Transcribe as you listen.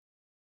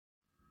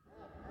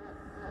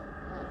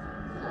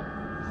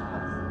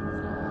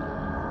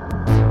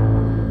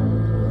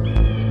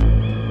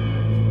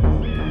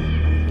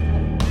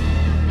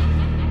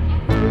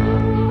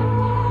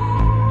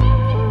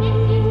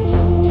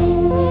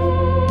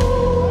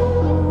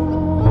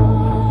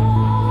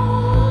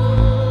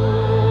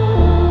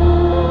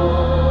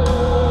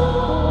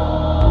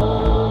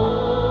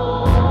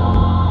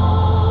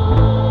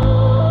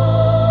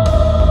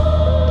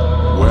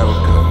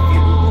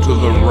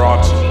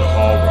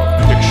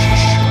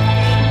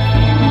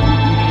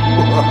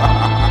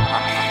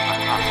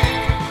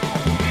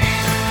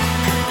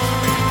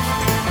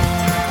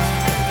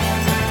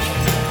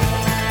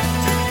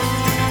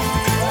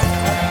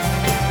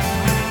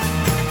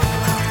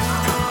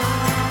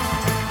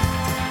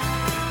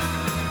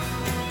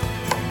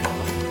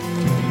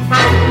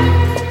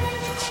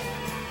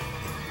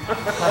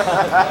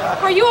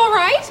Are you all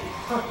right?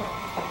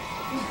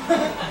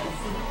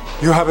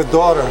 You have a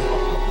daughter.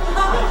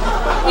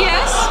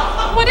 Yes?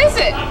 What is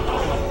it?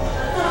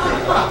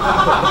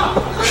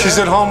 She's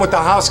at home with the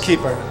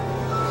housekeeper.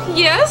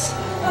 Yes?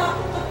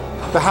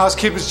 The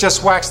housekeeper's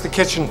just waxed the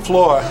kitchen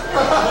floor.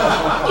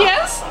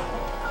 Yes?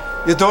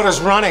 Your daughter's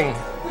running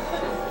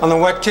on the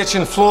wet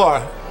kitchen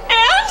floor.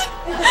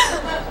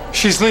 And?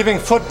 She's leaving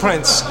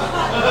footprints.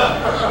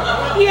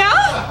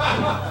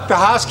 Yeah? The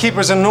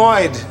housekeeper's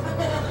annoyed.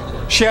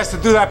 She has to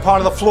do that part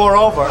of the floor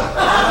over.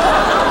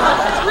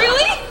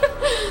 Really?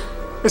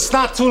 It's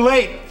not too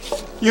late.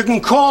 You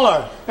can call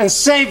her and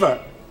save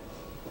her.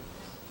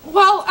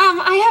 Well,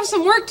 I have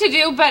some work to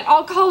do, but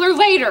I'll call her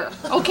later,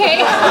 okay?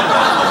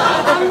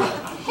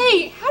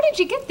 Hey, how did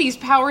you get these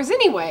powers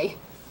anyway?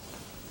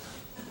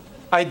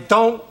 I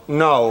don't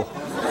know.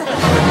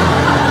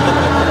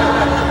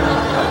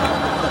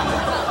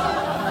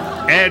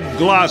 Ed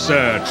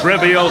Glosser,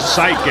 Trivial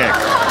Psychic.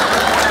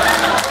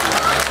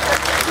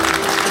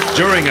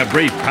 During a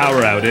brief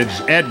power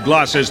outage, Ed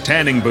Glosser's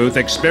tanning booth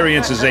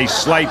experiences a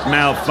slight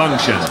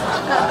malfunction.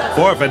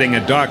 Forfeiting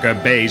a darker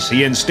base,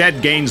 he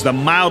instead gains the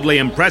mildly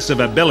impressive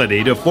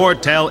ability to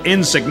foretell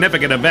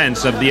insignificant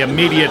events of the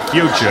immediate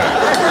future.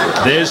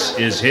 This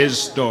is his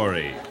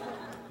story.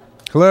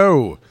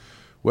 Hello.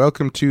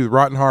 Welcome to the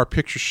Rotten Horror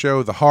Picture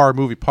Show, the horror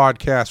movie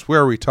podcast,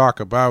 where we talk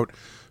about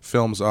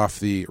films off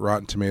the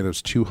Rotten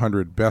Tomatoes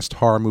 200 Best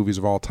Horror Movies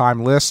of All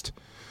Time list.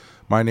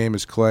 My name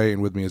is Clay,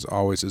 and with me as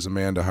always is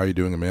Amanda. How are you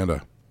doing,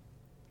 Amanda?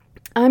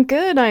 I'm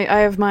good. I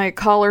have my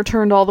collar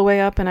turned all the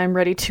way up, and I'm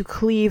ready to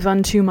cleave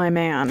unto my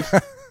man.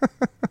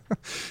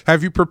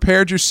 Have you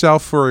prepared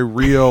yourself for a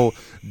real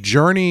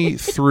journey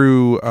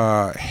through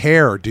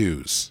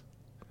hairdos?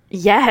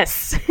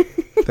 Yes.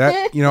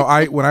 That, you know,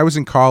 when I was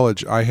in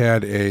college, I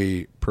had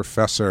a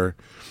professor,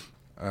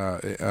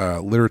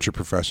 literature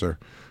professor,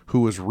 who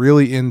was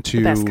really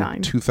into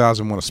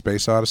 2001: A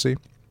Space Odyssey.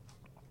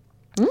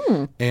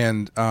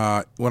 And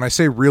when I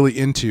say really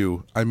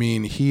into, I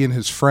mean he and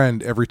his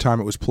friend, every time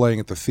it was playing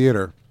at the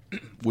theater,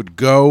 would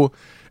go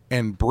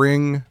and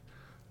bring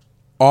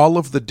all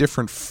of the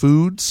different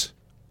foods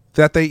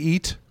that they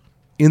eat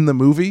in the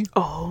movie.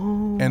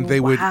 Oh, and they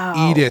would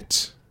eat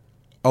it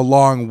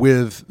along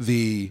with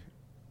the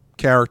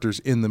characters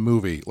in the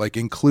movie, like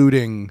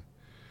including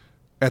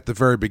at the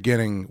very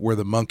beginning where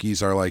the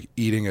monkeys are like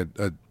eating a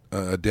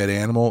dead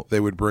animal. They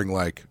would bring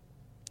like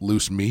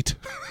loose meat.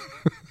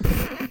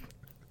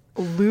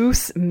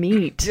 Loose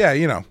meat. Yeah,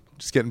 you know,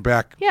 just getting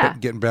back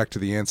to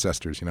the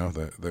ancestors, you know,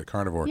 the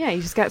carnivore. Yeah,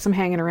 you just got some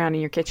hanging around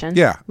in your kitchen.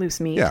 Yeah. Loose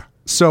meat. Yeah.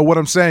 So what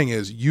I'm saying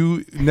is,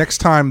 you next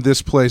time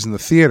this plays in the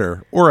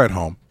theater or at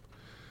home,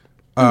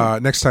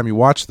 next time you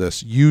watch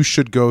this, you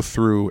should go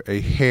through a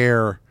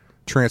hair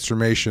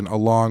transformation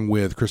along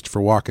with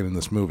Christopher Walken in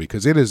this movie,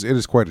 because it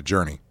is quite a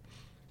journey.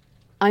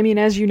 I mean,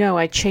 as you know,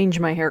 I change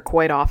my hair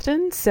quite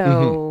often,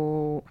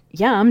 so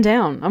yeah, I'm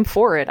down. I'm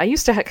for it. I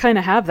used to kind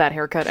of have that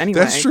haircut anyway.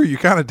 That's true. You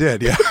kind of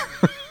did, yeah.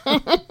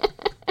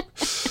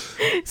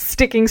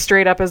 Sticking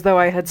straight up as though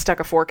I had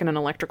stuck a fork in an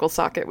electrical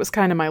socket was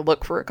kind of my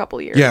look for a couple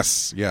of years.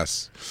 Yes.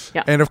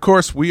 Yeah. And of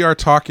course, we are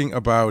talking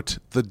about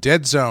The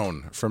Dead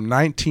Zone from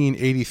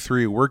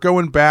 1983. We're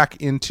going back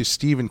into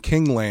Stephen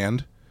King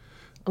land.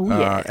 Oh,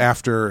 yeah.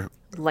 After...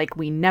 Like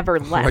we never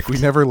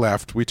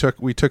left. We took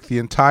the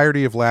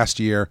entirety of last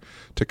year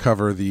to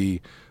cover the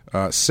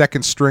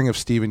second string of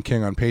Stephen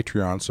King on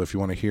Patreon. So if you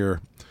want to hear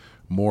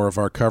more of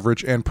our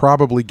coverage and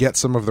probably get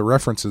some of the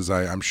references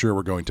I'm sure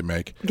we're going to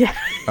make. Yeah,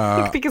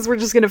 because we're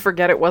just going to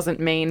forget it wasn't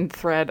main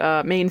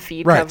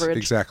feed coverage. Right,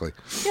 exactly.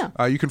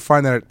 Yeah. You can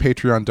find that at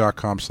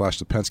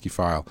patreon.com/thepensky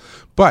file.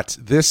 But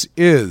this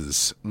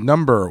is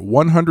number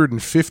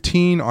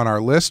 115 on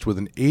our list with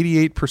an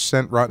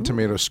 88% Rotten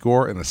Tomatoes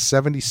score and a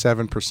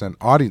 77%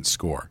 audience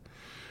score.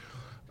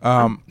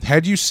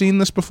 Had you seen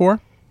this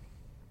before?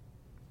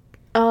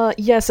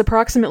 Yes,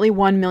 approximately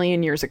 1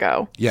 million years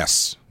ago.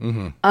 Yes.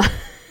 Mm-hmm.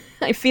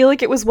 I feel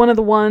like it was one of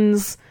the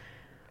ones...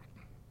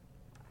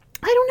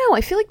 I don't know.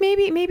 I feel like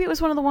maybe it was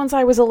one of the ones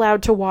I was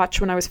allowed to watch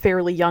when I was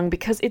fairly young,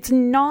 because it's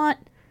not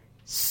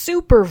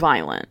super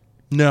violent.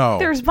 No.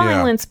 There's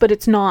violence, but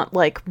it's not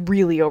like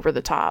really over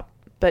the top.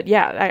 But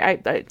yeah, I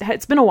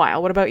it's been a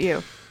while. What about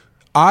you?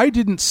 I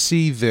didn't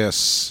see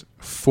this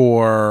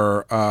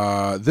for...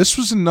 this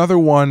was another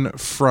one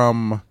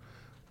from,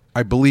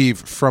 I believe,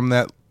 from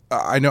that...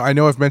 I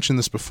know I've mentioned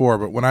this before,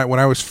 but when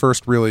I was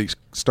first really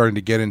starting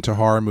to get into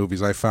horror movies,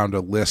 I found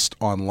a list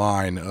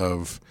online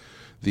of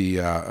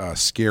the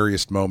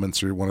scariest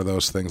moments, or one of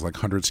those things like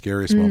 100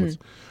 scariest moments.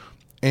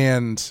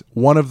 And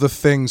one of the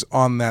things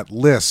on that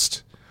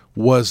list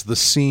was the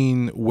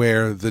scene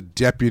where the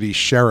deputy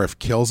sheriff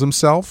kills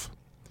himself.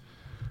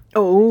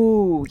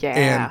 Oh,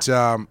 yeah. And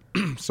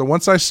so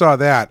once I saw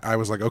that, I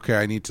was like, okay,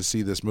 I need to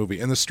see this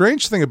movie. And the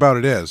strange thing about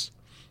it is,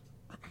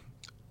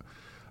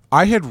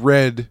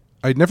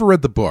 I'd never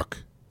read the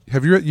book.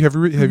 Have you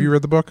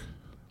read the book?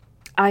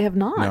 I have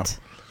not.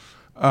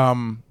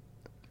 No.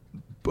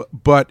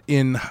 But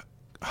in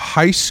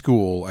high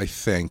school, I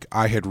think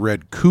I had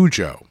read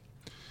Cujo,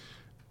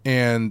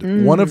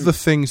 And one of the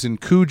things in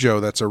Cujo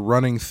that's a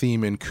running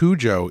theme in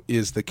Cujo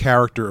is the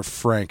character of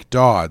Frank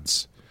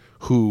Dodds,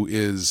 who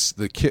is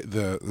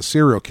the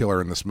serial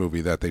killer in this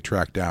movie that they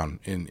track down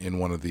in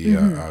one of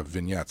the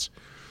vignettes.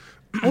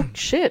 Oh,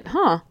 shit,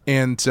 huh?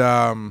 And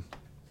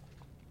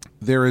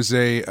there is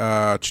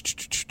a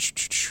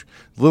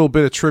little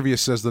bit of trivia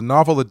says the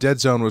novel The Dead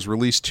Zone was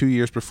released 2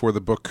 years before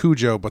the book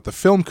Cujo, but the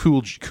film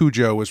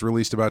Cujo was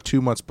released about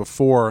 2 months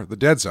before The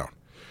Dead Zone.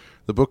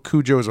 The book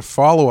Cujo is a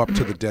follow-up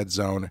to The Dead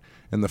Zone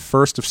and the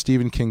first of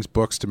Stephen King's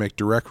books to make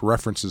direct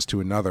references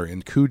to another.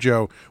 In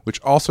Cujo, which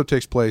also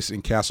takes place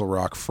in Castle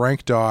Rock,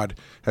 Frank Dodd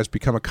has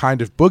become a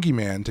kind of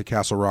boogeyman to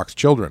Castle Rock's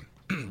children.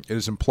 It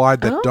is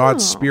implied that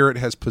Dodd's spirit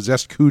has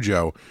possessed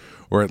Cujo,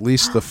 or at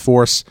least the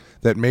force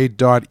that made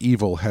Dodd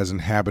evil has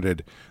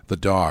inhabited the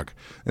dog.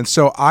 And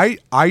so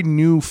I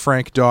knew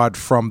Frank Dodd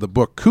from the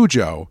book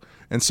Cujo,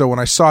 and so when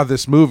I saw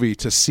this movie,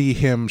 to see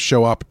him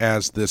show up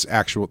as this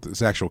actual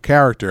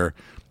character,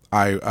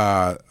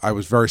 I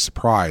was very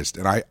surprised.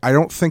 And I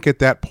don't think at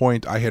that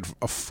point I had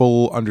a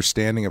full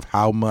understanding of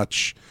how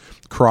much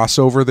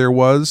crossover there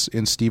was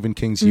in Stephen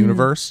King's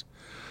universe.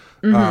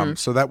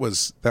 So that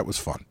was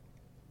fun.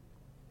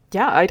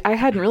 Yeah, I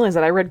hadn't realized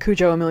that. I read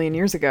Cujo a million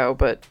years ago,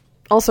 but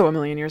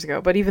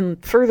even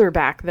further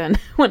back than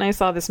when I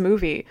saw this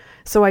movie.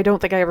 So I don't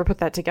think I ever put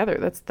that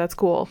together. That's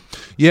cool.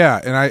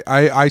 Yeah, and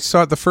I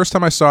saw it the first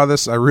time I saw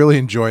this. I really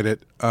enjoyed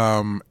it,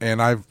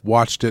 and I've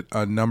watched it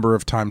a number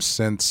of times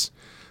since.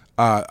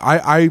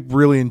 I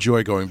really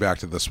enjoy going back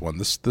to this one.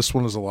 This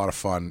one is a lot of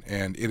fun,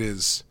 and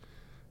it's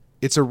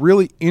a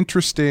really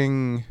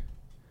interesting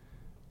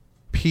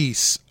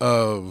piece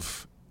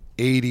of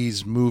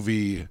 80s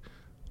movie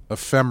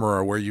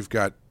ephemera where you've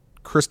got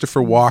Christopher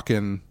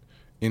Walken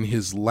in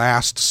his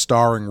last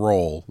starring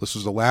role. This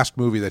was the last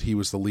movie that he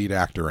was the lead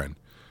actor in,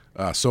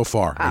 so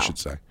far, I should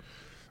say.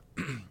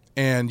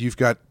 And you've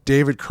got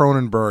David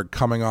Cronenberg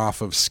coming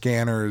off of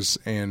Scanners,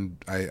 and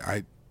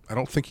I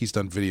don't think he's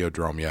done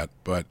Videodrome yet,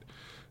 but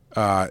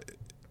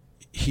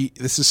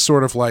this is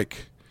sort of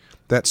like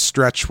that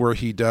stretch where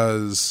he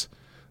does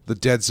The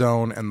Dead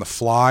Zone and The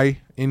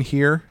Fly in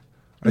here,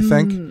 I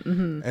think,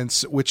 and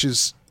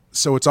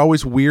so it's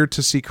always weird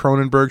to see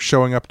Cronenberg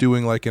showing up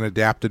doing like an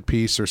adapted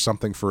piece or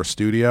something for a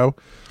studio,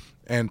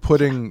 and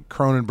putting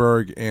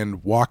Cronenberg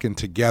and Walken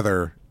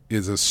together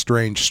is a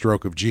strange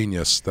stroke of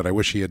genius that I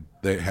wish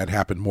that had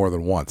happened more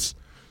than once.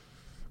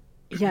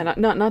 Yeah,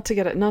 not to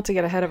get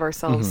ahead of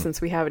ourselves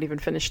since we haven't even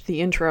finished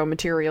the intro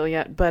material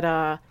yet,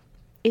 but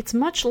it's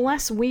much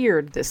less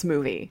weird, this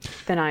movie,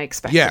 than I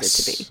expected it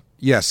to be.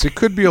 Yes, it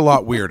could be a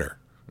lot weirder.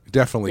 It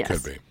definitely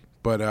could be.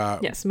 But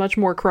yes, much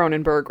more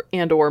Cronenberg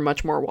and or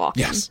much more Walken.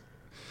 Yes.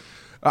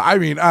 I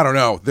mean, I don't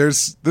know.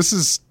 This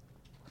is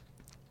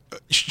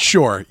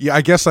sure. Yeah,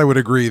 I guess I would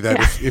agree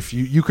that if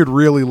you could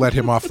really let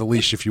him off the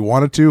leash if you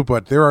wanted to,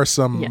 but there are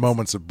some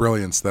moments of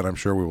brilliance that I'm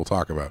sure we will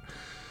talk about.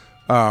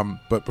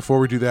 But before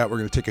we do that, we're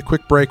going to take a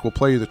quick break. We'll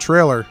play you the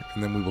trailer,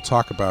 and then we will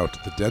talk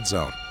about The Dead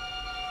Zone.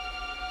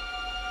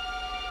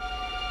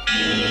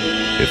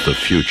 If the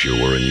future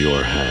were in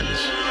your hands.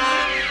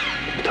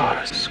 My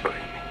daughter's screaming.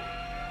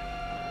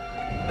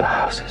 The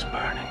house is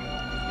burning.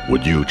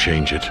 Would you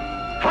change it?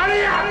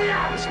 Hurry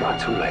up! It's not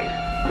too late.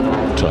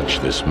 Touch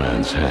this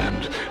man's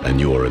hand, and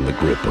you are in the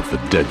grip of the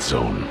Dead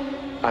Zone.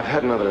 I've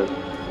had another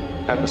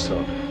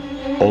episode.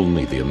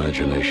 Only the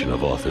imagination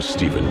of author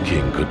Stephen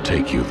King could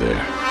take you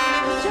there.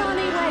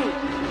 Johnny,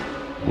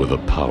 wait! With a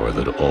power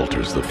that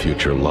alters the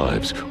future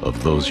lives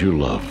of those you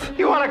love.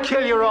 You want to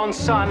kill your own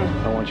son?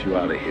 I want you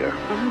out of here.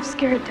 I'm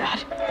scared,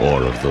 Dad.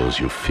 Or of those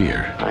you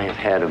fear. I have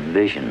had a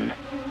vision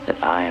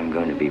that I am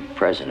going to be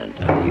president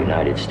of the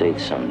United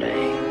States someday,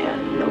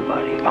 and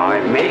nobody,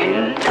 I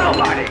mean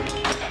nobody,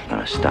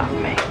 gonna stop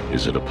me.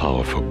 Is it a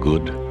power for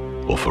good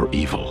or for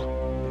evil?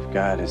 If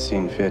God has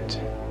seen fit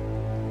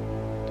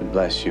to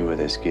bless you with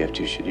this gift,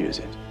 you should use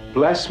it.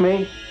 Bless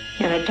me?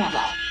 You're a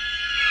devil.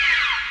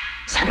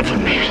 Son of a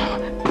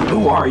man.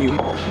 Who are you?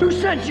 Who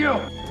sent you?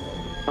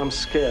 I'm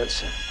scared,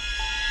 sir.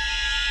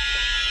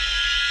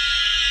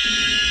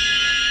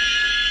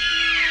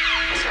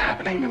 What's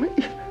happening to me?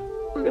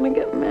 We're gonna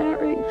get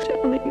married.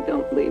 Johnny,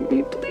 don't leave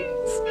me,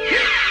 please.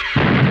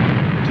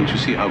 Don't you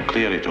see how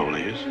clear it all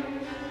is?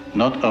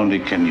 Not only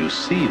can you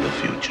see the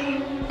future,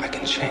 I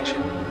can change it.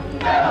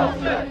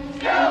 Nelson!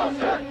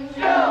 Nelson!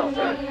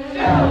 Nelson!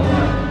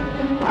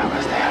 Nelson! I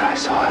was there, I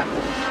saw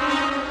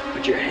him.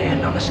 Put your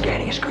hand on the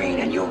scanning screen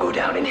and you'll go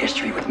down in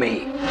history with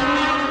me.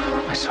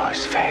 I saw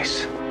his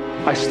face.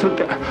 I stood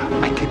there.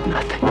 I did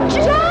nothing.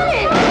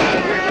 Johnny!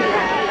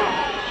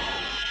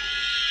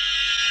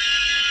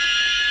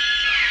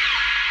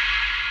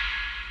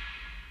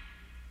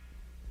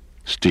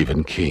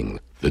 Stephen King,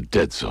 The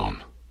Dead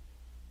Zone.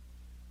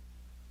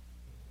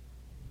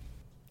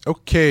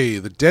 Okay,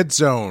 The Dead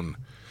Zone.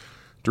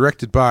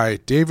 Directed by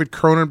David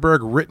Cronenberg,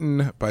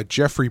 written by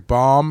Jeffrey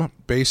Baum,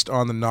 based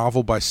on the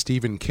novel by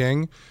Stephen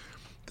King.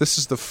 This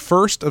is the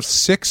first of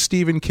 6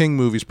 Stephen King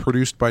movies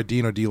produced by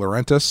Dino De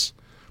Laurentiis.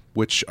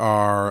 which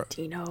are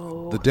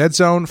Dino. The Dead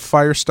Zone,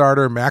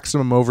 Firestarter,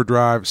 Maximum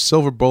Overdrive,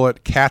 Silver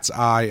Bullet, Cat's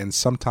Eye, and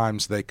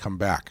Sometimes They Come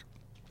Back.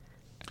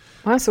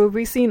 Wow, so have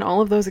we seen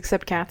all of those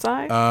except Cat's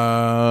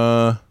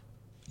Eye?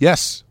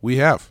 Yes, we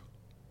have.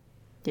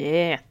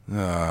 Yeah.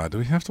 Do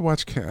we have to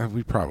watch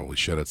We probably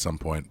should at some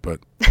point, but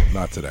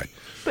not today.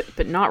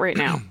 But not right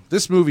now.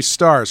 This movie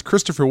stars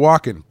Christopher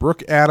Walken,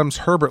 Brooke Adams,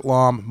 Herbert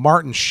Lom,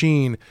 Martin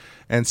Sheen,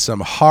 and some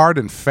hard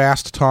and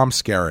fast Tom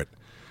Skerritt,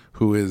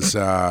 who is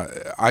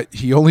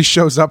he only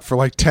shows up for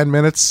like 10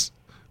 minutes,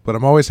 but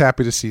I'm always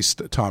happy to see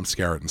Tom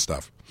Skerritt and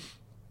stuff.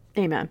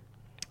 Amen.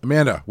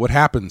 Amanda, what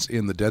happens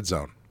in The Dead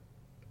Zone?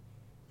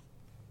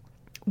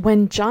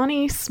 When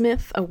Johnny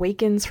Smith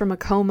awakens from a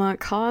coma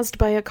caused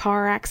by a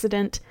car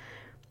accident,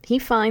 he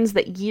finds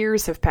that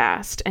years have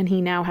passed and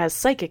he now has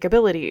psychic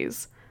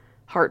abilities.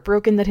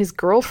 Heartbroken that his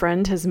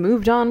girlfriend has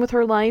moved on with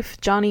her life,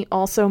 Johnny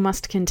also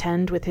must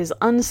contend with his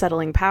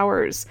unsettling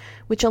powers,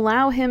 which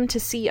allow him to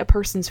see a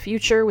person's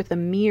future with a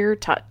mere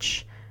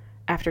touch.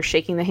 After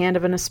shaking the hand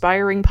of an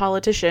aspiring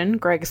politician,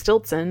 Greg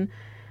Stilson,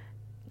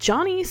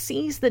 Johnny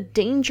sees the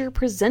danger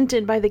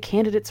presented by the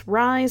candidate's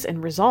rise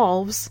and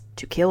resolves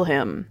to kill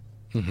him.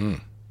 Mm-hmm.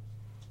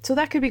 So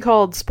that could be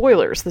called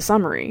spoilers, the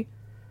summary.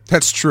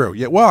 That's true.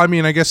 Yeah. Well, I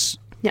mean, I guess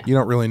Yeah. you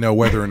don't really know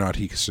whether or not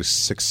he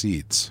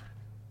succeeds.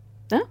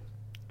 Yeah,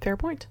 fair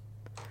point.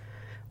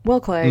 Well,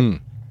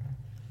 Clay,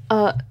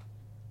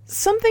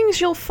 some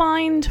things you'll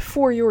find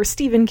for your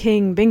Stephen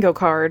King bingo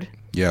card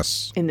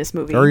Yes. in this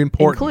movie Very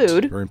important.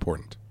 include... Very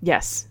important.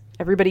 Yes,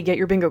 everybody get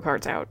your bingo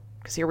cards out,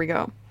 because here we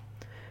go.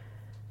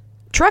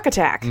 Truck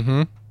attack.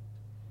 Mm-hmm.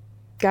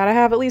 Gotta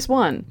have at least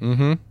one.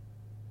 Mm-hmm.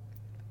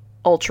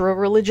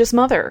 Ultra-religious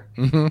mother.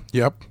 Mm-hmm.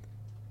 Yep.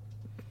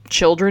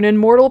 Children in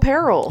mortal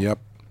peril. Yep.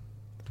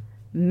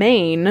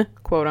 Maine,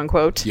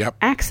 quote-unquote, Yep.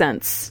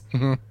 accents.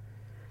 Mm-hmm.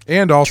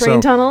 And also Train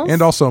tunnels?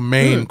 And also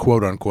Maine,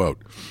 quote unquote.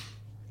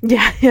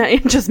 Yeah,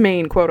 and just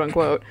Maine,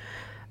 quote-unquote.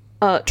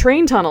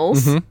 Train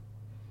tunnels. Mm-hmm.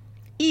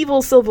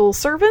 Evil civil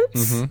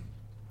servants. Mm-hmm.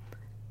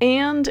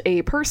 And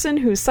a person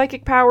whose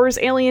psychic powers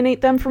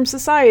alienate them from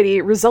society,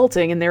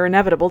 resulting in their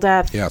inevitable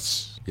death.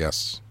 Yes.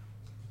 Yes.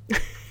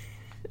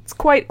 It's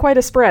quite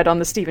a spread on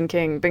the Stephen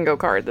King bingo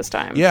card this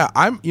time. Yeah,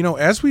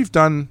 as we've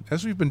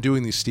been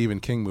doing these Stephen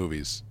King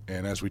movies,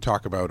 and as we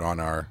talk about on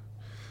our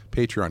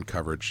Patreon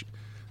coverage,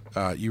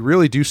 you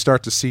really do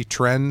start to see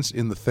trends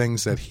in the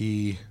things that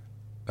he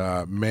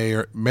may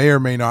or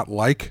may not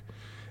like.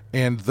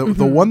 And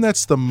the one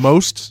that's the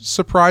most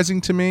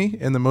surprising to me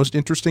and the most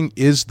interesting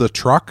is the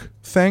truck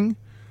thing.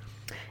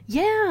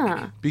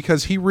 Yeah.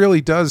 Because he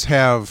really does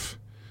have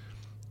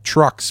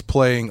trucks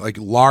playing, like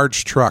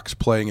large trucks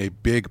playing a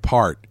big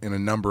part in a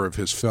number of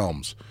his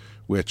films,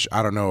 which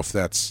I don't know if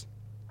that's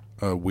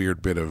a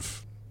weird bit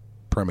of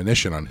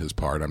premonition on his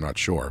part. I'm not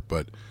sure,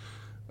 but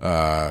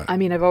I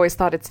mean, I've always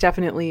thought it's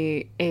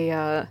definitely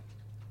a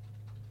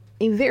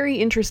very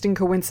interesting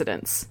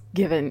coincidence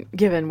given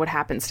what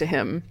happens to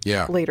him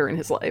later in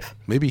his life.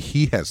 Maybe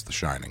he has The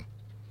Shining.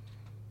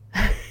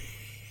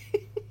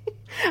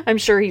 I'm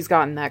sure he's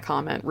gotten that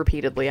comment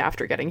repeatedly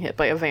after getting hit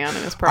by a van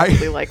and is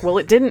probably like, well,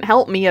 it didn't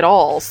help me at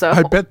all. So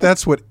I bet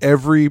that's what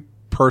every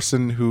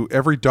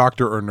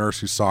doctor or nurse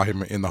who saw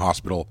him in the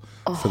hospital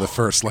for the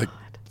first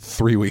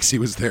 3 weeks he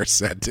was there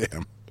said to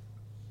him.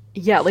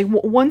 Yeah, like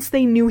once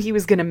they knew he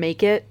was going to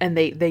make it and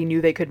they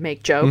knew they could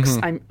make jokes,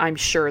 I'm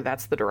sure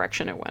that's the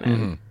direction it went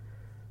in.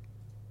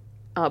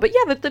 But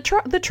yeah,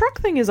 the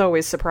truck thing is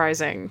always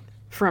surprising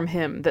from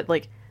him, that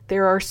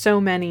there are so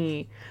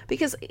many,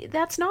 because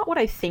that's not what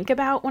I think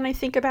about when I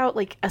think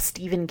about a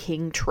Stephen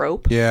King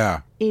trope. Yeah.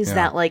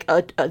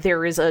 That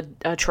there is a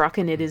truck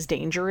and it is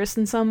dangerous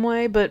in some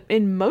way, but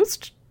in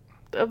most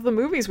of the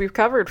movies we've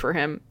covered for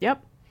him,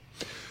 yep,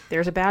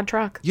 there's a bad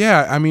truck.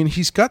 Yeah, I mean,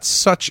 he's got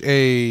such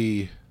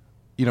a,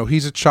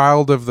 he's a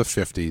child of the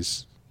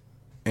 50s,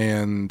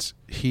 and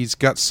he's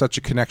got such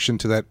a connection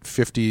to that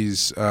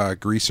 50s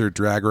greaser,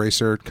 drag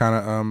racer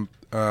kind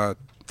of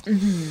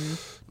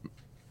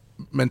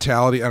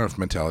mentality. I don't know if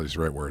mentality is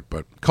the right word,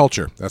 but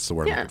culture. That's the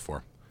word I'm looking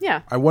for.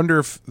 Yeah. I wonder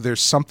if there's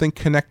something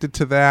connected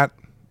to that.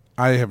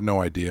 I have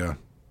no idea.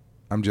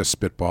 I'm just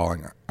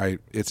spitballing.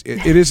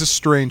 It is a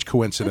strange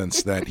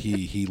coincidence that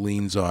he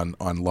leans on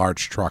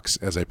large trucks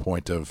as a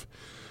point of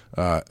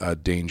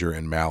danger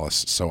and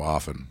malice so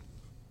often.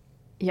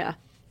 Yeah.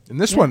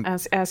 And this one,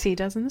 as he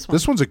does in this one.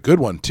 This one's a good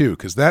one too,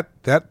 because that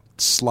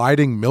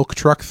sliding milk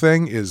truck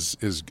thing is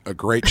a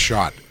great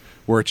shot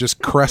where it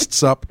just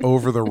crests up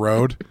over the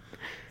road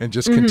and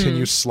just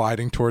continues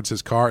sliding towards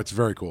his car. It's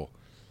very cool.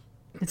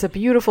 It's a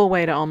beautiful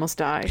way to almost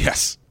die.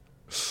 Yes.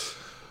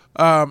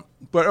 But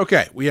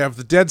okay, we have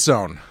The Dead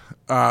Zone.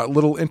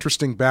 Little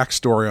interesting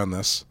backstory on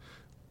this.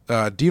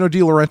 Dino De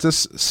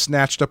Laurentiis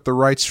snatched up the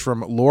rights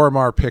from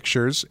Lorimar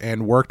Pictures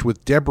and worked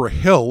with Deborah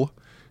Hill,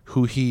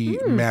 who he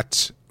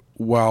met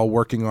while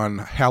working on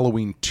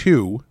Halloween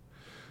 2,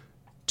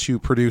 to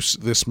produce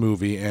this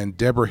movie. And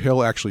Deborah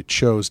Hill actually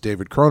chose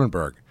David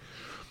Cronenberg.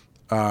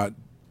 De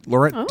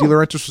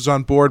Laurentiis was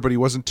on board, but he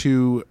wasn't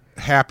too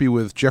happy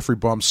with Jeffrey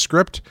Baum's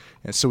script,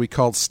 and so he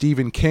called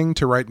Stephen King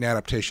to write an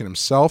adaptation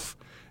himself.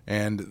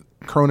 And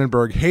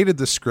Cronenberg hated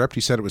the script.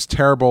 He said it was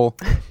terrible,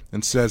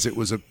 and says it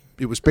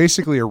was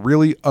basically a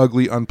really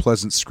ugly,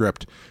 unpleasant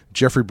script.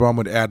 Jeffrey Baum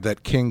would add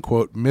that King,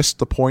 quote, missed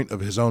the point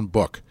of his own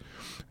book.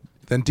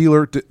 Then De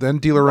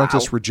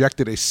Laurentiis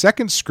rejected a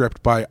second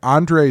script by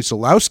Andrei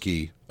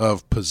Zulawski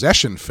of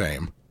Possession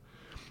fame,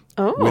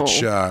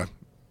 which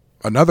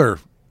another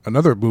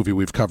movie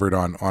we've covered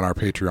on our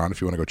Patreon if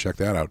you want to go check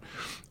that out,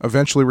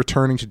 eventually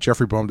returning to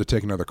Jeffrey Baum to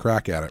take another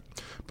crack at it.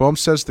 Baum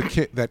says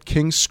that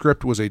King's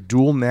script was a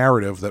dual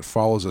narrative that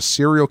follows a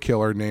serial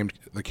killer named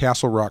the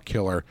Castle Rock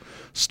Killer,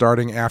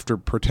 starting after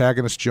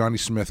protagonist Johnny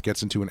Smith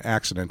gets into an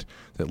accident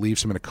that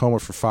leaves him in a coma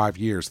for 5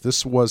 years.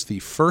 This was the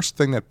first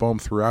thing that Baum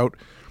threw out,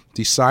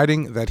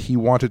 deciding that he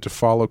wanted to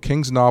follow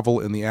King's novel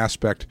in the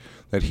aspect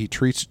that he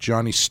treats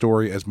Johnny's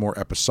story as more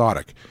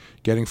episodic,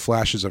 getting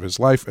flashes of his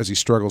life as he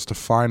struggles to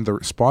find the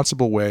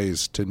responsible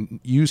ways to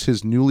use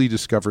his newly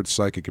discovered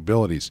psychic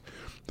abilities.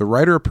 The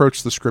writer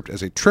approached the script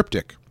as a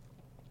triptych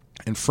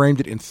and framed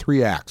it in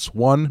 3 acts.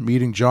 1,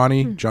 meeting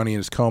Johnny in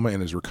his coma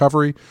and his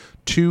recovery.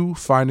 2,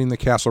 finding the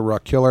Castle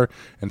Rock Killer.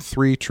 And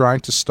 3,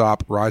 trying to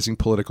stop rising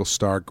political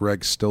star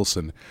Greg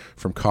Stilson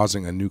from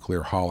causing a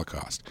nuclear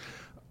holocaust.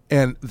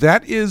 And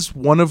that is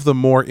one of the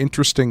more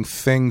interesting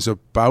things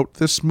about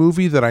this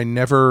movie that I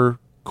never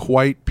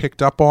quite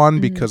picked up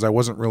on because I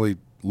wasn't really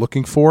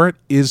looking for it,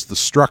 is the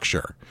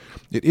structure.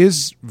 It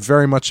is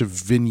very much a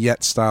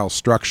vignette-style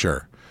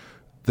structure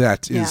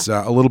that is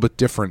a little bit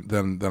different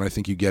than I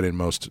think you get in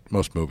most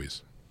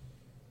movies.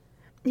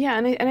 Yeah,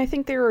 and I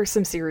think there are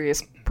some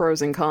serious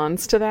pros and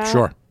cons to that.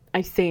 Sure.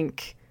 I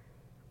think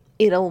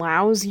it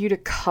allows you to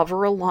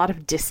cover a lot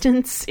of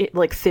distance,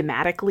 like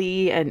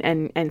thematically,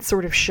 and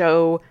sort of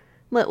show,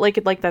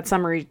 like that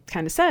summary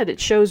kind of said,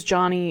 it shows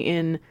Johnny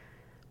in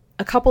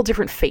a couple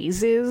different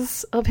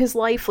phases of his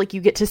life. Like,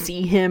 you get to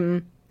see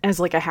him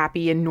as like a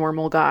happy and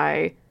normal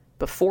guy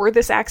before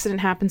this accident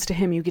happens to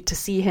him. You get to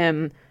see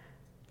him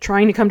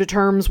trying to come to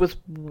terms with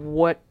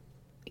what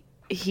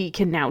he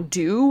can now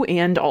do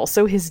and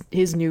also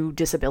his new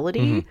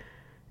disability.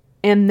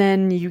 And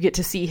then you get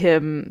to see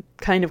him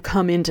kind of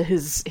come into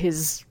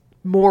his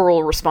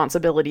moral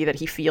responsibility that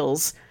he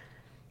feels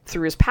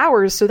through his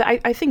powers. So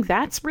that I think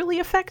that's really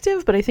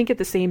effective, but I think at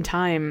the same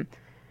time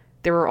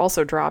there are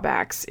also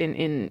drawbacks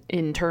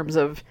in terms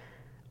of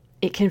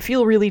it can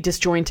feel really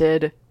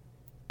disjointed.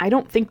 I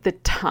don't think the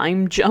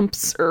time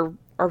jumps are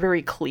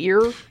very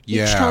clear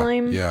each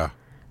time. Yeah.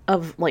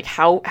 Of like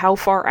how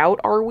far out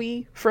are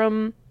we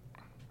from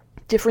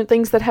different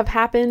things that have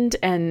happened.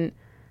 And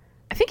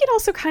I think it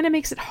also kind of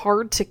makes it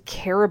hard to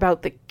care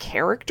about the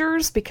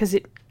characters because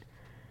it,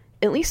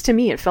 at least to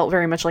me, it felt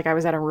very much like I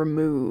was at a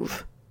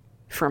remove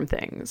from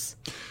things.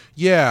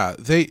 Yeah,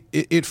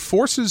 it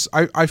forces.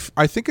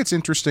 I think it's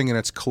interesting and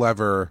it's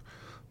clever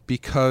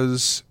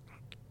because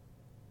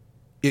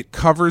it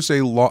covers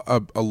a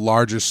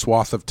larger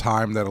swath of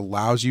time that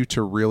allows you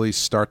to really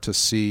start to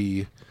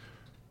see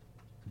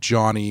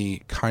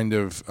Johnny kind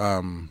of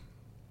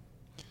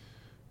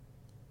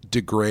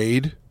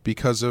degrade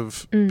because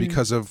of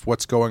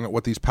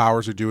what these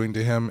powers are doing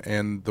to him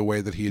and the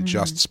way that he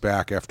adjusts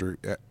back after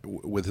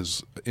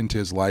into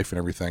his life and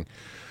everything.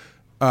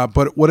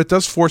 But what it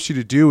does force you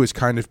to do is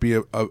kind of be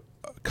a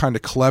kind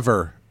of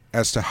clever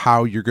as to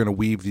how you're going to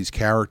weave these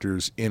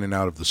characters in and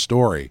out of the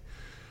story.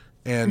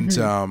 And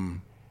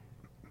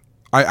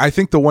I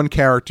think the one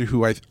character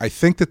who I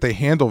think that they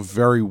handle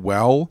very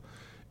well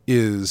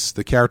is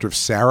the character of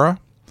Sarah,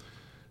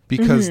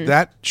 because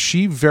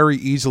she very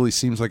easily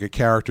seems like a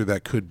character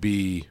that could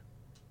be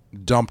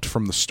dumped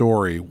from the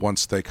story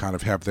once they kind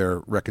of have their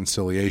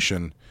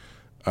reconciliation,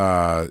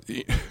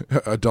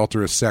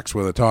 adulterous sex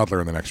with a toddler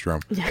in the next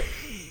room.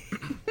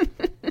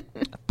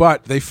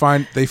 But they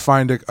find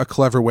a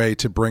clever way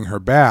to bring her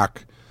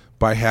back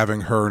by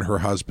having her and her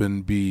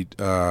husband be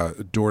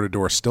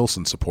door-to-door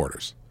Stilson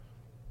supporters.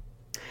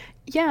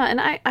 Yeah, and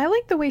I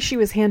like the way she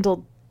was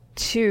handled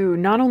too,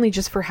 not only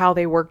just for how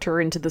they worked her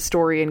into the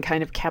story and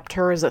kind of kept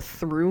her as a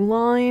through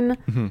line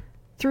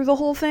through the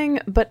whole thing,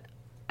 but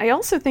I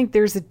also think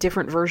there's a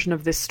different version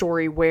of this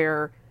story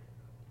where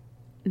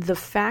the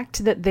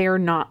fact that they're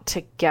not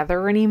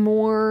together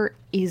anymore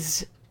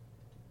is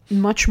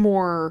much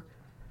more,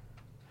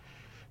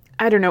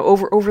 I don't know,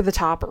 over the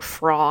top or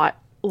fraught.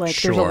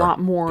 Like, there's a lot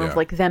more of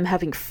like them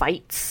having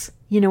fights,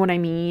 you know what I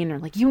mean? Or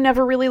like, you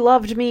never really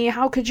loved me,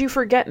 how could you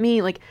forget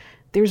me? Like,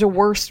 there's a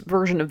worse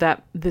version of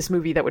this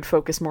movie that would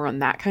focus more on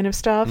that kind of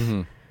stuff.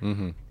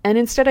 And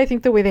instead, I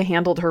think the way they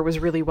handled her was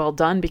really well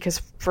done, because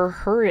for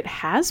her, it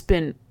has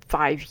been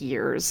 5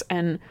 years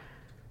and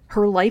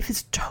her life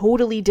is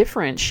totally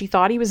different. She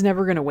thought he was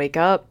never going to wake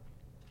up,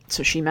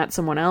 so she met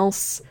someone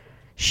else.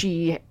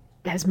 She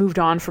has moved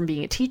on from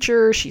being a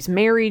teacher. She's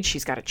married.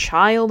 She's got a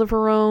child of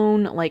her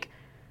own. Like,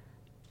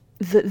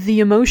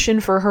 the emotion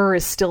for her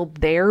is still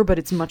there, but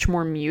it's much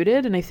more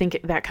muted. And I think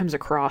that comes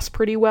across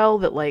pretty well,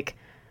 that like,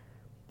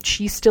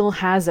 she still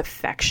has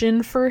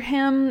affection for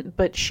him,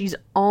 but she's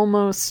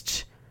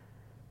almost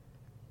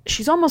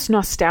she's almost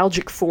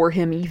nostalgic for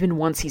him even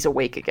once he's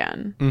awake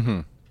again. Mm-hmm.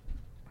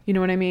 You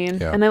know what I mean?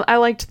 Yeah. And I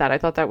liked that. I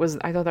thought that was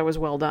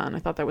well done. I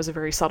thought that was a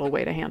very subtle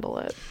way to handle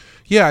it.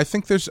 Yeah, I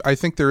think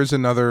there is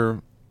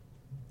another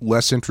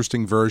less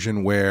interesting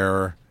version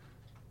where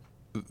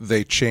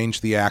they change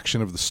the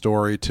action of the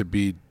story to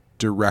be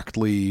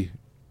directly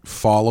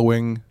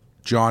following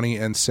Johnny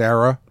and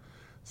Sarah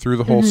through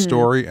the whole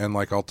story, and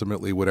like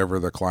ultimately whatever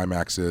the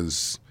climax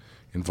is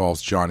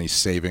involves Johnny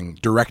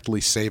directly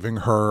saving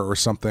her or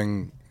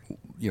something,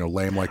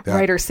 lame like that.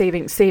 Right, or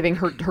saving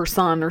her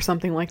son or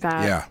something like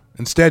that. Yeah.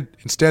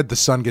 Instead the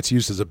son gets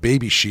used as a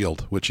baby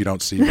shield, which you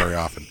don't see very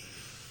often.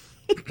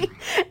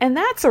 And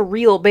that's a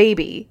real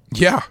baby.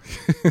 Yeah.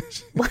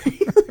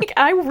 Like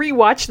I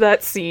rewatched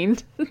that scene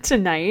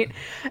tonight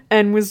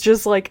and was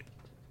just like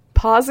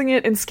pausing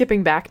it and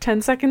skipping back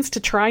 10 seconds to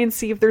try and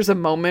see if there's a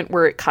moment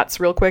where it cuts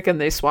real quick and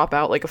they swap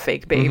out like a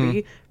fake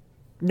baby.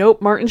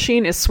 Nope, Martin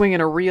Sheen is swinging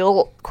a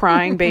real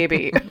crying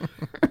baby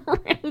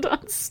around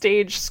on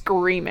stage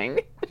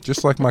screaming.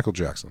 Just like Michael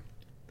Jackson.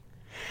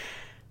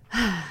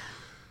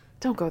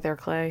 Don't go there,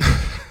 Clay.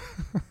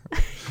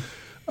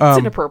 It's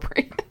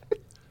inappropriate.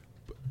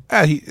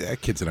 That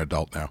kid's an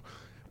adult now.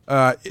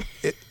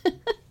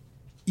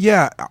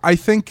 Yeah, I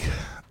think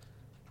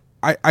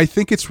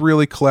it's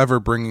really clever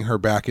bringing her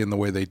back in the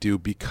way they do,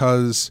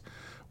 because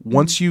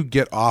once you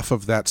get off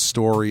of that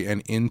story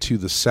and into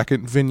the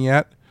second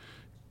vignette,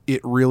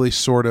 it really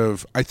sort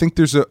of, I think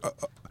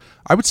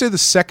I would say the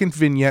second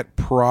vignette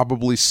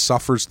probably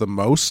suffers the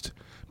most,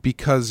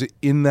 because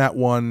in that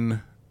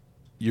one,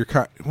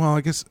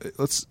 I guess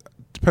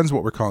depends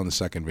what we're calling the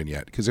second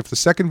vignette, because if the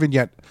second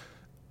vignette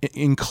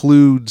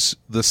includes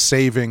the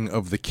saving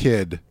of the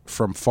kid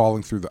from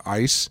falling through the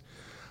ice,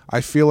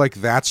 I feel like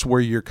that's where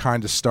you're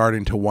kind of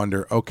starting to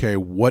wonder, okay,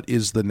 what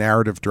is the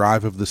narrative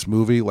drive of this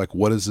movie? Like,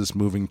 what is this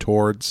moving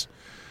towards?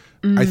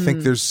 I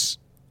think there's,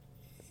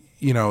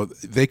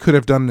 they could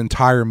have done an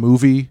entire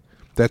movie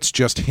that's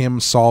just him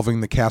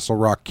solving the Castle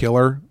Rock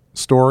killer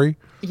story.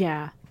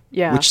 Yeah.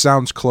 Yeah. Which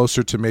sounds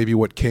closer to maybe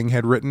what King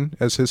had written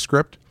as his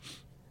script.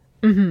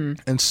 Mm-hmm.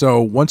 And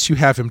so once you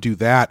have him do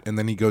that, and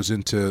then he goes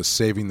into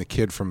saving the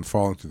kid from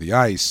falling through the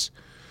ice,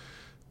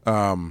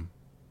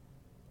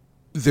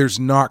 there's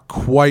not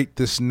quite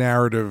this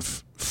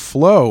narrative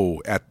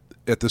flow at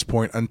this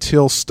point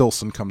until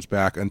Stillson comes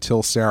back,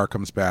 until Sarah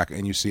comes back,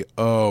 and you see,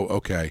 oh,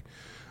 okay,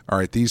 all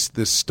right, this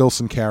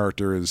Stillson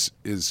character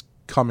is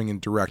coming in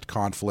direct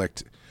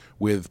conflict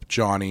with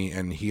Johnny,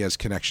 and he has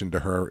connection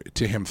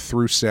to him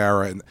through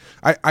Sarah, and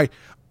I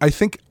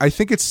think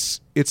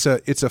it's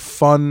a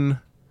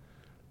fun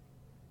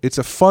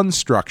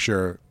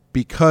structure,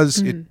 because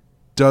it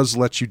does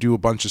let you do a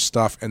bunch of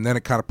stuff, and then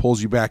it kind of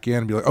pulls you back in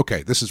and be like,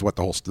 okay, this is what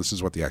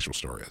the actual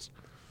story is.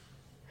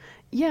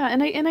 Yeah,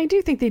 and I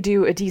do think they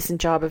do a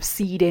decent job of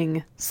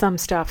seeding some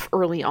stuff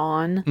early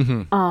on.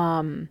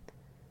 Mm-hmm.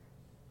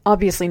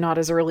 Obviously not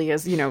as early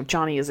as,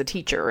 Johnny is a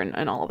teacher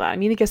and all of that. I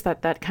mean, I guess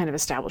that kind of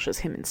establishes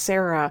him and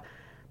Sarah,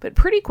 but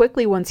pretty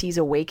quickly once he's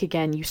awake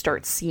again, you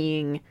start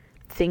seeing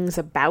things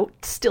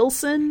about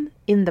Stillson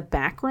in the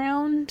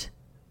background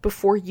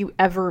before you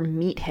ever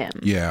meet him.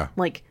 Yeah.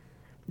 Like,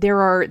 there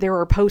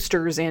are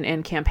posters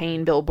and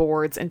campaign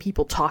billboards and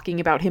people talking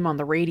about him on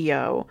the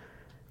radio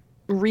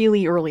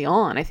really early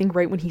on. I think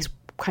right when he's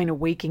kind of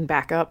waking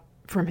back up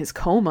from his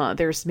coma,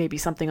 there's maybe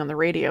something on the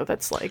radio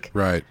that's like,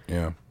 right,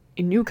 yeah,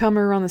 a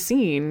newcomer on the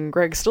scene,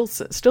 Greg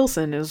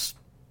Stillson is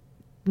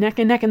neck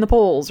and neck in the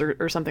polls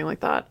or something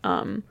like that.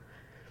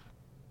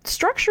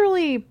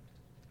 Structurally,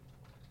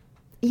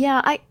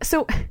 yeah,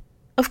 so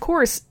of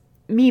course,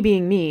 me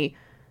being me,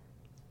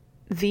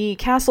 the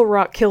Castle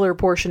Rock killer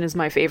portion is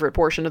my favorite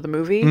portion of the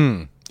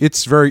movie.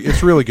 It's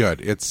really good.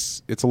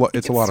 It's a lot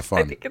of fun.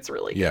 I think it's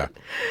really good.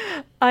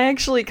 I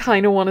actually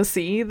kind of want to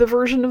see the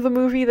version of the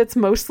movie that's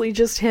mostly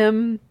just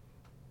him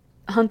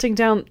hunting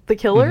down the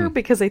killer,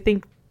 because I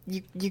think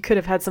you could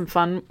have had some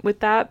fun with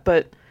that.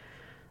 But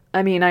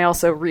I mean, I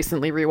also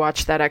recently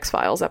rewatched that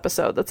X-Files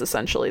episode that's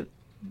essentially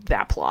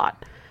that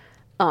plot.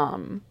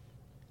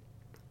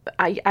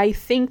 I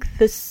think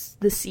the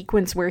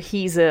sequence where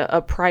he's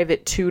a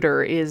private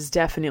tutor is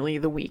definitely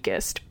the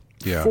weakest,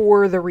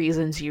 for the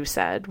reasons you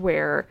said,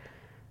 where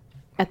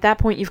at that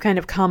point you've kind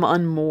of come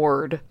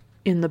unmoored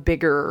in the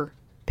bigger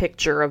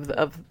picture of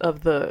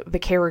the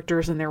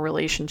characters and their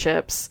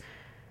relationships.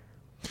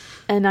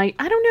 And I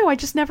don't know, I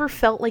just never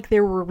felt like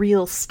there were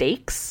real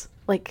stakes,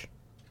 like,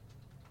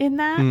 in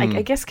that.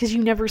 I guess because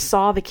you never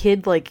saw the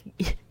kid, like,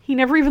 he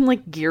never even,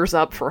 like, gears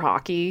up for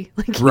hockey.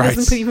 Like, he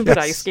doesn't even put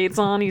ice skates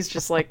on. He's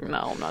just like,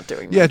 no, I'm not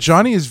doing that. Yeah,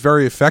 Johnny is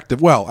very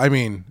effective. Well, I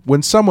mean,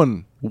 when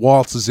someone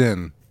waltzes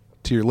in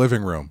to your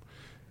living room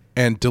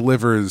and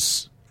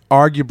delivers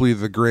arguably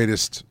the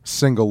greatest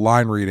single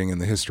line reading in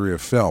the history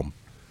of film.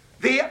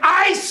 The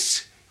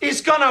ice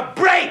is gonna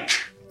break!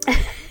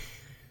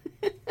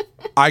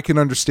 I can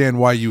understand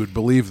why you would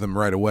believe them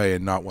right away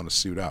and not want to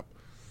suit up.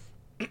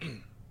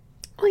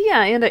 Well,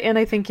 yeah, and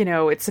I think,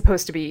 it's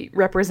supposed to be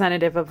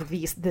representative of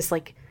this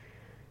like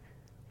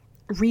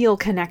real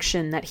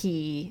connection that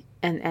he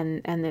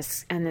and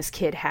this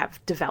kid have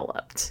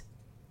developed.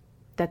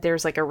 That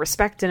there's like a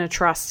respect and a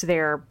trust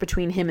there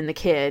between him and the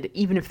kid,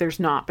 even if there's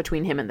not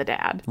between him and the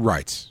dad.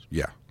 Right.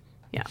 Yeah.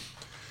 Yeah.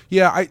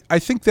 Yeah, I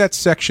think that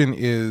section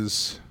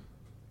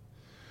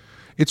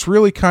it's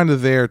really kind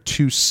of there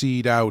to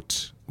seed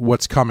out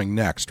what's coming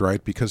next,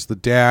 right? Because the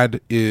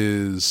dad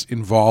is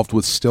involved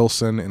with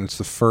Stillson, and it's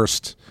the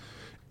first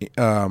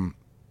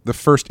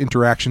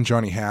interaction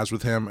Johnny has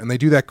with him, and they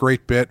do that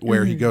great bit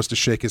where he goes to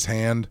shake his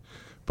hand,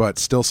 but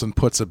Stillson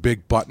puts a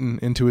big button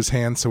into his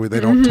hand so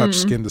they don't touch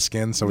skin to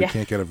skin, so he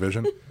can't get a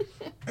vision.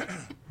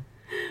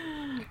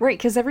 Right,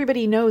 because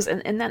everybody knows,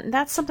 and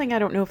that's something I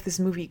don't know if this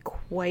movie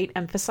quite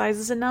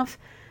emphasizes enough,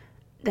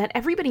 that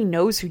everybody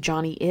knows who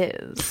Johnny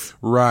is.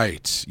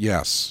 Right,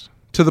 yes.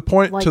 To the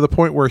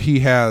point where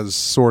he has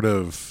sort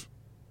of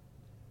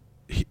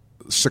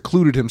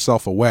secluded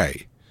himself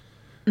away,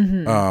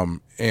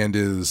 and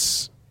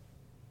is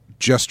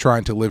just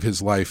trying to live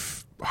his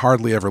life,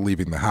 hardly ever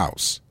leaving the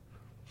house.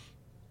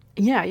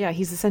 Yeah,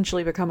 he's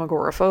essentially become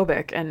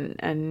agoraphobic,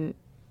 and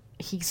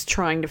he's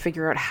trying to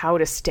figure out how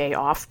to stay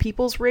off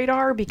people's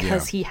radar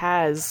because he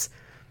has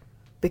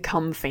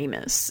become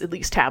famous, at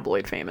least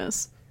tabloid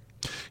famous.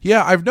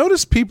 Yeah, I've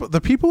noticed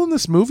the people in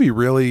this movie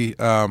really,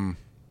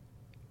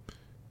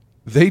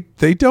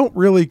 they don't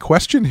really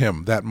question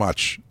him that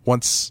much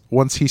once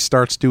he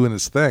starts doing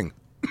his thing.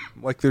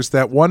 Like there's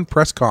that one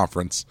press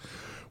conference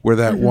where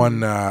that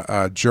one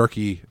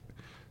jerky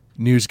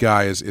news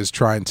guy is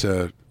trying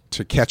to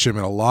catch him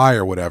in a lie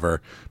or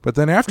whatever. But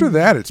then after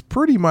that, it's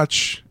pretty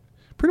much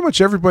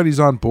everybody's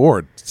on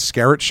board.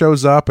 Scarrett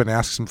shows up and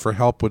asks him for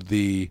help with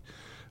the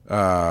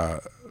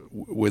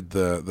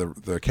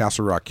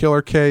Castle Rock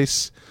killer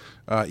case.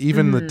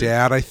 Even the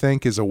dad, I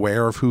think, is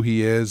aware of who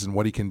he is and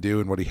what he can do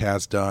and what he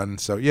has done.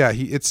 So yeah,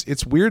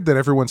 it's weird that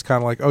everyone's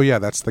kind of like, oh yeah,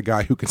 that's the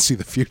guy who can see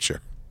the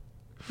future.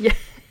 Yeah.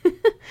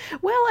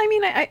 Well, I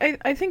mean,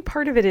 I think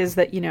part of it is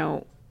that,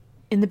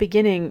 in the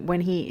beginning when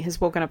he has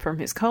woken up from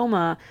his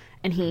coma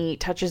and he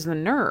touches the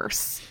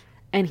nurse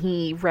and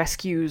he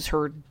rescues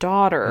her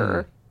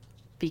daughter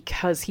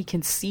because he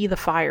can see the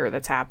fire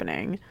that's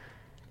happening.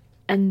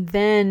 And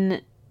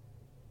then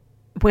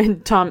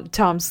when Tom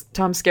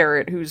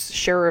Skerritt, who's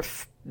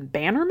Sheriff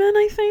Bannerman,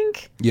 I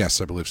think?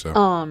 Yes, I believe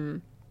so.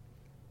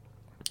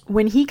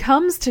 When he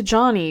comes to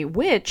Johnny,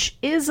 which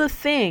is a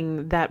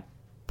thing that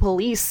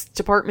police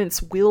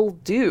departments will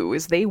do,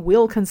 is they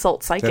will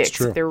consult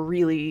psychics if they're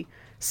really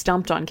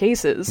stumped on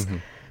cases.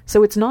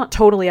 So it's not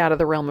totally out of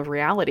the realm of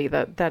reality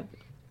that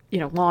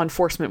law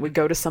enforcement would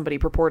go to somebody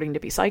purporting to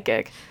be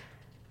psychic.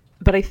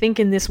 But I think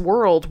in this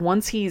world,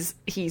 once he's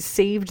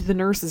saved the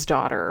nurse's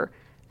daughter,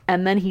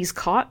 and then he's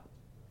caught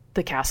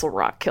the Castle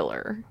Rock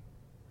killer,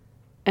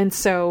 and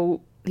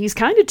so he's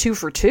kind of 2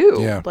 for 2.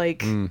 Yeah.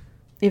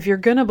 If you're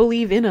gonna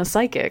believe in a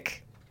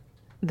psychic,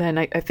 then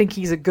I think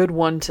he's a good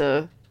one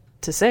to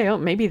say, oh,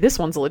 maybe this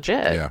one's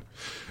legit. Yeah,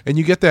 and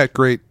you get that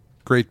great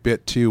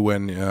bit too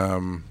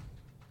when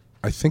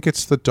I think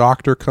it's the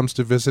doctor comes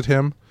to visit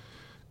him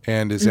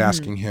and is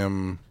asking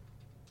him,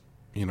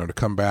 to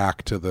come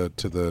back to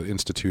the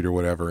institute or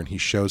whatever, and he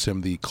shows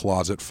him the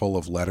closet full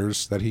of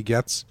letters that he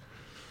gets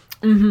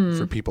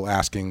for people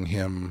asking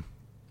him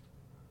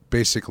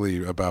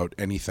basically about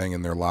anything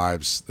in their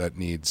lives that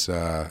needs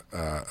a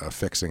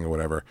fixing or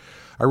whatever.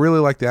 I really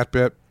like that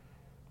bit,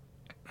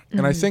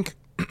 and I think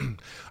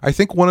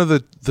one of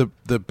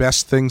the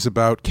best things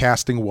about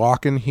casting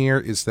Walken here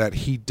is that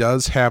he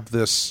does have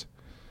this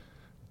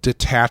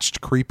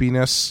detached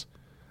creepiness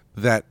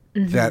that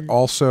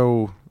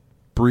also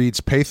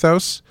breeds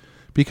pathos,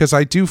 because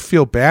I do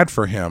feel bad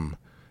for him,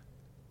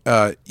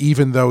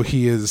 even though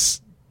he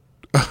is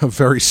a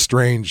very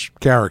strange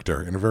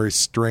character and a very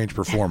strange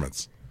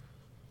performance.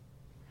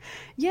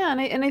 Yeah,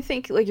 and I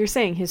think, like you're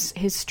saying,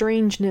 his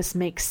strangeness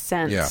makes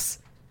sense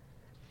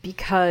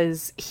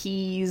because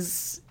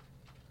he's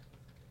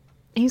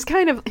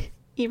kind of,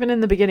 even in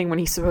the beginning when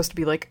he's supposed to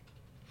be like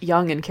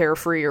young and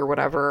carefree or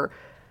whatever,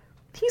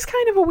 he's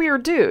kind of a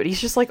weird dude.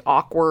 He's just like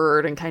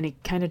awkward and kind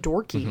of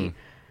dorky.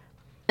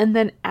 And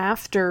then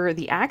after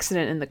the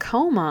accident in the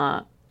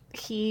coma,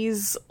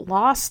 he's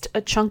lost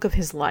a chunk of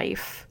his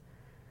life.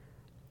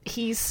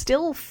 He's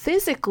still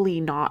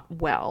physically not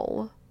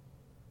well.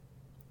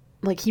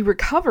 Like, he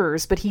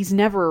recovers, but he's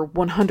never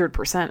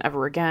 100%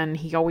 ever again.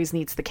 He always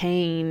needs the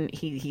cane.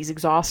 He's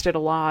exhausted a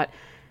lot.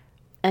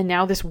 And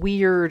now this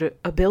weird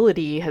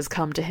ability has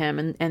come to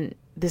him, and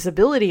this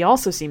ability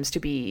also seems to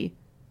be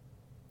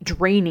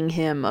draining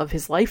him of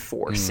his life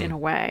force in a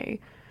way.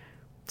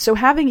 So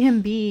having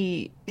it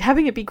be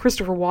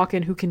Christopher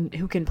Walken,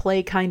 who can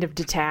play kind of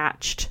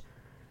detached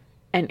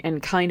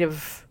and kind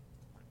of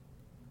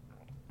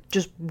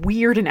just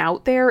weird and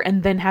out there,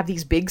 and then have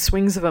these big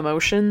swings of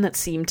emotion that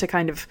seem to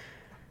kind of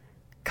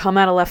come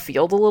out of left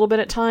field a little bit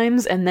at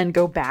times and then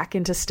go back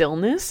into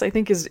stillness, I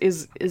think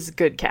is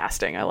good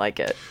casting. I like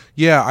it.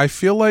 Yeah, I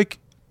feel like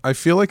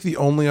the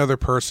only other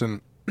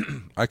person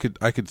I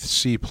could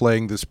see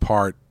playing this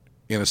part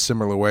in a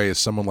similar way is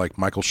someone like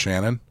Michael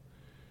Shannon,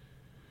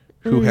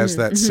 who has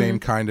that same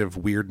kind of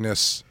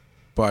weirdness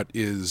but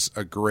is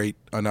a great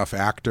enough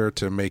actor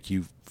to make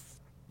you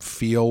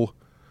feel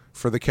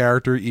for the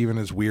character, even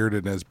as weird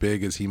and as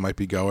big as he might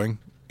be going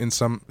in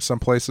some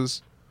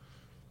places.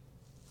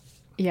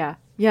 Yeah.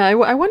 I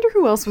wonder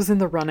who else was in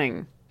the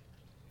running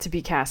to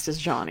be cast as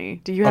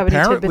Johnny. Do you have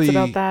any tidbits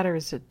about that, or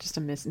is it just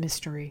a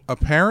mystery?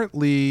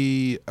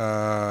 Apparently,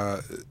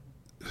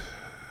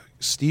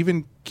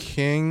 Stephen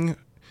King,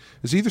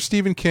 is either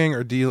Stephen King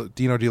or Dino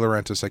De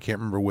Laurentiis, I can't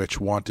remember which,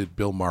 wanted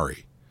Bill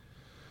Murray.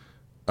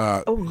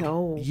 Oh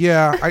no!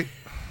 Yeah, I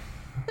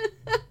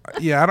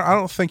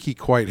don't think he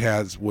quite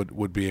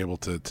would be able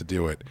to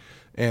do it.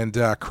 And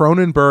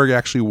Cronenberg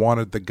actually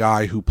wanted the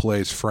guy who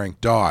plays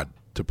Frank Dodd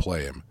to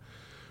play him,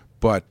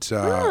 but De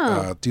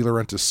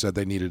Laurentiis said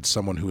they needed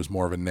someone who was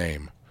more of a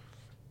name.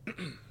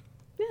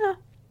 Yeah,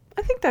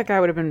 I think that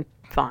guy would have been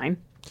fine.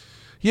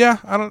 Yeah,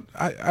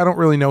 I don't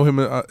really know him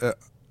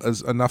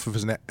as enough of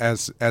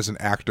as an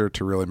actor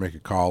to really make a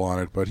call on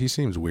it, but he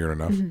seems weird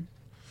enough.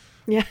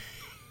 Mm-hmm. Yeah.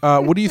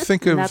 What do you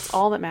think of? That's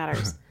all that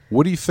matters.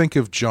 What do you think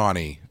of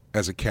Johnny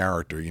as a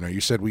character? You know,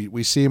 you said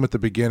we see him at the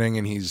beginning,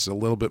 and he's a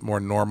little bit more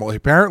normal.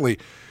 Apparently,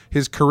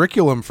 his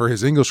curriculum for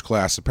his English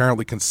class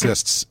apparently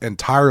consists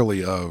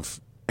entirely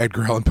of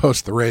Edgar Allan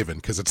Poe's The Raven,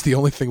 because it's the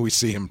only thing we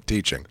see him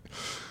teaching.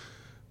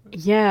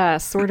 Yeah,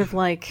 sort of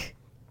like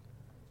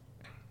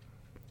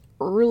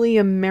early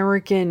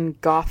American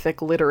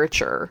Gothic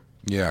literature.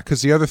 Yeah,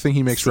 because the other thing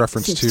he makes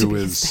reference to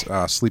is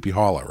Sleepy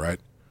Hollow, right?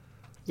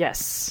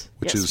 Yes,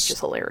 which is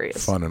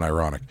hilarious, fun and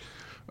ironic.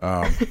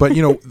 But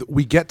you know,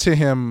 we get to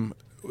him.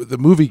 The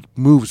movie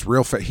moves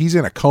real fast. He's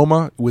in a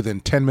coma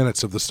within 10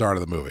 minutes of the start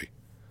of the movie.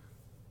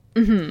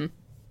 Mm-hmm.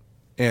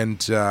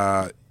 And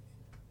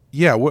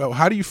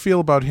how do you feel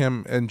about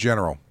him in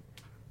general?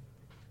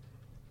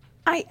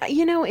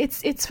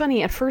 It's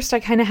funny. At first, I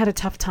kind of had a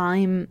tough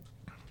time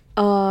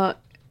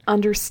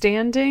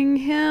understanding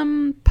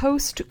him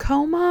post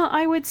coma.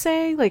 I would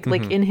say, like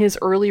in his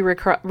early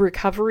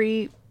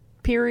recovery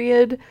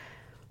period,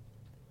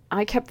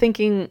 I kept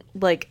thinking,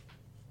 like,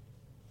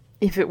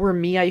 if it were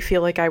me, I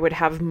feel like I would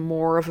have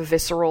more of a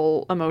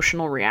visceral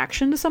emotional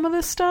reaction to some of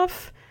this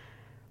stuff.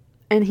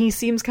 And he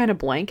seems kind of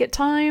blank at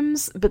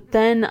times, but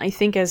then I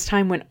think as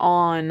time went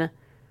on,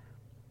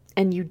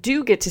 and you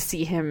do get to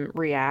see him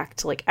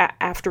react, like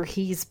after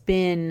he's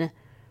been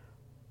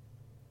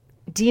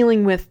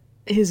dealing with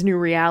his new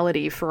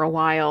reality for a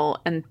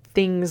while, and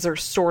things are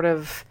sort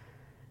of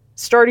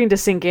starting to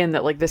sink in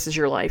that, like, this is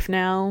your life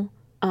now.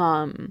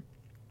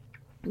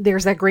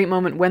 There's that great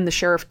moment when the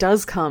sheriff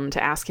does come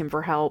to ask him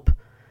for help,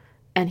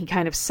 and he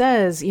kind of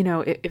says, you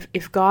know,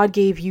 if God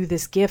gave you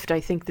this gift, I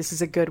think this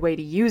is a good way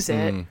to use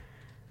it.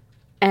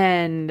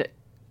 And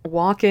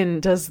Walken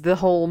does the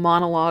whole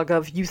monologue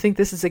of, you think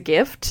this is a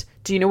gift?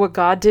 Do you know what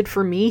God did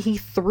for me? He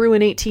threw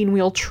an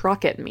 18-wheel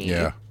truck at me.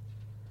 Yeah.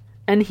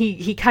 And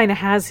he kind of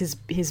has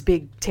his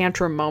big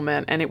tantrum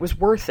moment, and it was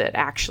worth it,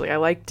 actually. I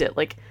liked it,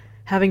 like,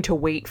 having to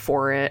wait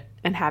for it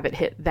and have it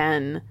hit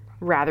then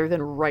rather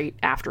than right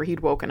after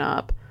he'd woken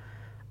up.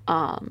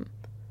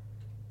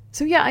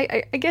 So yeah,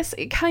 I guess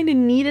it kind of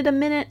needed a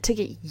minute to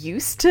get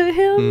used to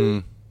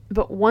him.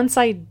 But once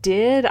I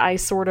did, I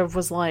sort of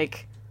was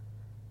like,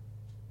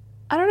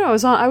 I don't know,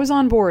 I was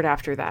on board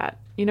after that.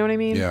 You know what I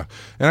mean? Yeah.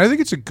 And I think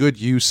it's a good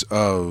use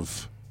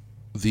of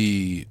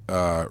the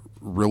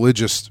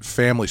religious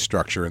family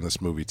structure in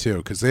this movie too,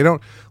 because they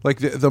don't, like,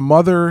 the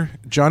mother,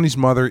 Johnny's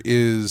mother,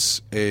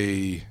 is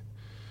a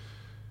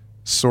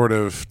sort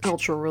of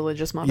ultra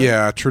religious mother.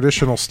 Yeah,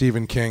 traditional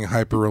Stephen King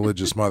hyper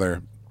religious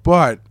mother.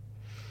 But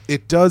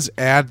it does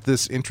add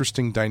this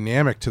interesting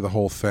dynamic to the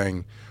whole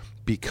thing,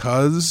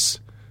 because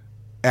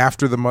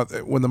after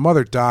when the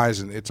mother dies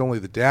and it's only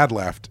the dad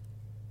left,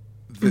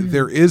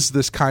 there is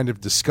this kind of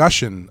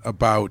discussion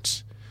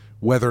about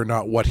whether or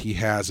not what he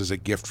has is a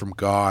gift from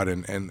God,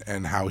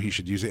 and how he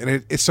should use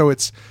it. And so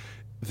it's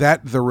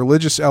that the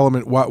religious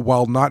element,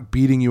 while not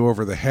beating you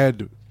over the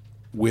head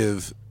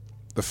with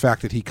the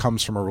fact that he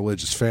comes from a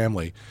religious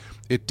family,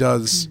 it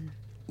does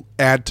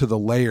add to the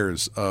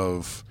layers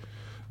of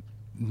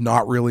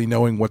not really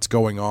knowing what's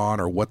going on,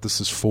 or what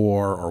this is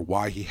for, or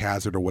why he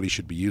has it, or what he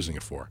should be using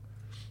it for.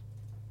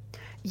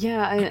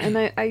 Yeah, and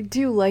I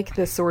do like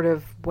the sort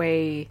of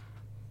way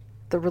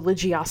the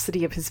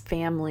religiosity of his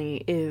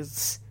family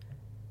is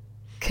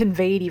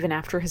conveyed even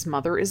after his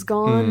mother is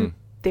gone.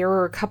 There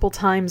are a couple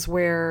times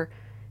where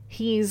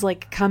he's,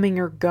 like, coming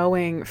or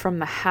going from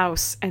the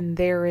house, and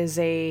there is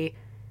a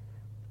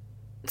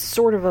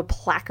sort of a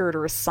placard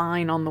or a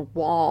sign on the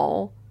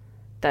wall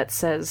that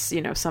says,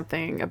 you know,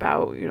 something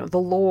about, you know, the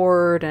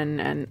Lord,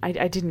 and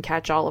I didn't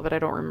catch all of it. I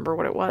don't remember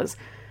what it was.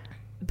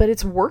 But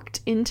it's worked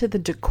into the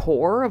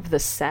decor of the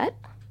set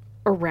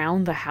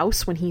around the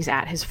house when he's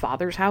at his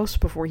father's house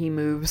before he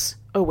moves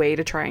away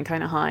to try and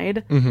kind of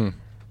hide.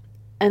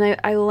 And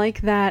I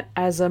like that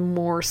as a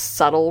more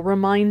subtle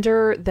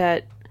reminder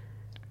that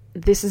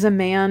this is a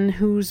man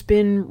who's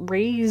been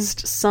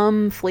raised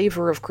some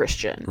flavor of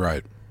Christian.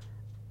 Right.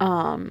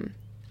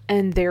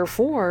 And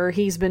therefore,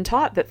 he's been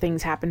taught that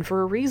things happen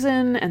for a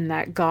reason, and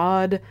that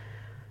God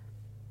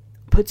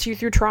puts you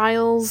through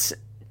trials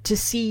to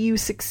see you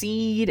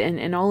succeed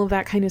and all of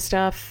that kind of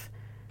stuff,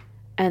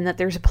 and that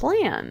there's a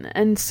plan.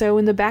 And so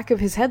in the back of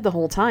his head the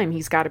whole time,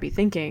 he's got to be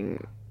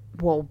thinking,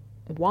 well,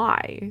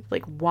 why?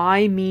 Like,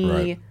 why me?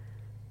 Right.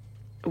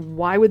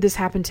 Why would this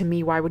happen to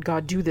me? Why would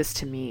God do this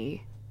to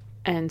me?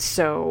 And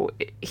so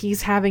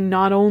he's having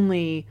not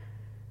only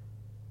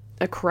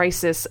a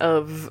crisis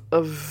of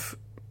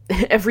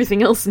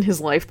everything else in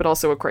his life, but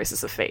also a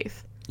crisis of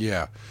faith.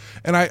 Yeah.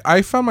 And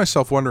I found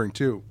myself wondering,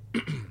 too,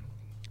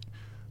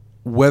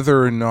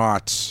 whether or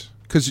not...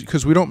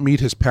 Because we don't meet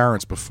his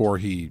parents before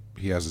he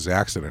has his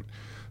accident.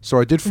 So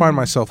I did find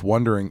myself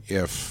wondering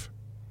if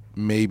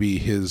maybe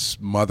his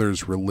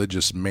mother's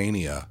religious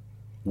mania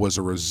was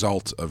a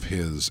result of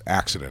his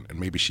accident, and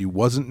maybe she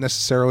wasn't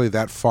necessarily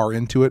that far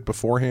into it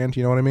beforehand.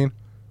 You know what I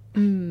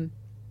mean?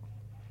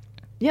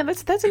 Yeah,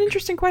 that's an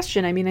interesting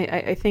question. I mean,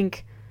 I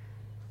think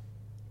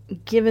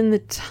given the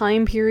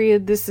time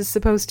period this is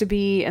supposed to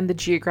be and the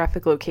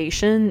geographic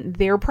location,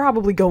 they're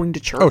probably going to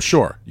church. Oh,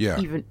 sure. Yeah.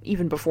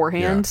 Even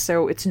beforehand. Yeah.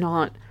 So it's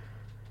not,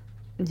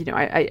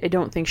 I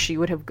don't think she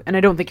would have, and I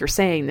don't think you're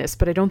saying this,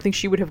 but I don't think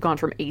she would have gone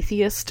from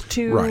atheist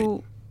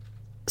to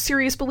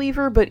serious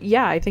believer. But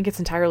yeah, I think it's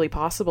entirely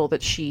possible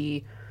that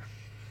she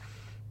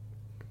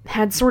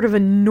had sort of a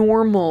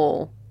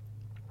normal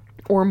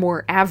or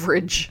more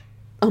average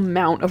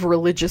amount of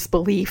religious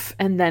belief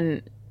and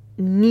then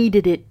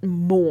needed it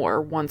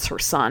more once her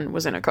son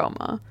was in a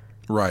coma.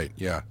 Right,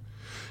 yeah.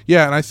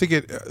 Yeah, and I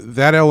think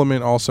that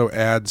element also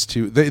adds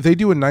to... They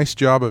do a nice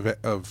job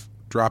of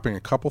dropping a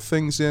couple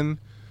things in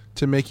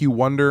to make you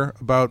wonder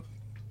about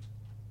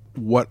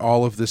what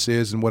all of this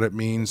is and what it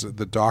means.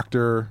 The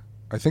doctor...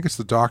 I think it's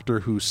the doctor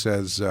who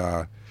says,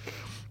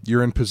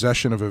 you're in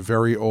possession of a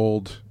very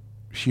old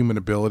human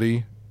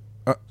ability.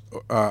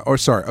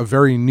 A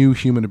very new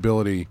human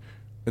ability.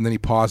 And then he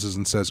pauses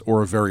and says,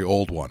 or a very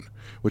old one.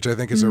 Which I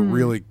think is a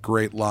really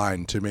great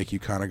line to make you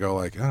kind of go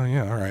like, oh,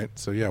 yeah, all right.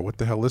 So, yeah, what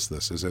the hell is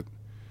this? Is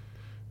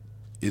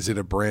it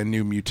a brand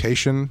new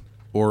mutation?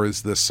 Or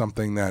is this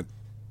something that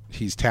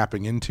he's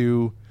tapping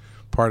into,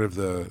 part of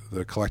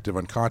the collective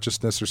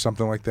unconsciousness or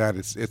something like that?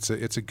 It's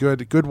a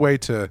good way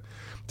to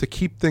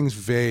keep things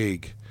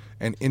vague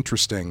and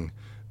interesting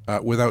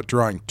without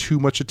drawing too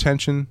much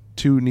attention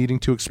to needing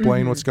to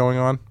explain what's going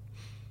on.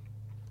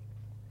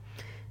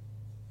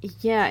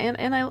 Yeah,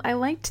 and I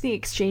liked the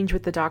exchange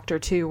with the doctor,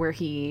 too, where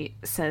he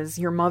says,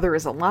 your mother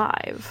is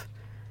alive.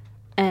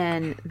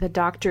 And the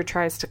doctor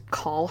tries to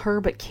call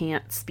her but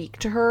can't speak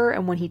to her.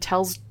 And when he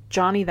tells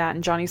Johnny that,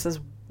 and Johnny says,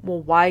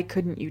 well, why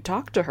couldn't you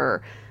talk to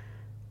her?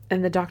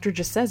 And the doctor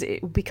just says,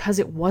 because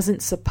it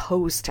wasn't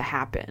supposed to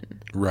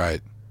happen.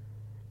 Right.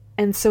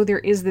 And so there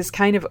is this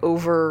kind of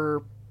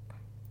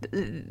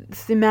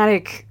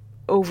thematic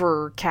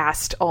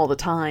overcast all the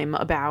time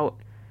about,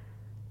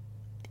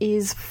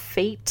 is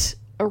fate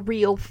a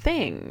real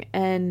thing?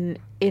 And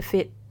if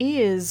it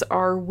is,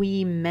 are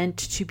we meant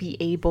to be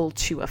able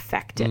to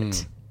affect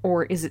it?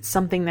 Or is it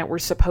something that we're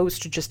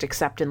supposed to just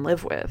accept and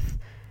live with?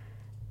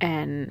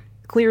 And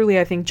clearly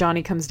I think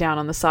Johnny comes down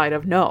on the side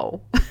of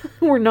no,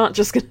 we're not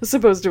just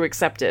supposed to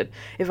accept it.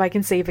 If I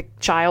can save a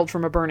child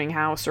from a burning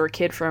house or a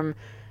kid from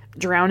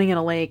drowning in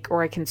a lake,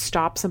 or I can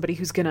stop somebody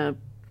who's going to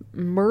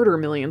murder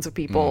millions of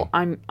people,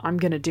 I'm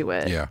going to do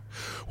it. Yeah.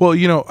 Well,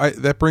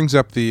 that brings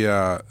up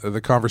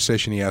the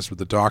conversation he has with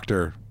the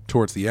doctor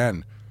towards the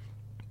end,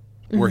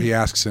 where he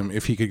asks him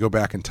if he could go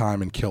back in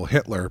time and kill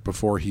Hitler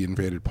before he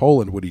invaded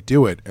Poland, would he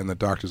do it? And the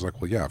doctor's like,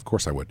 well, yeah, of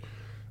course I would.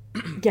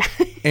 Yeah.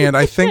 And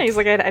I think... yeah, he's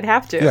like, I'd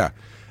have to. Yeah.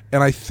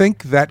 And I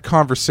think that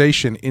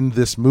conversation in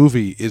this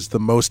movie is the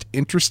most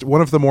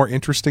one of the more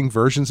interesting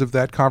versions of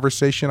that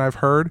conversation I've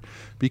heard,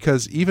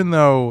 because even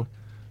though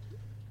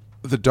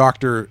the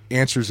doctor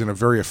answers in a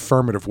very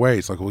affirmative way,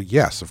 it's like, well,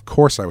 yes, of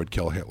course I would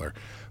kill Hitler.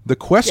 The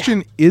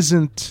question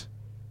isn't,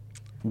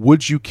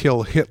 would you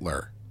kill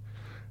Hitler?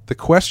 The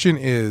question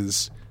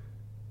is,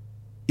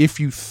 if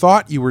you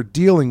thought you were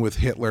dealing with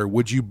Hitler,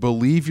 would you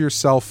believe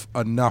yourself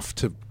enough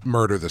to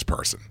murder this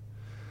person?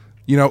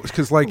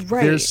 Because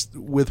there's,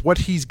 with what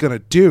he's going to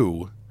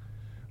do,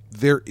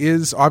 there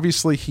is,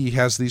 obviously he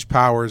has these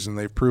powers and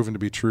they've proven to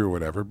be true or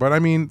whatever, but I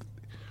mean,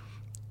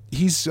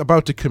 he's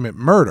about to commit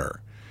murder.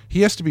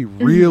 He has to be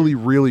really,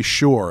 really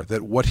sure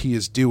that what he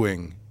is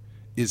doing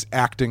is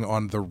acting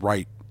on the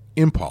right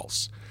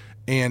impulse.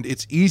 And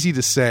it's easy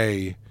to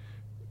say,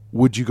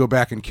 would you go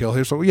back and kill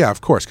him? So, yeah,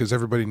 of course, because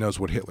everybody knows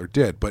what Hitler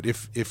did. But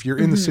if you're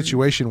in the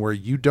situation where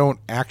you don't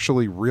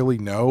actually really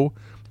know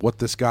what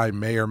this guy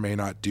may or may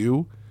not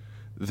do,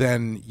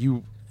 then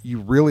you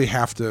really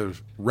have to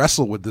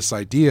wrestle with this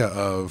idea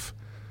of,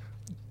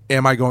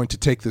 am I going to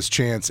take this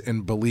chance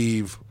and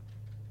believe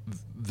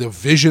the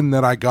vision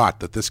that I got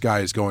that this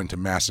guy is going to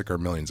massacre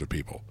millions of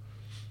people?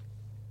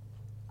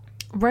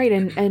 Right,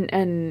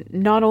 and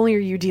not only are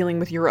you dealing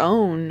with your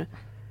own,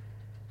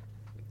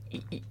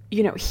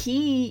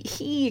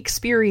 he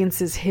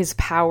experiences his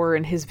power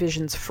and his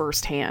visions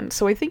firsthand.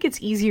 So I think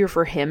it's easier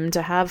for him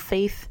to have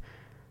faith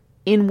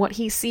in what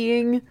he's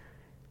seeing,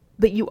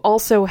 but you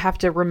also have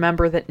to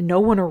remember that no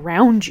one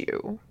around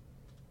you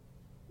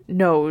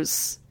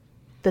knows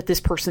that this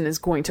person is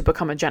going to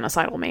become a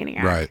genocidal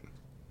maniac. Right.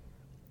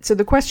 So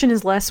the question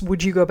is less,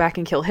 would you go back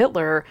and kill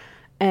Hitler?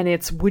 And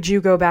it's, would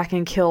you go back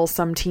and kill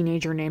some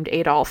teenager named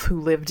Adolf who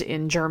lived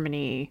in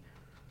Germany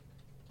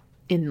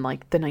in,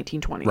 like, the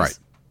 1920s? Right.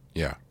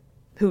 Yeah.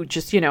 Who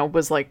just,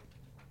 was, like,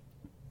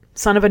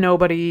 son of a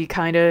nobody,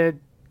 kind of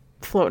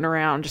floating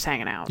around, just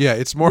hanging out. Yeah,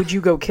 it's more... Would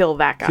you go kill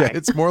that guy? Yeah,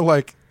 it's more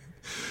like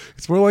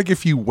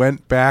if you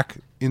went back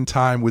in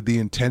time with the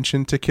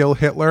intention to kill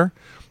Hitler,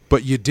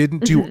 but you didn't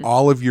do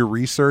all of your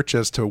research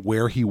as to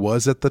where he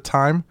was at the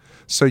time.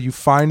 So you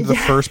find the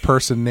first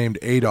person named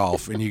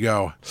Adolf and you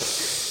go,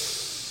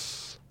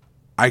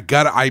 I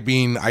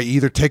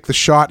either take the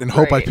shot and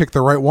hope I pick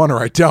the right one or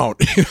I don't.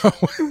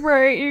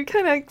 Right. You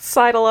kind of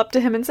sidle up to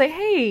him and say,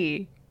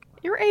 hey,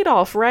 you're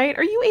Adolf, right?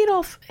 Are you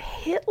Adolf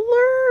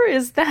Hitler?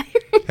 Is that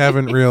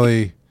Haven't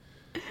really...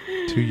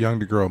 Too young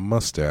to grow a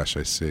mustache,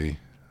 I see.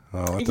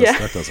 Oh,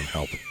 that doesn't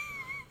help.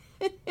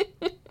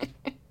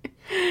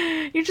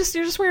 You're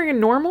just wearing a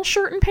normal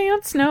shirt and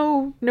pants?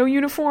 No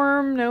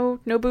uniform, no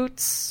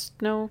boots,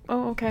 no...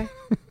 Oh, okay.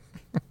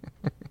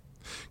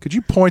 Could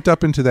you point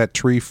up into that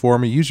tree for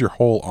me? Use your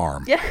whole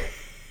arm. Yeah.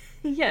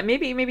 Yeah,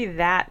 maybe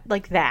that,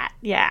 like that,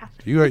 yeah.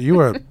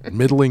 You a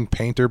middling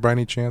painter by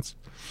any chance?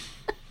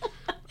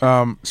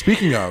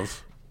 Speaking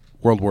of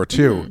World War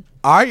II,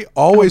 I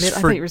always...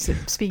 I thought you were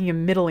speaking of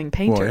middling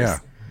painters. Well, yeah.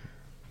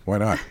 Why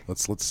not?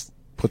 Let's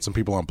put some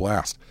people on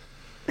blast.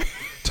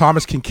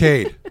 Thomas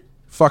Kincaid,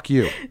 fuck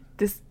you.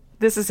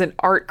 This is an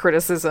art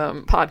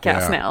criticism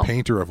podcast now.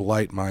 Painter of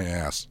light, my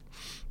ass.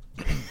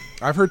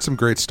 I've heard some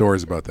great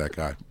stories about that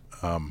guy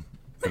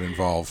that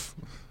involve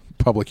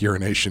public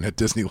urination at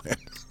Disneyland.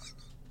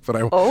 But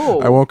I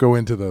won't go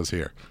into those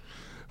here.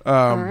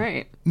 All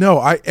right. No,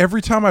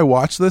 every time I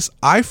watch this,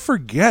 I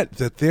forget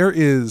that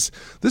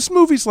this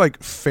movie's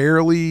like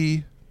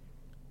fairly...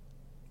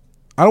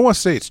 I don't want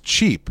to say it's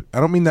cheap. I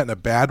don't mean that in a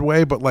bad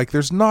way, but like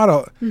there's not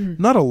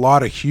a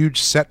lot of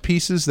huge set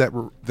pieces that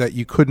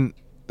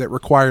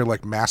require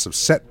like massive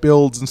set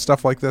builds and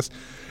stuff like this.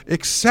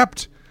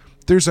 Except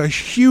there's a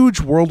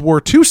huge World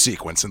War II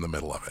sequence in the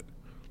middle of it.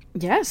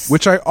 Yes.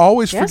 Which I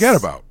always forget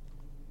about.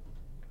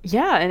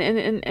 Yeah,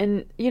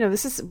 and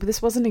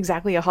this wasn't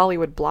exactly a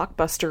Hollywood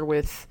blockbuster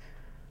with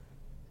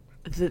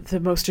the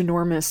most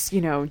enormous,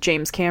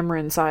 James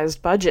Cameron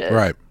sized budget.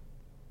 Right.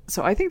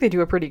 So I think they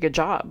do a pretty good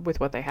job with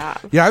what they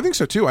have. Yeah, I think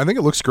so too. I think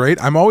it looks great.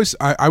 I was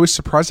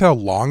surprised how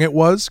long it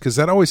was, because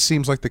that always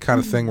seems like the kind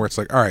of thing where it's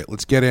like, all right,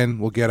 let's get in,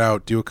 we'll get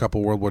out, do a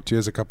couple World War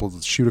IIs,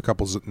 shoot a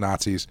couple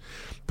Nazis,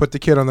 put the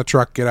kid on the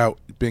truck, get out,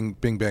 bing,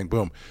 bing, bang,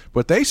 boom.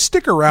 But they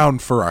stick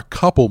around for a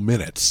couple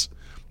minutes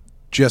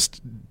just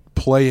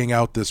playing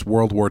out this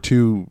World War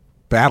II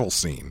battle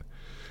scene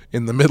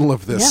in the middle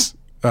of this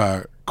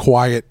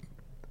quiet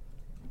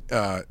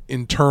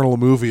internal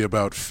movie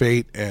about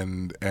fate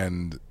and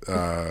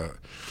the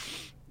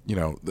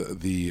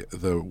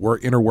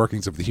inner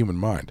workings of the human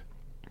mind.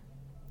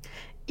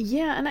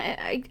 Yeah, and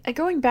I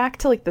going back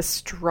to like the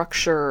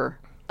structure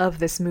of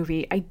this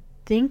movie, I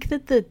think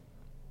that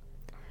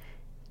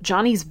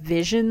Johnny's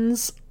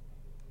visions,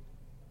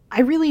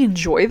 I really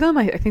enjoy them.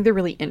 I think they're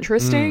really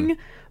interesting,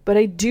 but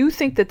I do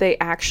think that they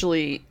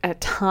actually at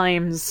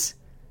times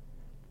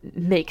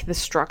make the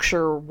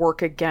structure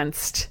work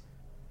against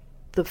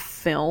the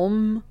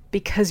film,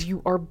 because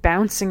you are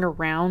bouncing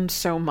around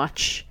so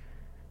much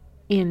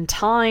in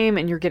time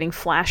and you're getting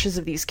flashes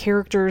of these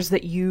characters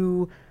that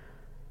you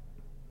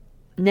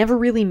never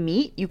really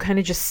meet. You kind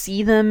of just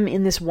see them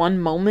in this one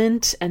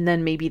moment and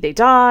then maybe they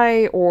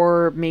die,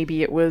 or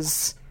maybe it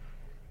was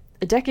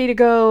a decade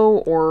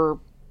ago or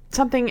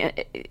something.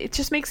 It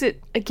just makes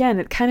it, again,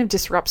 it kind of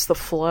disrupts the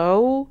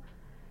flow,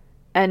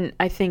 and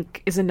I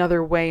think is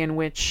another way in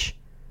which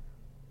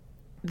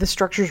the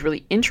structure is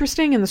really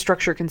interesting, and the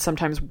structure can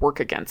sometimes work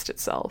against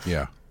itself.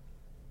 Yeah.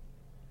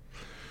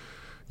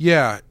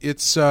 Yeah,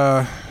 it's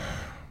I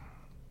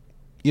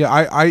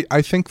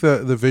think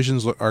the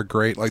visions are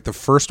great. Like the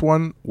first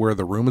one where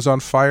the room is on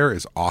fire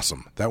is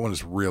awesome. That one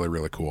is really,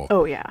 really cool.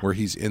 Oh yeah. Where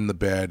he's in the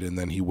bed and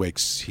then he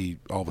wakes,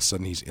 all of a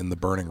sudden he's in the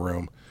burning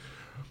room.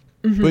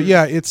 Mm-hmm. But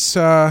yeah, it's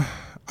I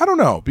don't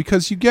know,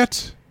 because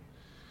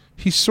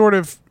he's sort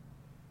of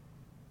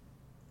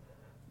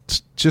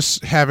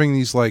just having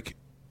these like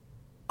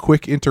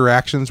quick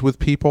interactions with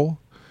people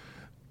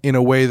in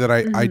a way that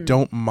I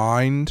don't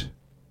mind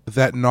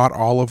that not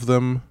all of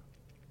them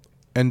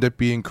end up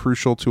being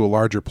crucial to a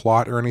larger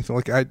plot or anything.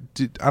 Like I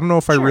don't know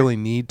if I really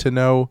need to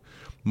know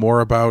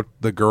more about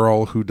the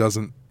girl who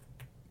doesn't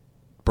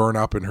burn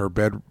up in her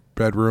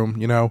bedroom,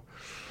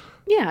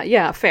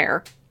 Yeah,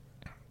 fair.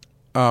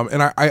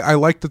 And I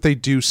like that they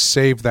do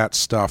save that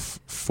stuff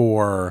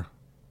for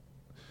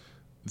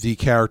the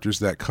characters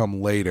that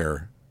come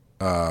later,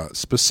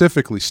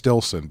 specifically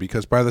Stillson,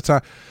 because by the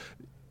time,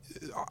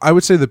 I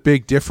would say the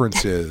big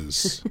difference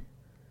is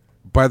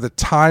by the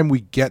time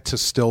we get to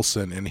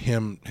Stillson and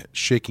him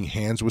shaking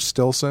hands with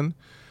Stillson,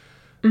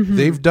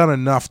 they've done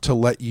enough to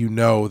let you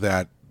know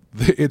that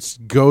it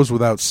goes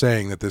without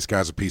saying that this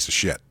guy's a piece of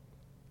shit.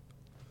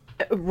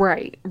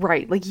 Right.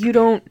 Like you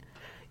don't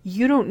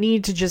you don't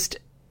need to just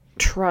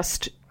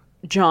trust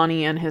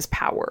Johnny and his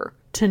power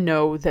to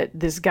know that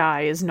this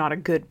guy is not a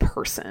good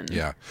person.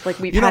 Yeah. Like,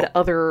 we've had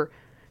other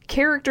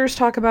characters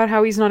talk about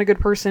how he's not a good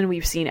person.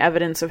 We've seen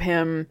evidence of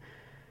him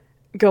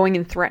going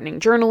and threatening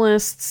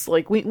journalists.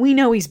 Like, we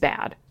know he's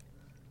bad.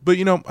 But,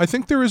 I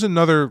think there is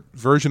another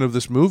version of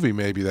this movie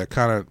maybe that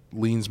kind of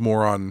leans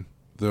more on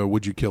the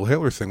would you kill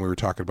Hitler thing we were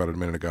talking about a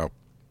minute ago,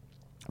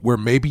 where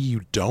maybe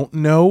you don't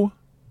know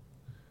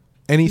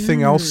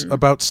anything else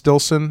about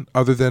Stillson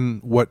other than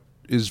what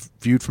is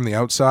viewed from the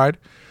outside.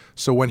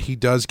 So when he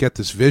does get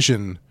this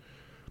vision,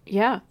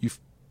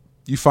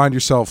 you find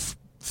yourself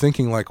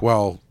thinking like,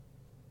 well,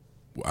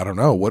 I don't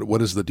know,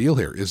 what is the deal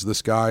here? Is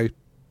this guy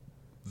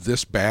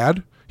this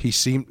bad?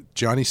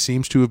 Johnny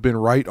seems to have been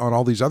right on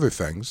all these other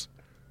things.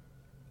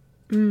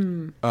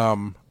 Yeah.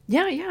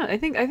 I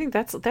think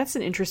that's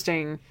an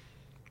interesting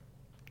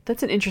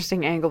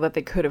angle that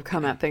they could have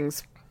come at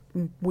things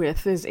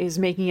with, is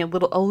making it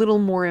a little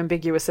more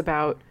ambiguous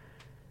about,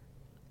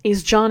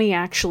 is Johnny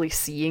actually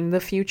seeing the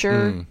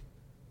future,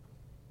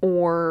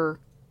 or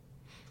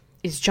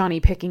is Johnny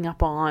picking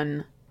up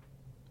on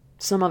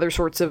some other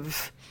sorts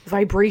of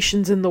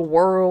vibrations in the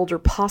world or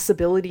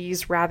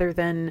possibilities rather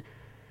than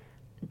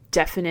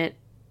definite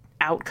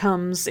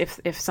outcomes if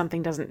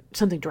something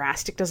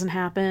drastic doesn't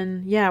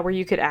happen. Yeah, where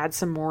you could add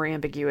some more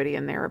ambiguity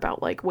in there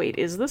about like, wait,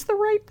 is this the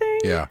right thing?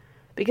 Yeah.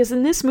 Because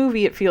in this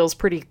movie it feels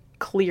pretty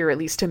clear, at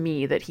least to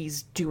me, that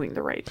he's doing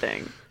the right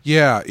thing.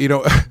 Yeah,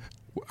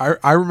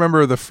 I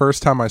remember the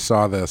first time I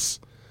saw this,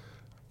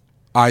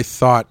 I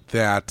thought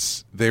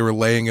that they were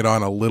laying it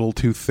on a little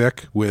too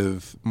thick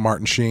with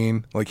Martin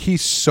Sheen. Like,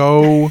 he's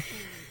so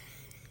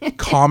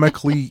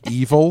comically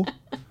evil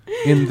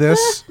in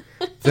this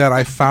that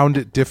I found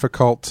it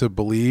difficult to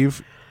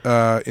believe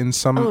in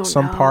some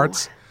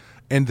parts.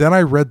 And then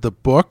I read the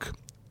book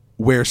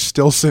where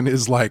Stillson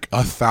is like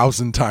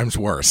 1,000 times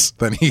worse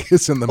than he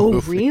is in the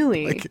movie. Oh,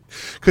 really?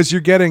 Because you're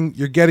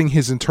getting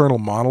his internal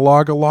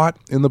monologue a lot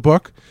in the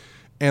book,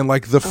 and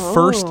like the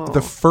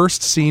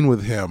first scene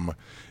with him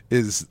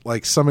is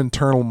like some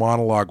internal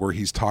monologue where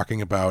he's talking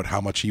about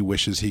how much he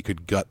wishes he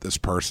could gut this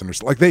person, or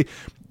like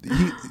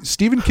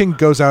Stephen King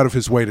goes out of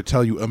his way to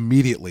tell you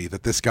immediately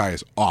that this guy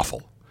is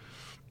awful.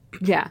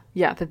 Yeah,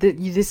 that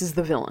this is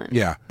the villain.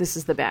 Yeah, this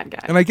is the bad guy.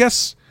 And I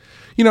guess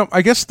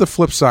the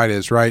flip side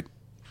is, right,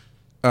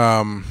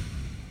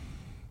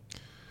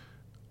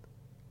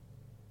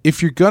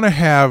 if you're gonna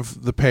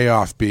have the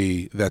payoff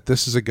be that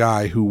this is a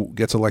guy who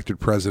gets elected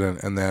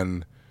president and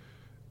then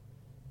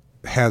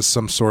has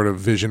some sort of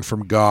vision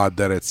from God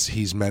that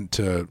he's meant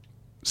to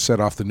set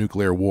off the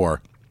nuclear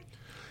war,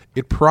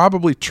 it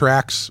probably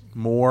tracks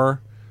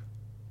more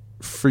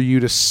for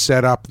you to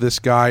set up this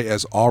guy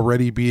as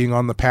already being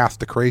on the path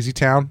to Crazy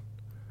Town.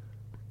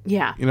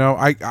 Yeah.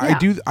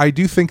 I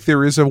do think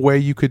there is a way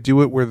you could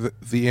do it where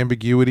the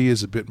ambiguity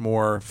is a bit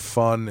more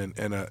fun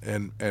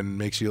and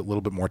makes you a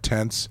little bit more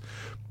tense.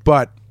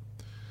 But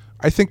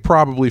I think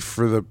probably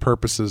for the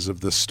purposes of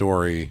this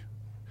story,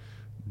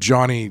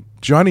 Johnny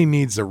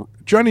needs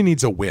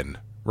a win,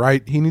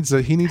 right? He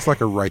needs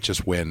like a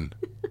righteous win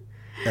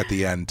at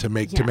the end to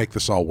make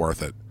this all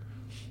worth it.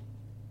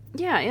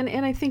 Yeah,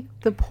 and I think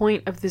the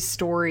point of this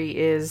story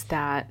is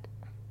that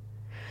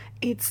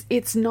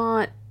it's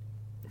not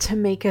to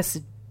make us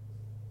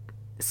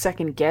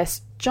second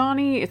guess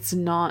Johnny. It's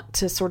not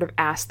to sort of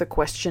ask the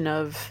question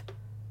of,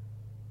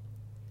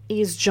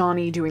 is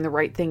Johnny doing the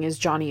right thing? Is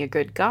Johnny a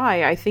good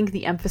guy? I think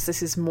the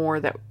emphasis is more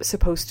that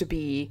supposed to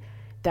be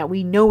that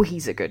we know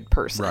he's a good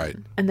person, right,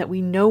 and that we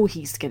know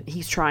he's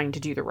trying to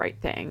do the right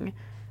thing,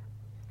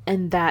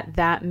 and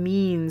that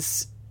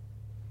means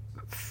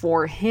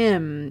for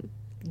him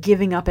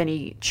giving up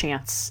any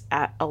chance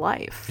at a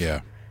life.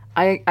 Yeah.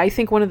 I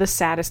think one of the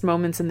saddest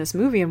moments in this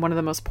movie, and one of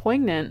the most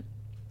poignant,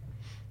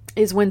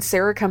 is when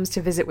Sarah comes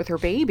to visit with her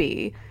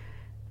baby,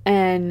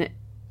 and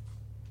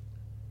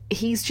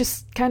he's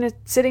just kind of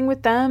sitting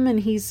with them, and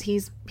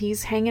he's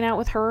hanging out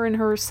with her and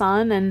her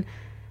son, and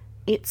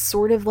it's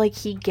sort of like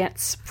he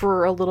gets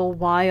for a little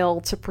while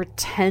to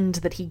pretend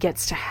that he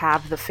gets to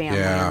have the family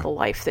and the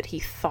life that he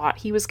thought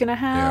he was going to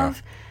have.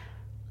 Yeah.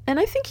 And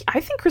I think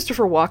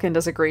Christopher Walken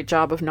does a great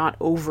job of not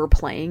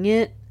overplaying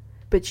it,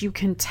 but you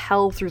can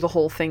tell through the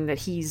whole thing that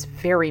he's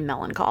very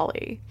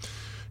melancholy.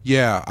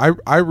 Yeah,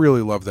 I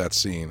really love that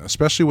scene,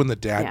 especially when the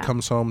dad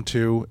comes home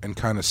too and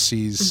kind of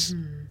sees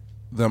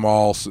them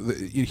all.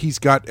 He's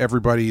got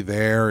everybody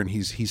there, and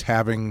he's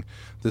having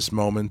this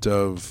moment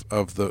of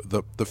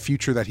the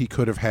future that he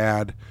could have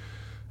had.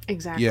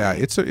 Exactly. Yeah,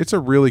 it's a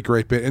really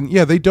great bit, and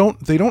yeah, they don't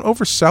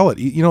oversell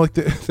it. Like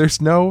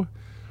there's no.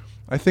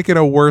 I think in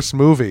a worse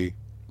movie,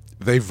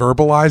 they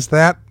verbalize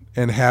that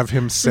and have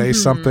him say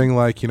something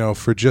like,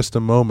 for just a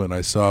moment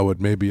I saw what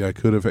maybe I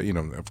could have,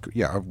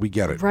 yeah, we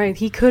get it. Right.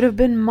 He could have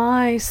been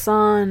my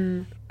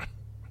son.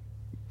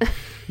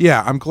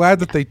 Yeah, I'm glad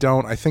that they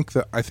don't. I think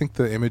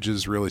the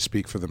images really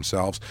speak for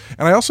themselves.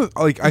 And I also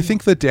I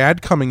think the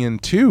dad coming in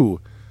too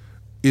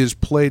is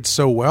played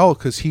so well,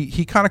 because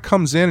he kind of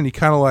comes in and he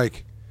kind of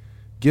like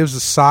gives a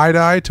side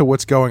eye to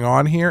what's going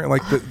on here, and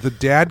like the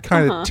dad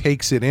kind of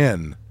takes it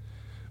in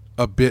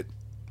a bit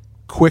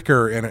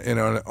quicker and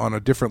on a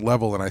different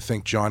level than I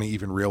think Johnny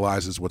even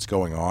realizes what's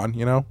going on,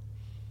 you know?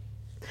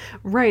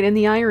 Right, and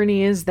the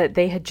irony is that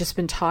they had just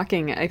been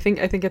talking. I think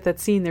at that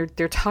scene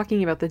they're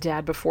talking about the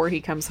dad before he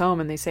comes home,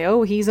 and they say,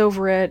 "Oh, he's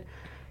over at,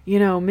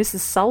 Mrs.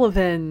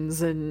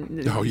 Sullivan's,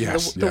 and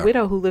the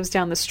widow who lives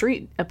down the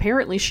street.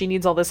 Apparently, she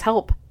needs all this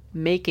help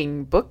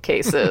making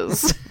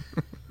bookcases."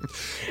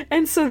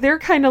 And so they're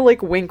kind of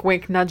like wink,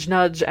 wink, nudge,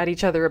 nudge at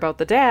each other about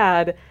the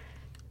dad.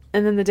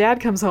 And then the dad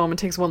comes home and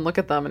takes one look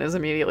at them and is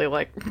immediately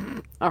like,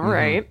 all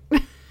right.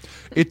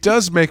 It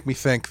does make me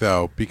think,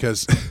 though,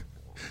 because,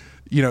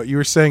 you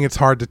were saying it's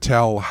hard to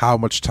tell how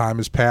much time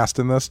has passed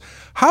in this.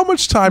 How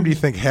much time do you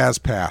think has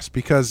passed?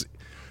 Because,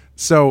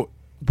 so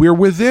we're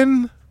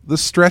within the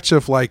stretch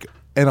of like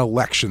an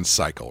election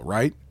cycle,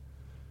 right?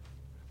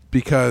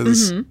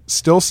 Because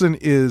Stillson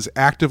is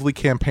actively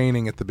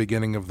campaigning at the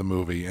beginning of the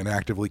movie and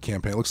actively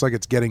campaigning. It looks like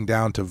it's getting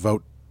down to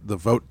the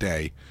vote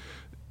day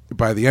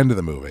by the end of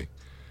the movie.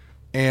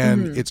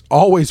 And it's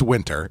always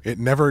winter. It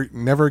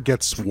never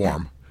gets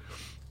warm.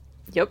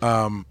 Yep.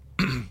 And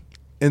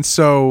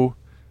so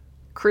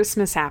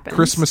Christmas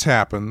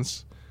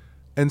happens.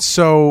 And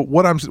so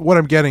what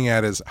I'm getting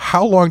at is,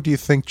 how long do you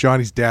think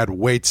Johnny's dad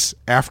waits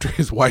after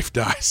his wife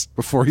dies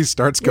before he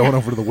starts going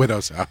over to the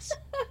widow's house?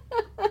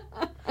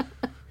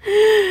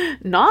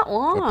 Not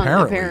long,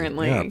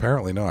 apparently. Yeah,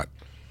 apparently not.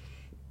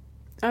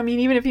 I mean,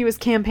 even if he was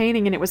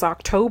campaigning and it was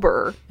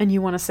October, and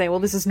you want to say, well,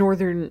 this is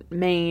northern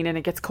Maine and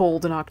it gets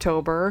cold in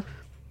October,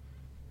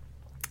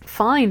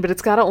 fine, but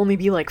it's got to only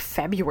be like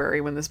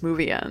February when this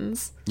movie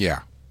ends.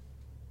 Yeah.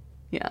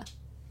 Yeah.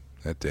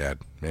 That dad,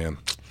 man.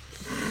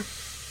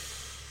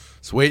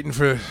 It's waiting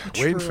for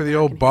the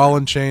old ball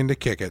and chain to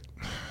kick it.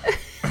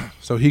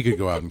 So he could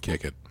go out and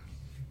kick it.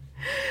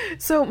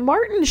 So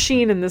Martin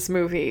Sheen in this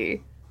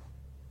movie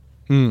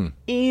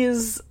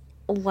is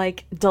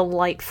like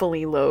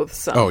delightfully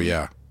loathsome. Oh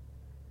yeah.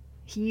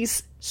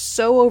 He's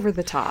so over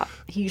the top.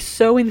 He's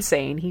so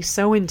insane. He's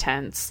so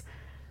intense.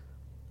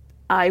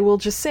 I will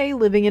just say,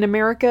 living in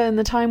America in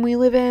the time we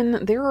live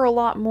in, there are a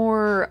lot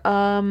more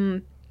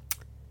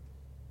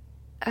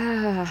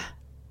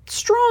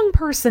strong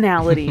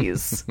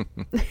personalities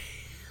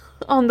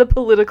on the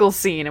political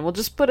scene, and we'll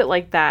just put it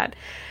like that.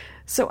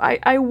 So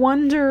I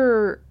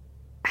wonder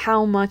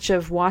how much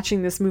of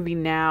watching this movie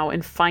now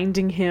and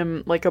finding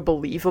him like a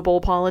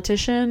believable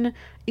politician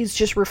is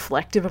just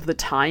reflective of the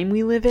time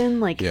we live in.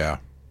 Like, yeah.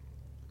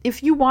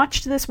 If you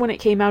watched this when it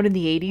came out in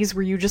the 80s,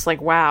 were you just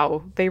like,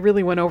 wow, they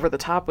really went over the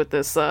top with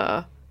this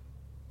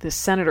this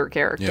senator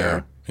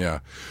character? Yeah.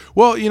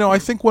 Well, I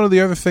think one of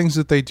the other things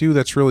that they do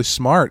that's really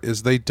smart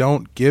is they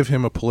don't give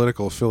him a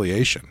political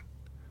affiliation.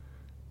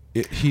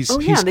 He's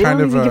they kind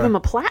don't of even give him a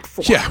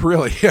platform. Yeah,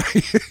 really. Yeah.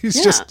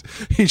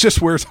 He just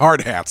wears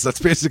hard hats. That's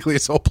basically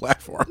his whole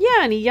platform.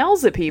 Yeah, and he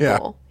yells at people.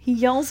 Yeah. He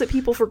yells at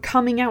people for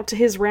coming out to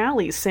his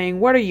rallies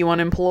saying, "What are you,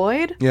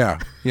 unemployed?" Yeah.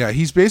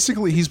 He's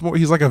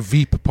like a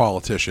Veep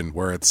politician,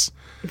 where it's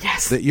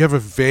that you have a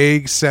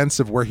vague sense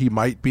of where he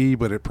might be,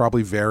 but it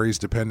probably varies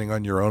depending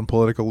on your own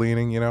political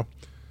leaning.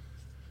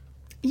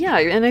 Yeah,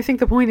 and I think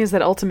the point is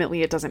that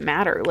ultimately it doesn't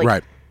matter. Like,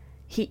 right.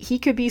 He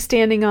could be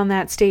standing on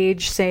that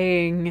stage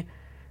saying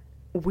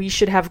we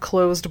should have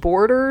closed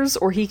borders,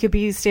 or he could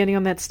be standing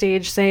on that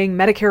stage saying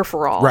Medicare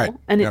for all. Right.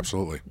 And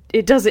absolutely.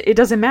 It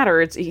doesn't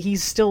matter.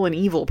 He's still an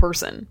evil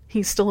person.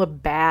 He's still a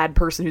bad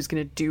person who's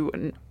going to do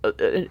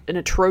an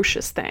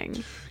atrocious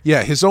thing.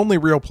 Yeah, his only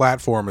real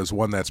platform is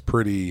one that's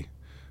pretty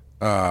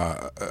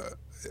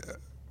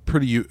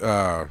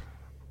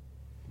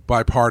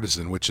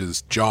bipartisan, which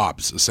is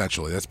jobs,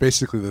 essentially. That's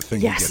basically the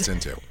thing he gets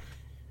into.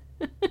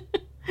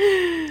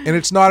 And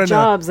it's not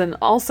jobs, and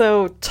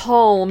also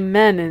tall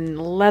men in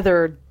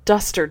leather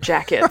duster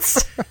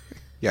jackets.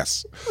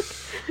 Yes.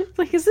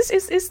 Like, is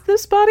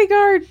this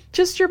bodyguard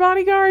just your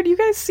bodyguard? You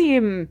guys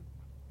seem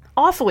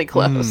awfully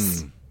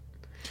close.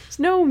 There's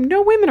no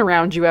women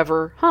around you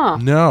ever, huh?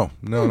 No,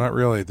 not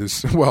really.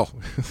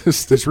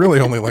 There's really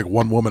only like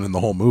one woman in the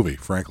whole movie,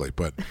 frankly.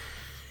 But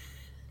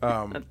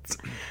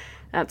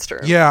that's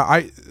true.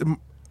 Yeah,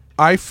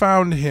 I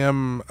found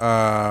him.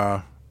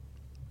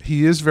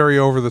 He is very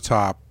over the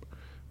top,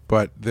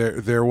 but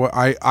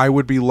I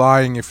would be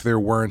lying if there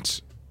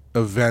weren't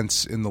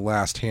events in the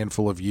last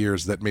handful of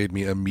years that made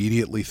me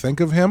immediately think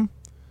of him.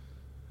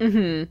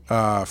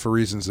 For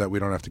reasons that we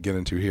don't have to get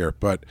into here.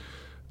 But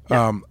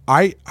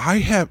I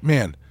have,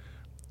 man,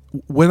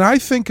 when I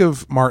think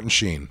of Martin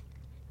Sheen,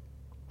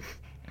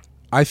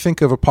 I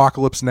think of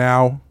Apocalypse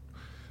Now.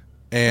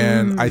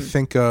 And I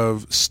think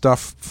of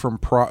stuff from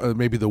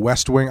maybe The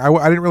West Wing.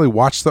 I didn't really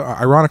watch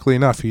ironically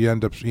enough, he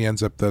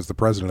ends up as the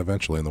president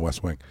eventually in The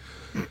West Wing.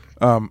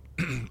 I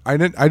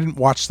didn't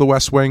watch The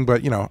West Wing,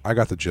 but I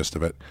got the gist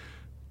of it.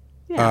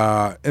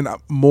 Yeah. And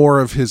more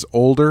of his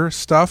older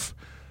stuff.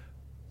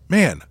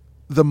 Man,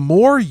 the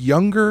more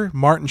younger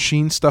Martin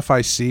Sheen stuff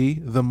I see,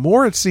 the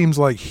more it seems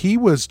like he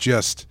was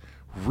just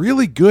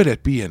really good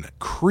at being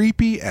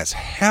creepy as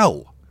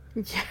hell.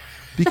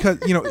 Because,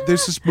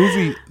 there's this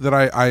movie that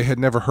I had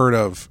never heard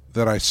of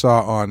that I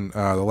saw on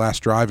The Last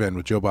Drive-In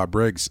with Joe Bob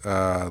Briggs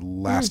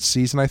last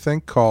season, I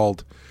think,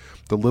 called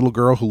The Little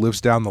Girl Who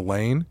Lives Down the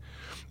Lane.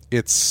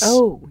 It's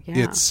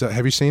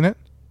have you seen it?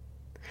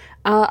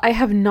 I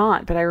have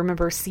not, but I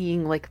remember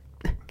seeing,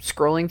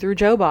 scrolling through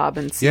Joe Bob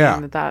and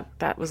seeing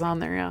that was on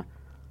there, yeah.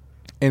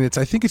 And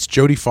I think it's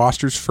Jodie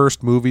Foster's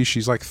first movie.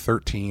 She's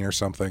 13 or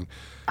something.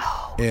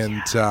 Oh,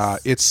 and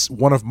it's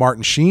one of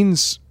Martin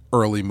Sheen's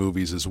early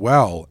movies as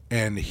well.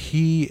 And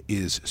he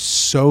is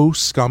so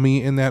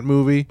scummy in that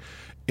movie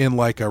in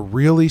a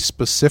really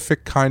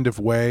specific kind of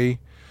way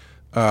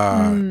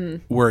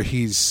where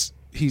he's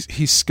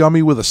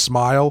scummy with a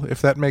smile,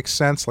 if that makes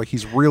sense.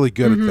 He's really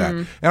good at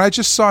that. And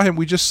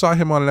we just saw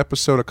him on an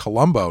episode of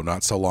Columbo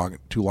not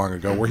too long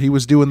ago where he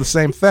was doing the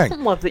same thing. I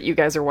love that you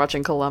guys are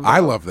watching Columbo. I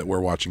love that we're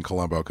watching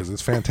Columbo because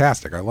it's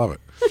fantastic. I love it.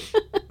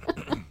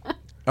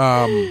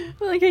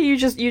 You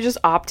just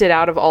opted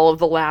out of all of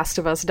the Last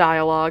of Us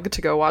dialogue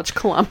to go watch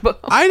Columbo.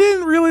 I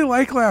didn't really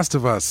like Last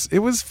of Us. It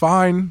was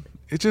fine.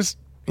 It just,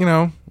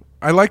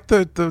 I liked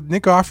the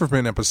Nick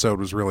Offerman episode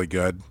was really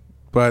good,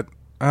 but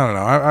I don't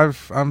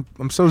know.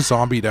 I'm so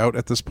zombied out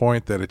at this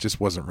point that it just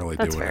wasn't really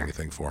doing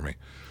anything for me.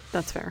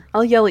 That's fair.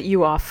 I'll yell at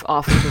you off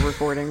of the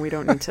recording. We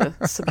don't need to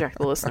subject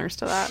the listeners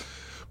to that.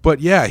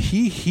 But yeah,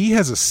 he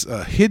has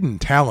a hidden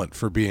talent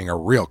for being a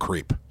real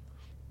creep.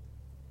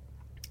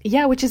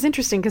 Yeah, which is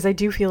interesting because I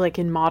do feel like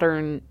in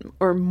modern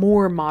or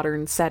more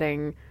modern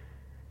setting,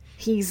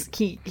 he's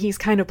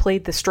kind of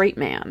played the straight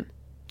man.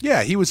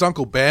 Yeah, he was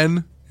Uncle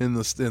Ben in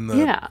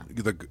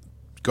the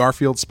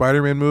Garfield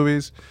Spider-Man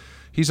movies.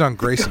 He's on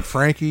Grace and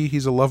Frankie.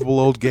 He's a lovable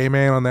old gay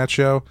man on that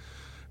show.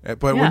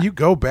 But when you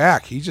go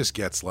back, he just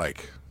gets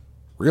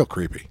real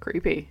creepy.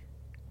 Creepy.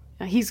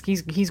 Yeah,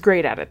 he's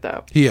great at it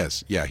though. He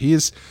is. Yeah, he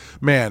is.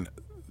 Man,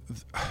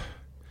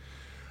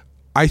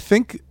 I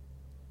think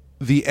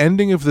the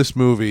ending of this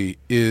movie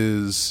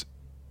is.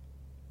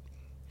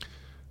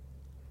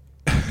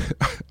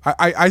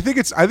 I think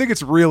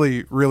it's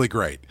really, really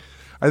great.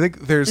 I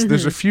think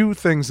there's a few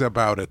things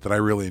about it that I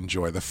really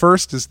enjoy. The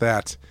first is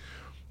that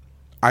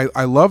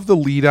I love the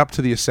lead up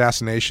to the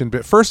assassination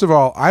bit. First of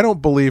all, I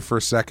don't believe for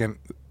a second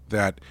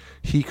that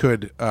he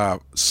could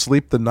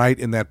sleep the night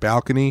in that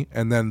balcony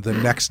and then the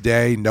next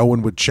day no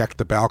one would check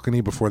the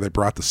balcony before they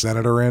brought the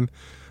senator in.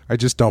 I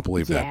just don't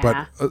believe that.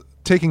 But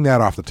taking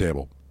that off the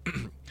table,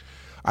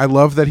 I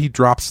love that he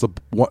drops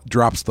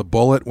the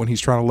bullet when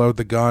he's trying to load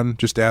the gun,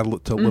 just add a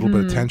little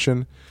bit of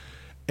tension.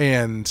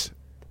 And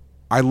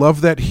I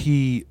love that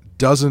he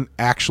doesn't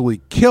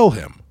actually kill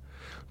him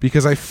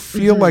because I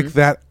feel like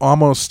that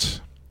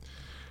almost...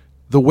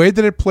 The way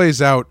that it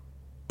plays out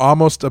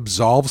almost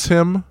absolves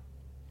him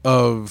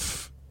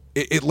of...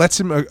 It lets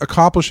him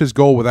accomplish his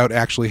goal without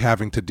actually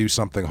having to do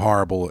something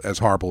horrible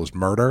as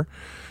murder.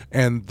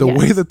 And the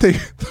way that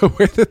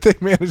they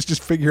managed to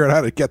figure out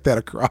how to get that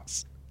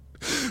across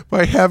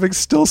by having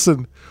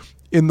Stilson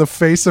in the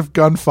face of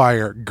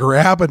gunfire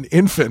grab an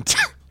infant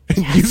and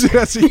use it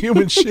as a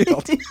human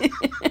shield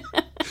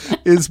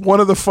is one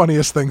of the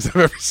funniest things I've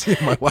ever seen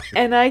in my life.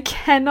 And I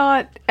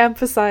cannot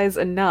emphasize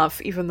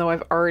enough, even though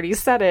I've already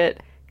said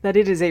it, that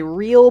it is a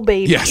real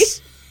baby.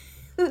 Yes.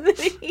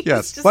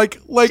 Yes,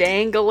 just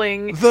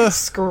dangling,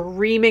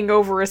 screaming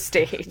over a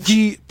stage.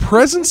 The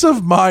presence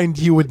of mind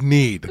you would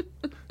need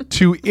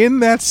to, in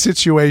that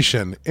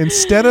situation,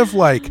 instead of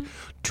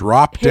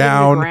drop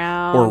down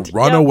or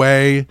run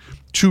away,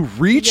 to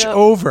reach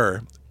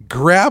over,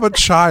 grab a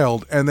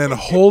child, and then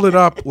hold it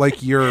up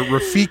like you're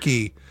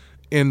Rafiki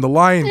in The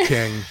Lion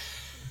King,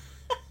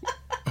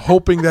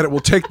 hoping that it will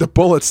take the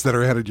bullets that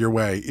are headed your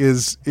way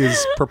is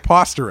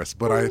preposterous,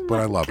 but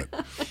I love it.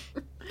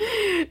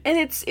 And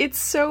it's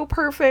so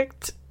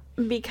perfect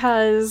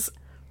because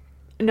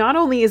not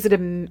only is it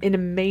an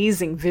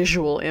amazing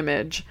visual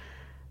image,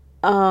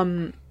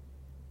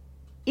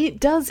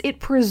 it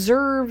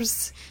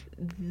preserves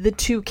the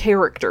two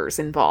characters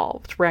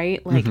involved,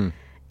 right?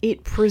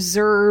 It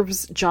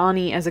preserves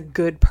Johnny as a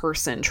good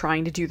person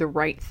trying to do the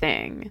right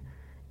thing,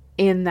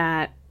 in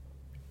that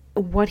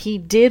what he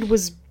did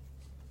was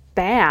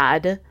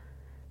bad,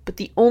 but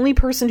the only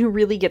person who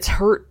really gets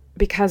hurt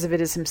because of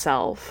it is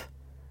himself.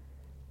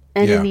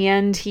 And in the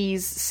end,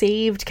 he's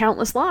saved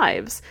countless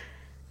lives.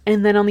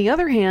 And then on the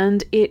other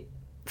hand, it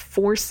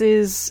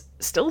forces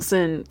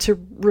Stilson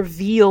to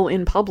reveal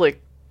in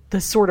public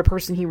the sort of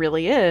person he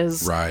really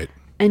is. Right.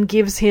 And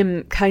gives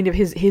him kind of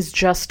his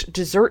just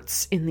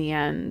desserts in the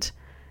end.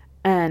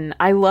 And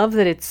I love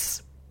that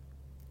it's,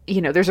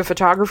 there's a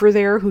photographer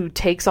there who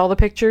takes all the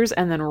pictures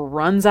and then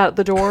runs out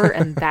the door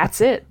and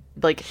that's it.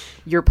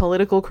 Your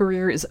political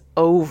career is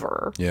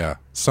over. Yeah.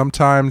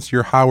 Sometimes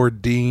you're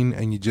Howard Dean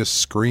and you just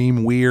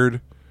scream weird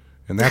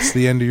and that's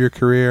the end of your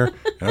career.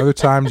 And other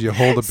times you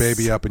hold a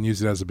baby up and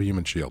use it as a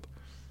human shield.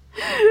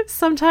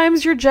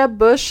 Sometimes you're Jeb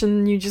Bush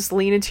and you just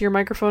lean into your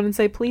microphone and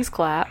say, please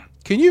clap.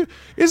 Isn't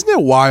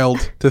it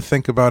wild to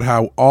think about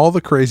how all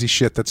the crazy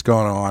shit that's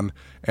going on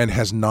and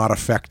has not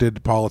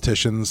affected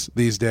politicians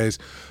these days?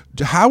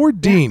 Howard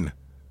Dean,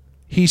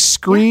 he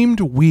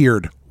screamed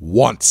weird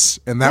once,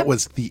 and that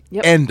was the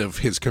end of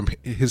his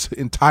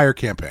entire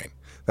campaign.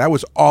 That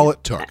was all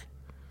it took.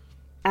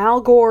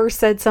 Al Gore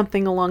said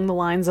something along the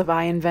lines of,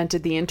 "I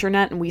invented the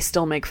internet," and we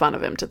still make fun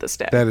of him to this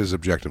day. That is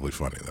objectively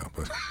funny, though.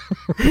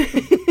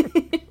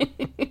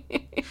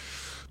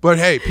 But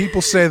hey,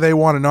 people say they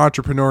want an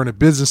entrepreneur and a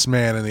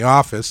businessman in the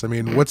office. I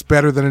mean, what's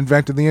better than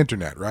inventing the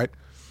internet, right?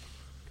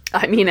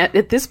 I mean,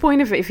 at this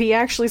point, if he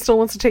actually still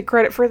wants to take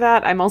credit for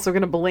that, I'm also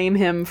going to blame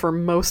him for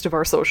most of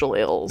our social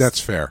ills.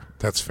 That's fair.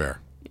 That's fair.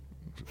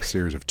 A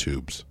series of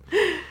tubes.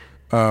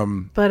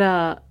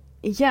 Yeah,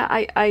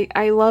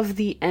 I love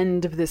the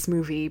end of this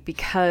movie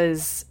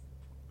because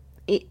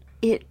it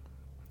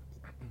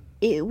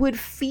would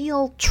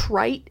feel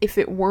trite if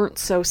it weren't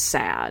so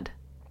sad.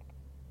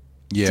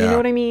 Yeah. Do you know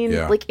what I mean?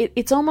 Yeah. Like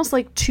it's almost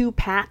like too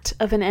pat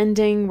of an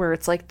ending where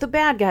it's like the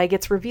bad guy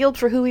gets revealed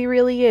for who he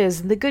really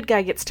is and the good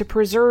guy gets to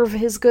preserve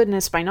his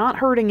goodness by not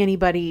hurting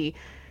anybody.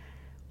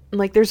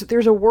 Like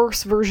there's a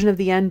worse version of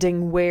the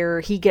ending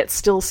where he gets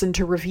Stillson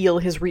to reveal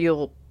his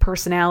real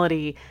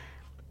personality,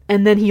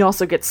 and then he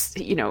also gets,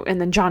 and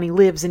then Johnny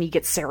lives and he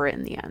gets Sarah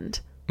in the end.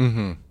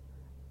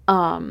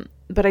 Mm-hmm.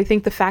 But I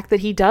think the fact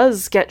that he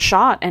does get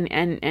shot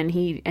and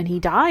he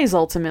dies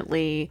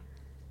ultimately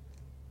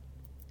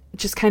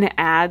just kind of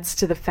adds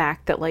to the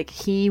fact that like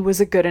he was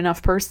a good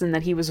enough person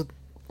that he was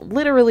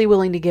literally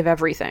willing to give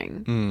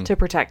everything to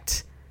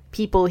protect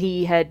people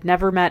he had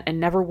never met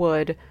and never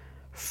would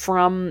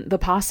from the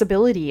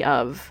possibility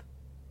of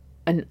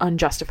an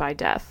unjustified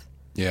death.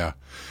 Yeah.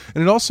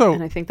 And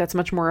I think that's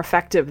much more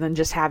effective than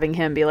just having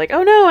him be like,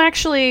 oh no,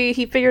 actually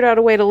he figured out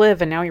a way to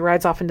live and now he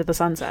rides off into the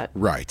sunset.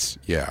 Right.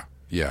 Yeah.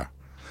 Yeah.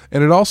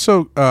 And it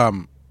also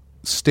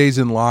stays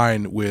in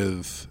line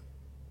with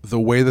the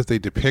way that they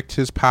depict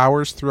his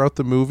powers throughout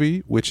the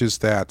movie, which is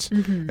that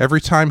every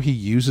time he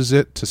uses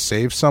it to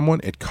save someone,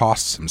 it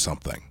costs him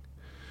something.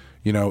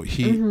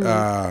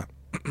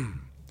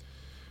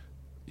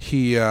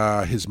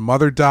 His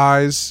mother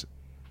dies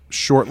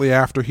shortly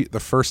after the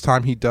first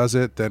time he does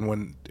it. Then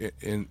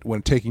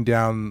when taking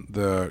down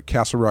the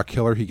Castle Rock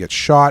killer, he gets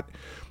shot.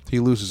 He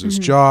loses his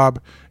job,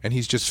 and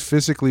he's just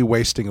physically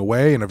wasting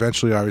away. And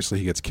eventually, obviously,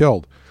 he gets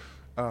killed.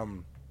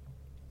 And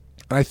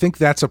I think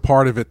that's a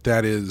part of it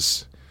that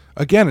is,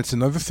 again, it's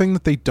another thing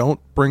that they don't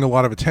bring a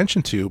lot of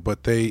attention to, but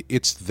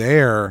it's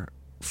there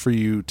for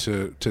you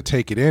to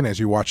take it in as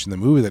you're watching the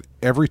movie, that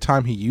every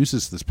time he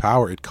uses this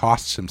power, it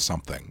costs him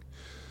something.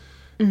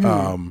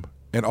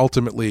 And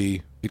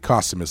ultimately, it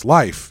costs him his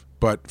life,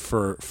 but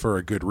for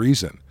a good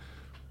reason.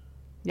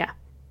 Yeah.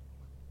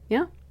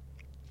 Yeah.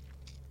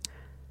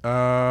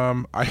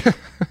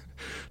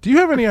 Do you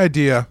have any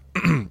idea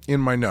in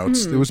my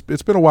notes?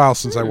 It's been a while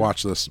since I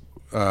watched this.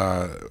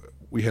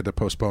 We had to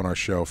postpone our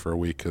show for a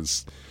week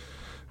because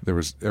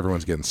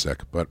everyone's getting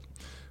sick, but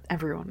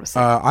everyone was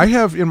sick. I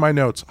have in my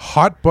notes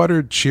hot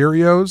buttered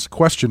Cheerios ?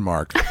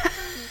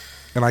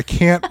 And I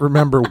can't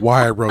remember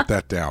why I wrote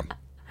that down.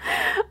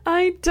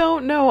 I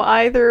don't know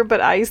either,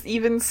 but I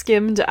even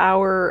skimmed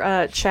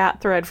our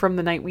chat thread from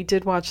the night we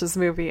did watch this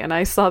movie, and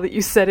I saw that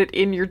you said it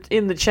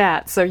in the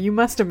chat, so you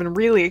must have been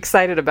really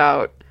excited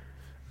about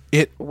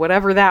it,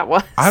 whatever that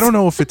was. I don't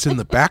know if it's in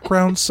the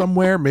background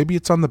somewhere. Maybe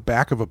it's on the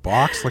back of a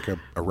box, like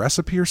a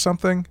recipe or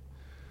something.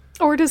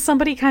 Or does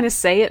somebody kind of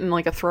say it in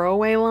like a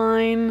throwaway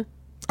line?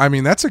 I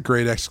mean, that's a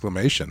great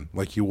exclamation.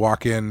 Like you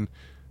walk in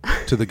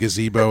to the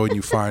gazebo and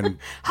you find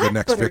the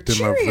next victim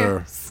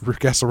Cheerios. Of the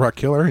Castle Rock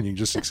killer, and you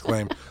just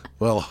exclaim,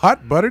 well,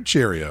 hot buttered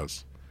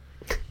Cheerios.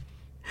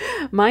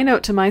 My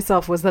note to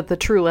myself was that the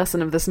true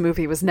lesson of this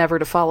movie was never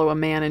to follow a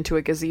man into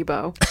a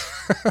gazebo.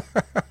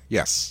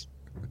 Yes.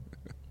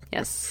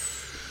 Yes.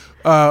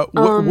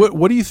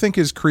 What do you think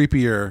is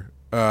creepier,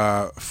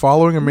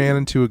 following a man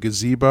into a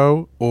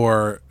gazebo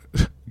or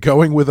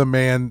going with a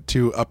man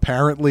to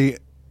apparently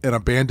an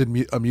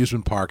abandoned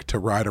amusement park to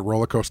ride a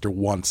roller coaster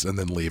once and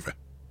then leave it?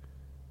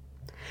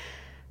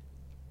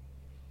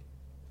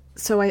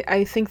 So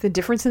I think the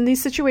difference in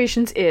these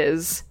situations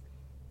is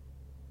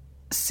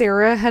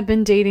Sarah had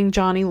been dating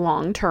Johnny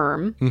long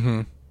term.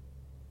 Mm-hmm.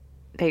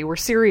 They were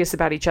serious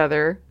about each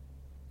other,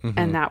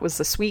 and that was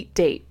a sweet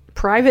date.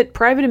 Private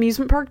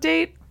amusement park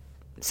date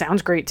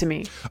sounds great to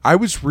me. I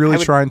was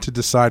really trying to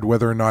decide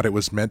whether or not it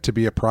was meant to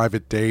be a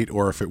private date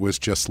or if it was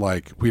just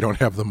like, we don't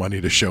have the money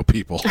to show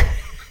people.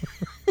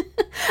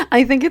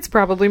 I think it's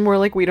probably more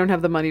like we don't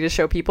have the money to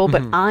show people,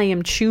 but I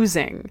am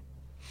choosing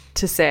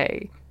to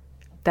say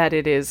that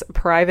it is a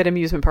private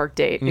amusement park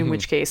date, in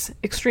which case,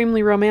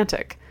 extremely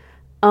romantic.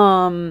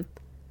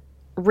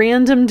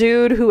 Random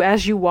dude who,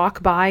 as you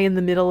walk by in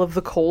the middle of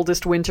the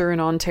coldest winter in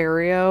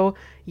Ontario,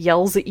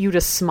 yells at you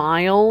to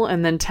smile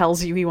and then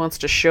tells you he wants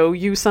to show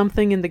you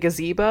something in the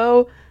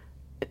gazebo.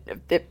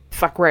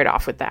 Fuck right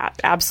off with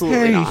that.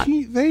 Absolutely not.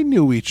 They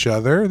knew each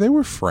other. They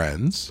were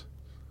friends.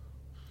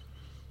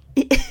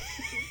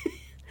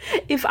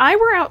 If I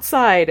were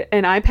outside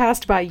and I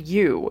passed by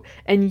you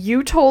and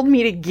you told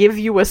me to give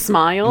you a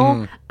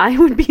smile, I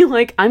would be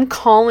like, I'm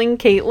calling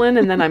Caitlin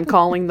and then I'm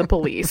calling the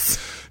police.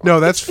 No,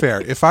 that's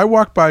fair. If I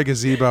walked by a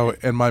gazebo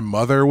and my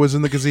mother was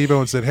in the gazebo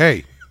and said,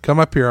 hey, come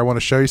up here. I want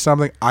to show you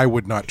something. I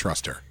would not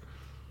trust her.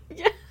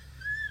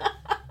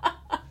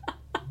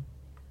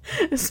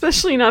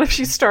 Especially not if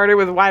she started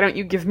with, why don't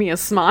you give me a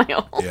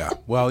smile? Yeah.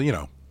 Well,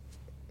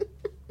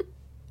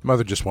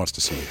 mother just wants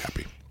to see you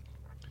happy.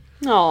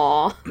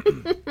 Aww.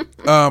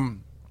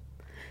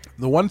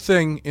 The one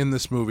thing in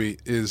this movie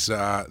is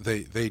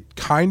they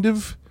kind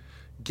of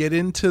get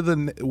into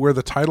where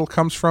the title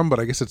comes from, but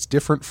I guess it's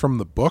different from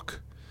the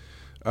book.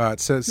 It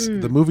says,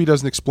 the movie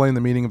doesn't explain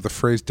the meaning of the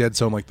phrase dead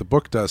zone like the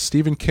book does.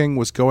 Stephen King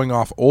was going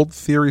off old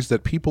theories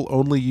that people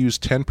only use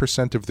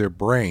 10% of their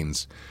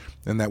brains,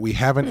 and that we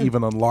haven't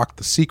even unlocked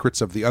the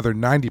secrets of the other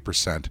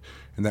 90%,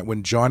 and that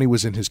when Johnny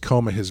was in his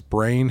coma, his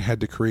brain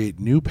had to create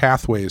new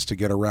pathways to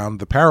get around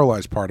the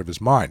paralyzed part of his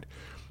mind.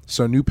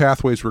 So new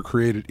pathways were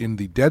created in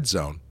the dead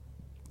zone,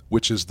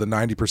 which is the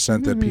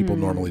 90% that people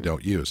normally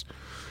don't use.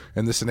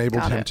 And this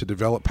enabled him to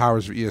develop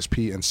powers of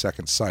ESP and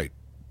second sight.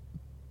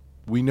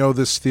 We know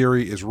this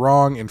theory is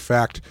wrong. In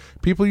fact,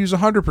 people use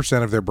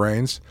 100% of their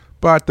brains,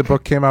 but the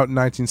book came out in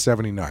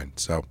 1979,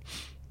 so...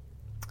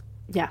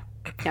 Yeah,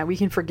 we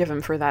can forgive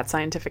him for that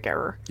scientific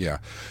error. Yeah,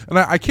 and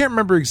I can't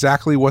remember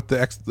exactly what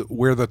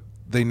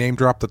they name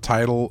dropped the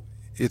title.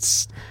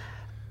 It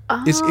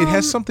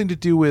has something to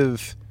do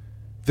with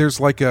there's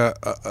like a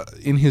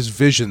in his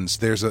visions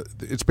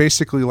it's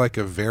basically like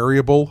a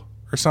variable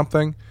or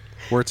something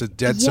where it's a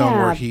dead zone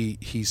where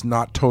he's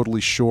not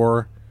totally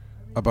sure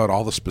about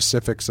all the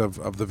specifics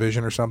of the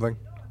vision or something.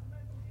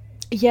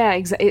 Yeah,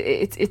 exactly.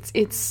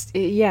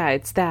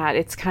 It's that.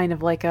 It's kind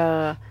of like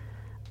a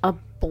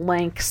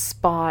blank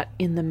spot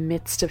in the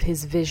midst of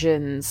his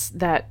visions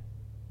that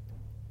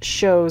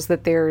shows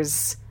that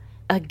there's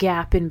a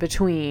gap in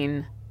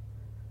between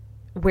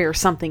where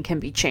something can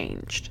be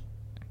changed.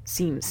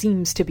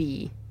 Seems to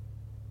be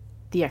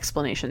the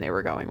explanation they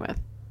were going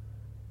with.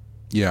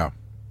 Yeah,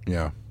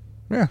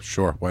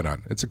 sure, why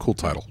not? It's a cool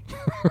title.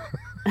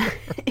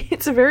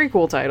 It's a very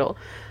cool title.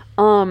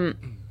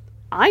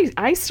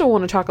 I still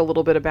want to talk a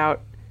little bit about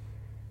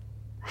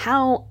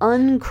how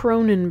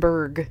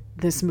un-Cronenberg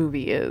this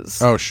movie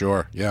is. Oh,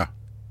 sure, yeah.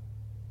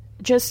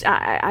 Just,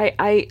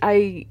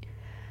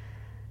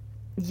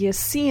 you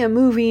see a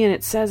movie and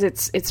it says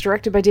it's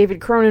directed by David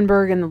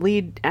Cronenberg and the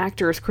lead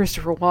actor is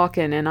Christopher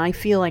Walken, and I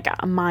feel like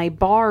my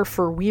bar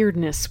for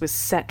weirdness was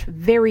set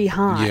very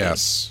high.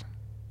 Yes.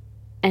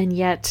 And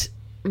yet,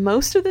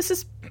 most of this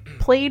is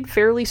played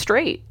fairly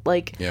straight.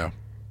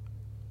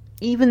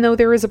 Even though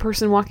there is a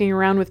person walking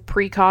around with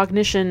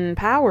precognition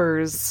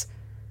powers,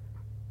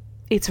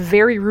 it's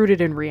very rooted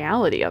in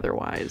reality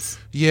otherwise.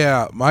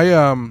 Yeah, my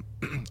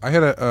I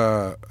had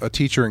a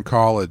teacher in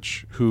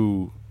college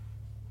who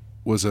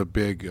was a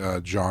big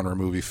genre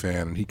movie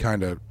fan, and he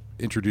kind of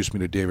introduced me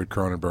to David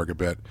Cronenberg a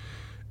bit.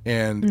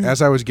 And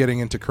as I was getting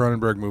into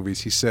Cronenberg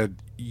movies, he said,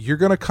 you're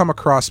going to come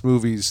across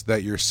movies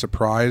that you're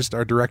surprised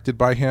are directed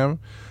by him,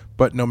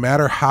 but no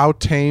matter how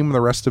tame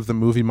the rest of the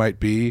movie might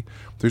be,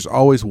 there's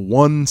always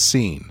one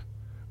scene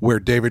where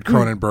David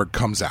Cronenberg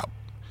comes out.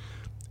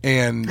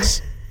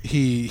 And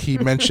he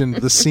mentioned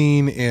the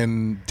scene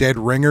in Dead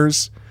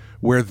Ringers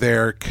where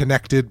they're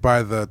connected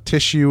by the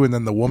tissue and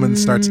then the woman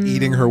starts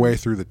eating her way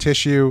through the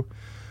tissue.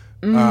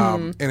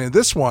 And in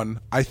this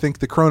one, I think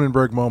the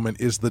Cronenberg moment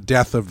is the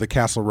death of the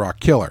Castle Rock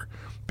killer.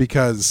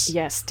 Because...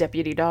 Yes,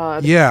 Deputy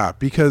Dodd. Yeah,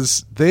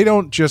 because they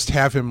don't just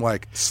have him,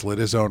 slit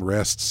his own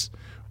wrists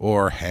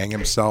or hang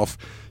himself.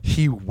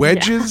 He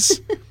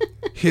wedges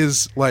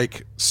his,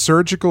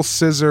 surgical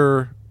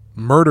scissor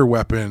murder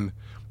weapon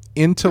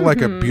into,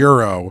 a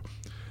bureau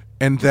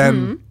and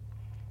then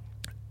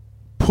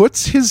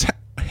puts his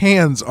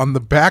hands on the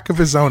back of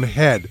his own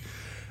head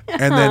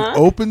and then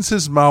opens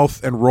his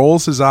mouth and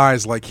rolls his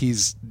eyes like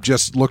he's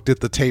just looked at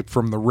the tape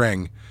from The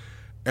Ring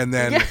and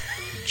then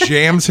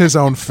jams his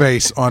own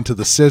face onto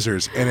the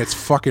scissors, and it's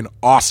fucking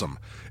awesome.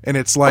 And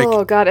it's like...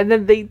 Oh, God. And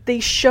then they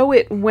show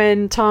it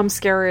when Tom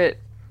Skerritt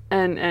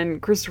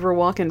and Christopher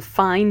Walken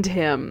find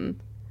him,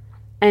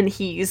 and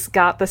he's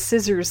got the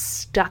scissors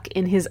stuck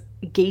in his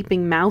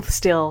gaping mouth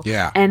still.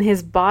 Yeah. And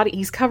his body,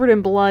 he's covered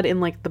in blood in,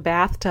 the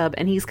bathtub,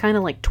 and he's kind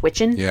of,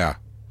 twitching. Yeah.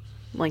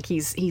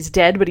 He's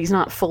dead, but he's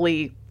not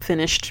fully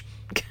finished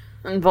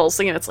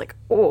convulsing, and it's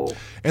oh.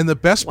 And the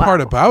best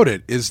part about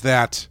it is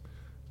that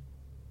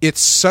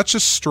it's such a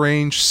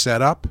strange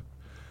setup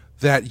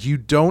that you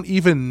don't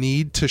even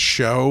need to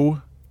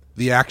show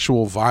the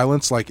actual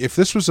violence. If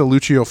this was a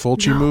Lucio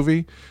Fulci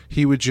movie,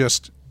 he would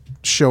just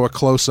show a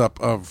close-up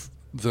of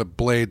the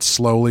blade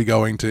slowly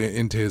going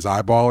into his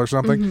eyeball or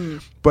something.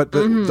 But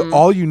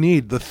all you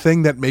need, the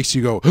thing that makes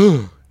you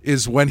go,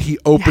 is when he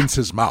opens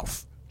his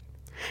mouth.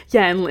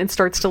 Yeah, and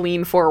starts to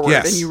lean forward,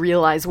 and you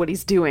realize what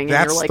he's doing,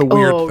 That's and you're like, the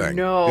weird oh, thing.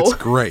 no. It's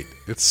great.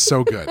 It's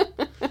so good.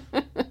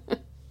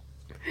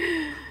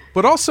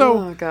 But also...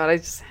 Oh, God, I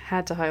just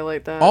had to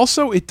highlight that.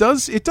 Also, it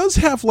does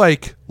have,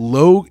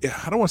 low...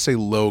 I don't want to say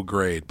low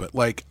grade, but,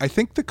 I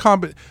think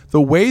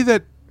the way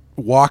that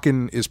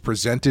Walken is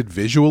presented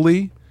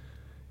visually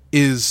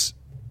is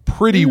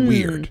pretty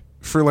weird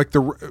for,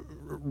 the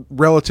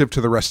relative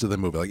to the rest of the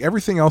movie.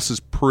 Everything else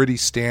is pretty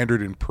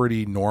standard and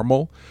pretty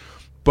normal.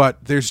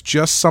 but there's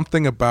just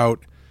something about,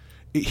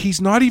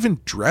 he's not even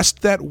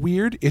dressed that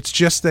weird. It's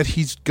just that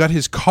he's got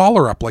his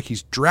collar up like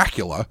he's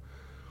Dracula,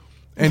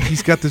 and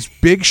he's got this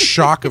big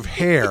shock of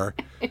hair,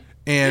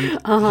 and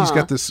he's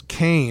got this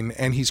cane,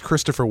 and he's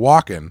Christopher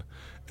Walken.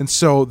 And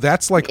so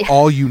that's like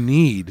all you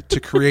need to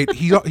create.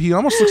 He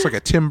almost looks like a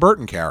Tim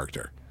Burton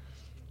character.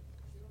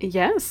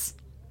 Yes,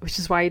 which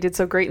is why he did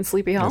so great in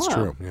Sleepy Hollow. That's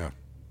true, yeah.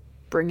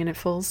 Bringing it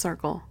full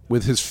circle.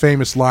 With his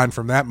famous line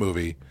from that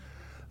movie,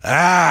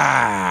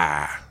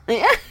 "Ah."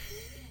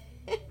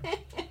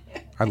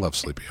 I love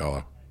Sleepy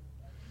Hollow.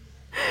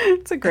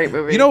 It's a great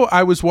movie. You know,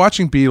 I was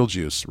watching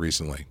Beetlejuice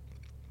recently.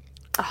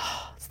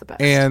 Oh, it's the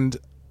best. And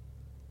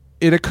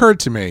it occurred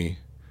to me,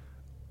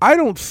 I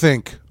don't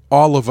think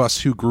all of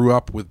us who grew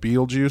up with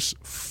Beetlejuice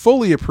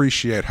fully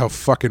appreciate how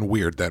fucking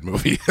weird that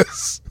movie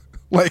is.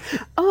 Like,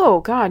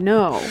 oh God,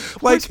 no. Of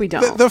course we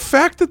don't. The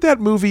fact that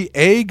movie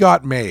A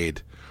got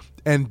made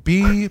and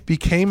B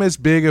became as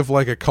big of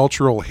like a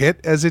cultural hit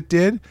as it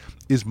did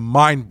is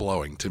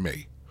mind-blowing to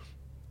me.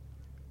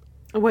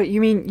 What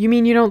you mean?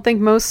 You don't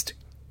think most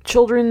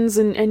children's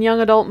and young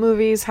adult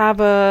movies have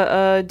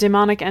a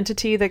demonic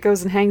entity that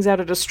goes and hangs out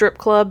at a strip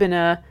club in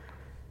a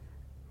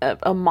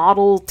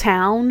model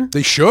town?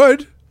 They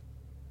should.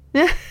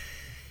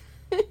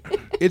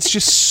 It's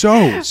just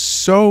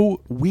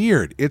so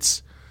weird.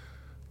 It's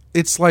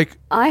like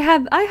I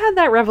had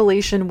that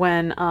revelation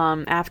when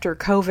after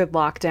COVID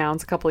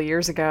lockdowns a couple of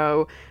years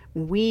ago,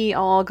 we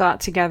all got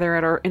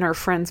together in our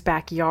friend's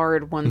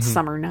backyard one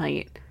summer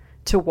night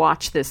to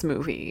watch this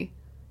movie.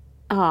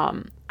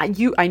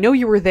 I know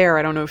you were there.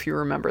 I don't know if you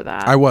remember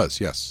that. I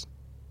was, yes.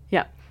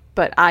 Yeah.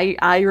 But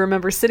I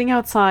remember sitting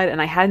outside,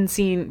 and I hadn't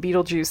seen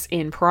Beetlejuice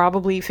in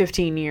probably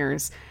 15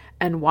 years,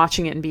 and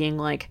watching it and being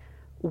like,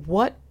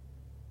 what?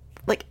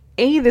 Like,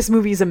 this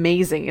movie is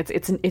amazing.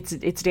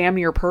 It's damn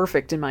near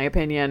perfect in my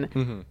opinion.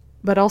 Mm-hmm.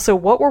 But also,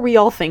 what were we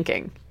all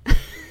thinking?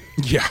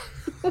 Yeah.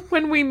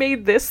 When we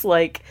made this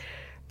like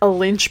a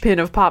linchpin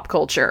of pop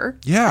culture.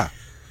 Yeah.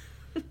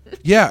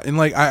 Yeah, and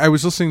like I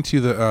was listening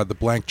to the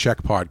Blank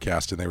Check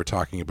podcast, and they were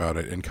talking about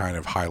it and kind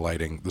of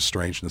highlighting the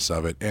strangeness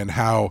of it and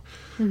how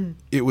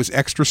it was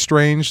extra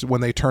strange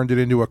when they turned it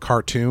into a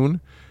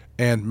cartoon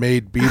and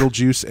made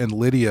Beetlejuice and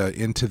Lydia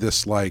into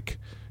this like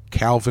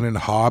Calvin and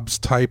Hobbes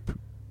type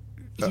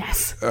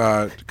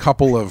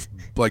couple of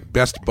like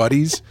best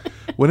buddies.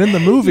 When in the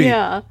movie,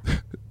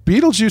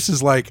 Beetlejuice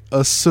is like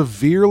a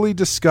severely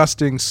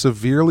disgusting,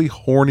 severely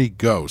horny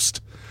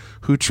ghost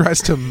who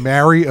tries to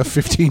marry a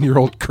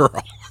 15-year-old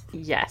girl.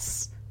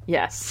 Yes.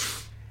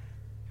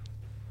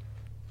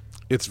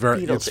 It's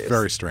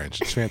very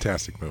strange. It's a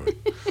fantastic movie.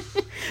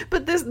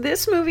 But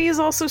this movie is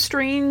also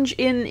strange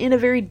in a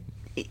very.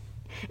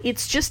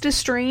 It's just as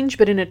strange,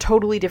 but in a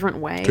totally different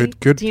way. Good.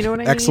 Do you know what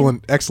I mean?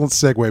 Excellent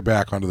segue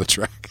back onto the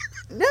track.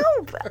 No,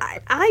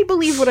 I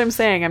believe what I'm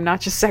saying. I'm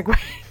not just segueing.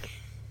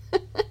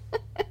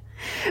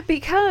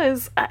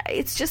 Because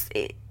it's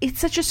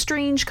such a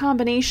strange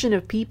combination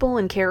of people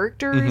and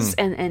characters,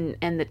 and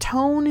the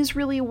tone is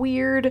really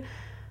weird.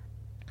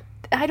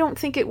 I don't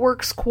think it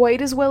works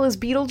quite as well as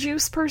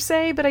Beetlejuice per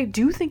se, but I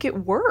do think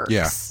it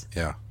works.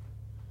 Yeah.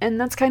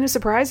 And that's kind of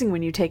surprising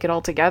when you take it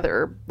all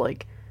together.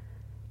 Like,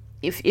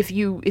 if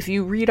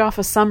you read off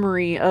a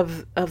summary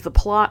of the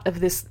plot of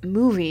this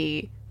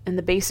movie and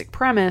the basic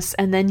premise,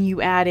 and then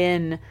you add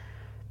in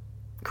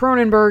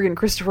Cronenberg and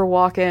Christopher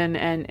Walken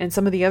and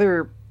some of the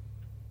other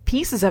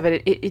pieces of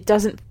it, it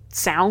doesn't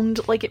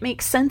sound like it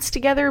makes sense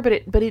together,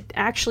 but it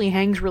actually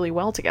hangs really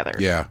well together.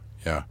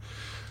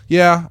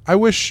 Yeah, I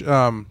wish,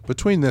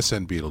 between this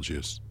and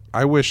Beetlejuice,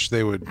 I wish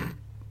they would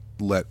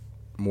let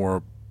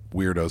more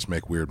weirdos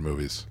make weird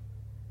movies.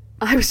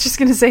 I was just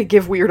going to say,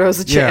 give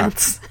weirdos a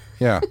chance.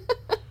 Yeah,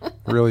 I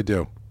really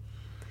do.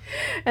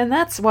 And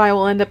that's why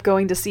we'll end up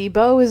going to see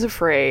Beau is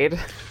Afraid.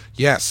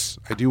 Yes,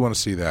 I do want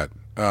to see that.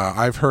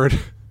 I've heard...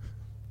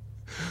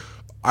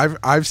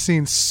 I've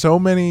seen so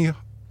many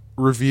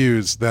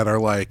reviews that are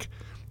like,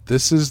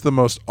 this is the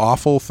most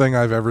awful thing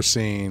I've ever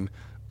seen.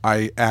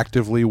 I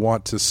actively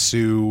want to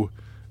sue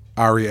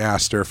Ari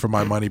Aster for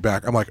my money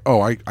back. I'm like,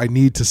 oh, I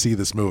need to see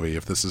this movie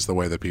if this is the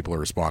way that people are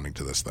responding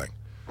to this thing.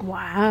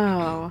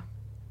 Wow.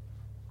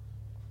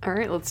 All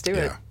right, let's do it.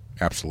 Yeah,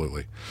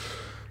 absolutely.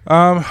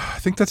 I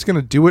think that's going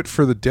to do it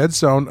for the Dead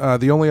Zone.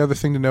 The only other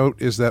thing to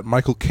note is that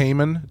Michael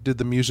Kamen did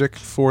the music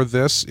for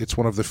this. It's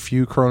one of the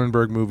few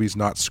Cronenberg movies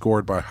not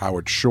scored by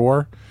Howard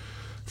Shore,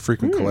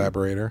 frequent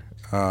collaborator.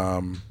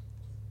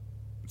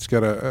 It's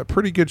got a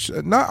pretty good...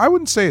 I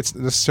wouldn't say it's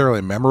necessarily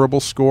a memorable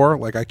score.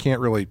 Like, I can't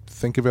really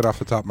think of it off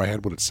the top of my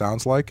head what it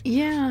sounds like.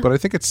 Yeah. But I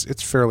think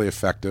it's fairly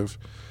effective.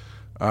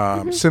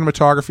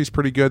 Cinematography's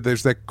pretty good.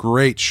 There's that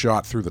great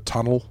shot through the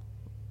tunnel.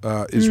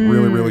 Is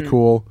really, really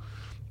cool.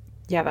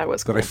 Yeah, that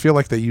was cool. That I feel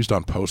like they used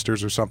on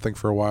posters or something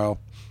for a while.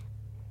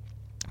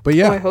 But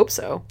yeah. I hope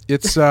so.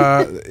 It's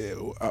how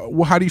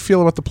do you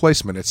feel about the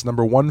placement? It's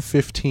number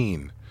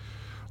 115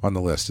 on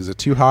the list. Is it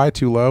too high,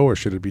 too low, or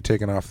should it be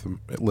taken off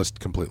the list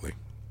completely?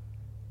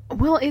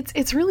 Well,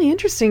 it's really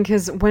interesting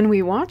because when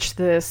we watched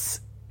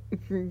this,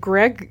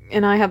 Greg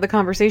and I had the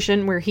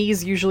conversation where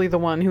he's usually the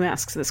one who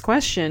asks this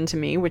question to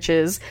me, which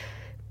is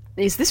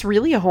this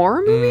really a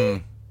horror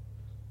movie?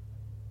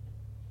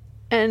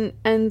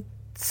 And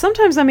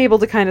sometimes I'm able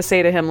to kind of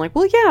say to him, like,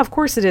 well, yeah, of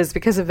course it is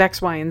because of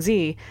X, Y, and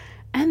Z.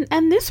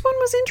 And this one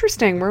was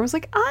interesting, where I was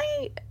like,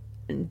 I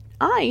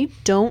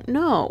don't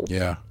know.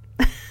 Yeah.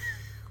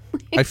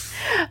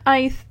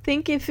 I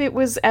think if it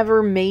was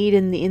ever made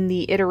in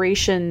the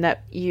iteration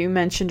that you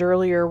mentioned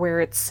earlier, where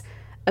it's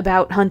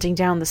about hunting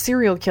down the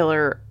serial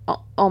killer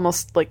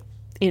almost like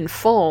in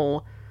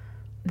full,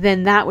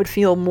 then that would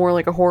feel more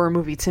like a horror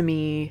movie to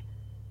me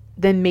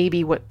than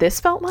maybe what this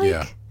felt like.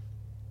 Yeah.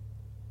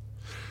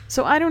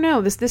 So I don't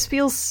know. This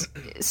feels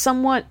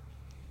somewhat.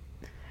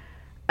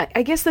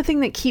 I guess the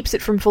thing that keeps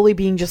it from fully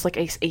being just like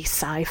a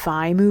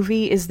sci-fi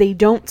movie is they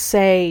don't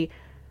say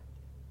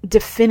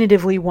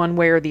definitively one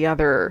way or the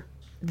other,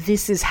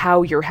 this is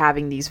how you're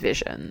having these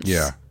visions.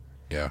 Yeah.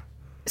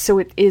 So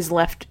it is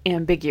left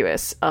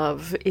ambiguous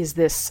of, is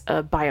this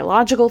a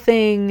biological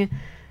thing?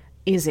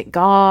 Is it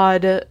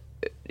God?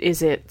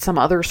 Is it some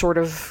other sort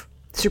of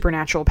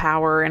supernatural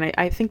power? And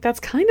I think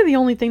that's kind of the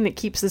only thing that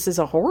keeps this as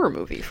a horror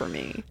movie for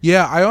me.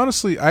 Yeah, I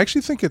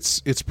actually think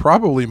it's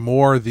probably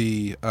more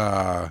the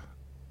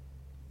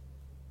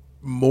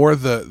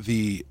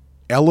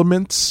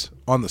elements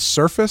on the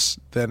surface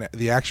than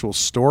the actual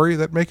story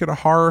that make it a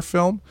horror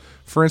film.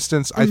 For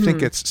instance, I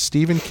think it's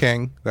Stephen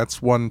King.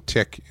 That's one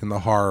tick in the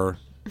horror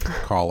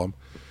column.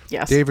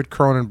 Yes. David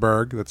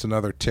Cronenberg. That's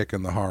another tick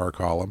in the horror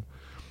column.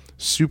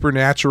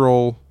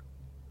 Supernatural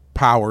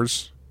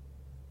powers.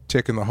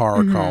 Tick in the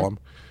horror column.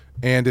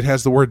 And it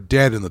has the word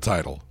dead in the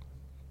title.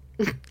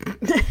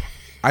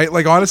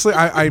 Honestly,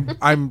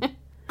 I'm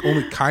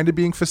only kind of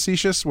being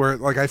facetious, where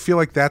like I feel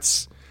like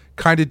that's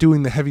kind of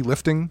doing the heavy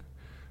lifting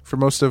for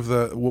most of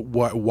the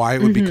why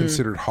it would be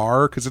considered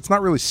horror, because it's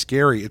not really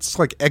scary. It's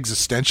like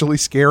existentially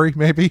scary,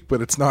 maybe,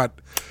 but it's not.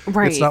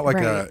 Right. It's not like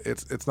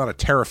it's not a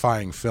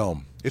terrifying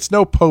film. It's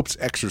no Pope's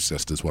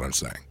Exorcist, is what I'm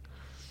saying.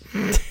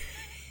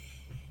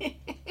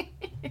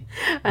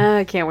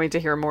 I can't wait to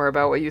hear more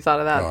about what you thought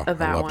of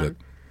that I loved one.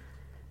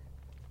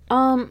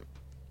 It.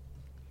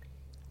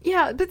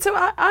 Yeah, but so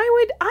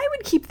I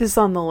would keep this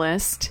on the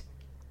list.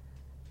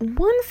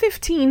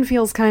 115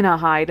 feels kind of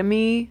high to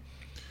me.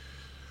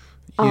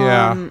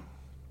 Yeah.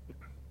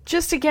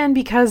 Just again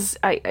because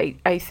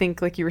I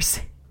think like you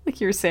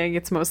were saying,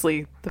 it's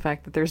mostly the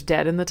fact that there's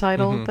dead in the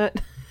title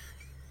that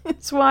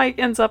it's why it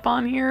ends up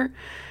on here,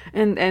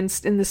 and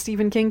in the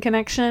Stephen King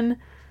connection.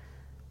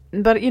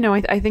 But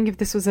I think if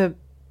this was a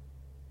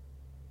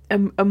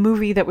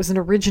movie that was an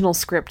original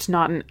script,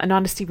 not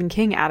a Stephen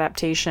King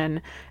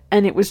adaptation,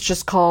 and it was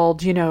just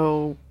called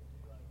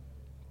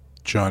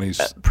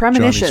Johnny's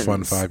Premonitions,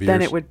 Fun 5 Years,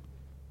 then it would.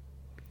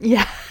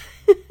 Yeah.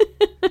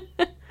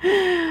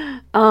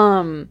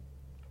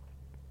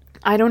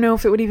 I don't know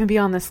if it would even be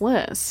on this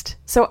list.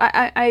 So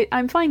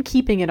I'm fine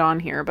keeping it on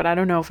here, but I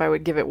don't know if I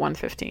would give it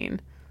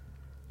 115.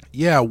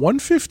 Yeah,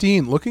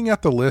 115, looking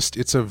at the list,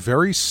 it's a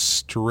very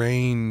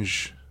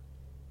strange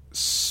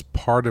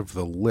part of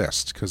the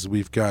list, because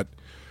we've got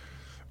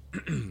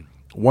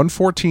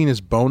 114 is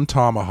Bone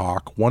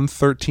Tomahawk,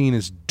 113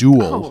 is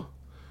Duel,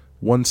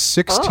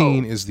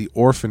 116 is The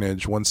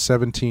Orphanage,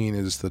 117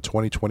 is the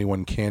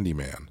 2021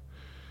 Candyman.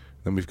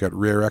 Then we've got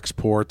Rare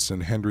Exports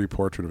and Henry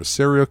Portrait of a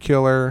Serial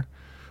Killer.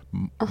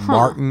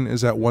 Martin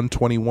is at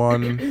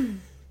 121.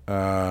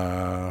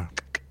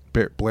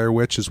 Blair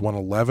Witch is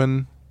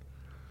 111.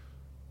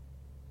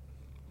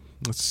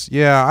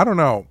 I don't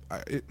know.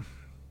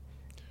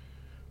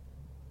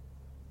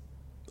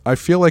 I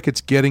feel like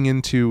it's getting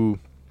into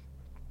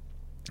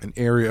an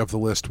area of the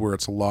list where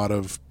it's a lot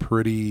of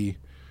pretty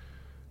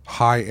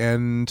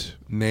high-end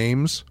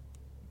names.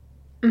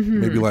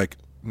 Maybe like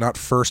not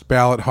first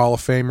ballot Hall of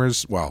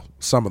Famers. Well,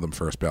 some of them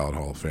first ballot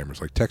Hall of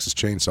Famers. Like Texas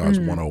Chainsaw is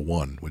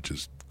 101, which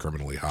is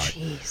criminally high.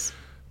 Jeez.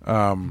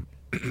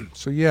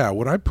 So yeah,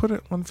 would I put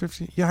it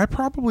 150? Yeah, I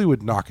probably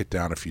would knock it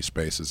down a few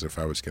spaces if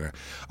I was gonna.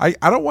 I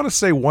don't want to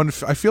say one.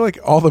 I feel like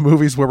all the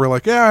movies where we're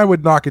like, yeah, I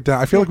would knock it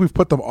down. I feel like we've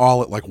put them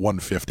all at like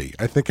 150.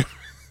 I think.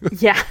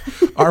 Yeah.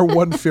 Our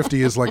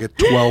 150 is like a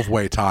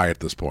 12-way tie at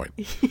this point.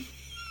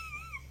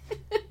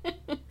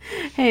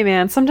 Hey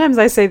man, sometimes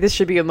I say this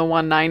should be in the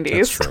 190s.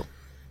 That's true.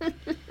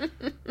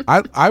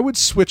 I would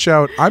switch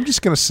out. I'm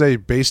just going to say,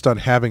 based on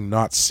having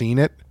not seen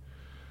it,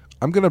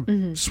 I'm going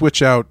to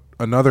switch out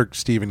another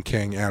Stephen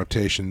King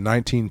adaptation,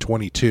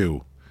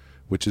 1922,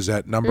 which is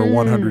at number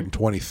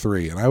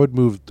 123, and I would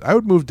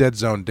move Dead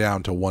Zone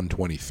down to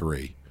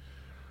 123.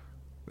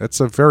 That's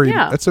a very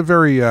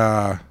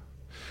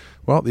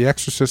well, The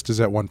Exorcist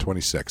is at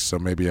 126, so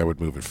maybe I would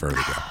move it further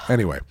down.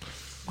 Anyway,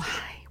 why?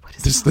 What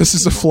is this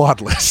is a flawed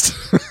list.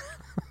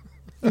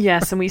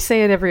 Yes, and we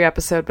say it every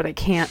episode, but I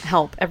can't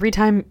help. Every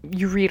time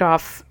you read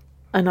off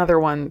another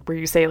one where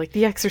you say, like,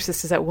 The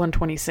Exorcist is at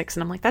 126,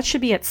 and I'm like, that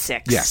should be at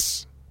 6.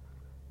 Yes.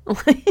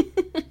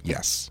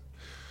 Yes.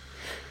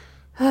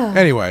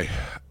 Anyway,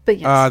 but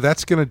yes.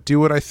 That's going to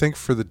do it, I think,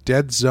 for the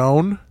Dead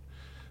Zone.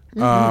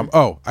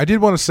 I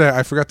did want to say,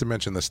 I forgot to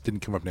mention this,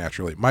 didn't come up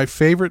naturally. My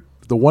favorite,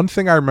 the one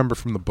thing I remember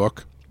from the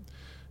book,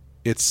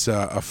 it's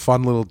a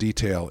fun little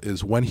detail,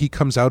 is when he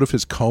comes out of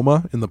his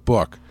coma in the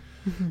book,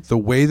 the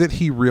way that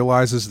he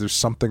realizes there's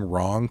something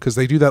wrong, because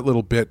they do that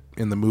little bit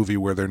in the movie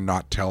where they're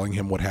not telling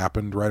him what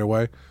happened right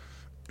away.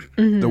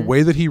 The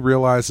way that he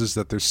realizes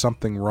that there's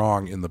something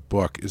wrong in the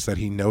book is that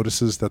he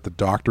notices that the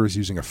doctor is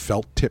using a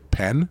felt tip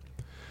pen,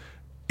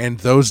 and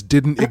those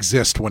didn't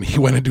exist when he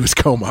went into his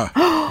coma.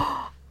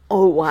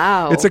 Oh,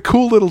 wow. It's a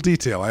cool little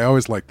detail. I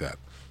always like that.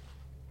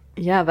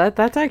 Yeah,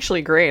 that's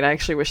actually great. I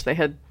actually wish they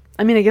had...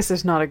 I mean, I guess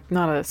there's not a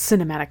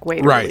cinematic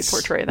way to really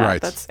portray that.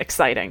 Right. That's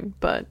exciting,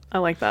 but I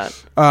like that.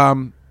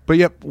 But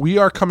yep, we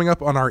are coming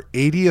up on our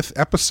 80th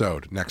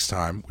episode next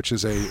time, which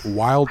is a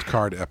wild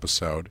card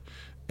episode.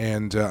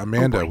 And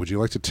Amanda, would you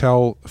like to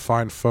tell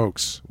fine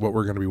folks what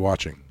we're going to be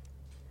watching?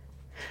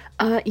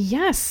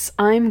 Yes,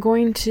 I'm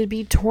going to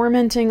be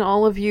tormenting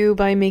all of you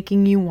by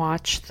making you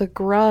watch The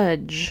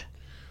Grudge.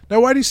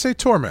 Now, why do you say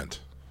torment?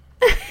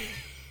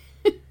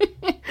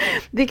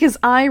 Because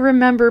I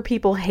remember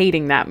people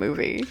hating that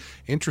movie.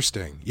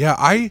 Interesting. Yeah,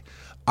 I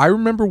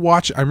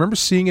remember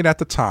seeing it at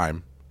the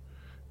time,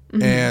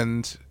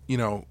 and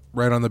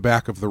right on the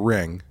back of The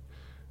Ring,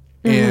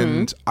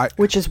 and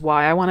which is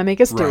why I want to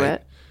make us do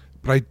it.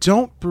 But I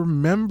don't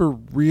remember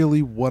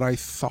really what I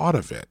thought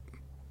of it.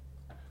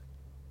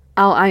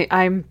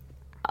 I'm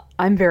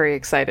very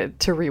excited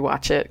to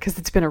rewatch it because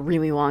it's been a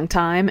really long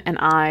time, and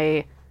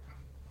I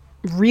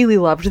really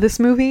loved this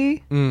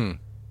movie.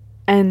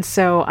 And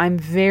so I'm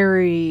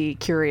very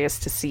curious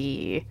to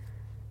see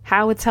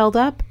how it's held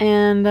up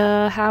and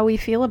how we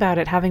feel about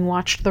it, having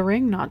watched The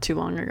Ring not too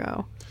long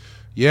ago.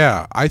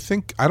 Yeah, I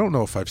don't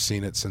know if I've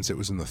seen it since it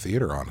was in the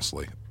theater,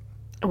 honestly.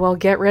 Well,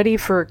 get ready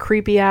for a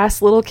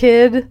creepy-ass little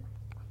kid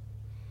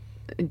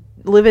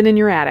living in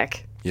your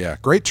attic. Yeah,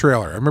 great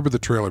trailer. I remember the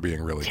trailer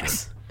being really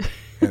good.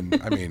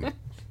 And, I mean,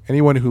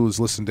 anyone who's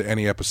listened to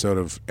any episode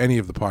of any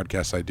of the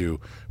podcasts I do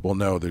will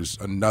know there's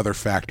another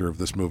factor of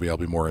this movie I'll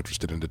be more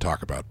interested in to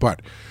talk about.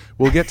 But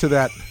we'll get to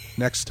that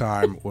next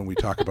time when we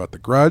talk about The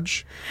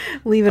Grudge.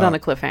 Leave it on a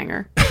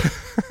cliffhanger.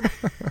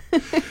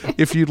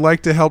 If you'd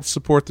like to help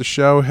support the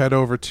show, head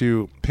over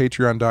to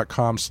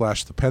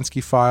patreon.com/The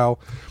Penske File,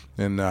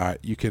 and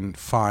you can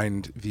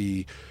find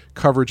the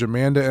coverage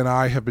Amanda and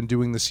I have been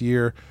doing this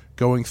year,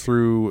 going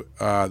through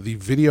the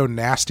Video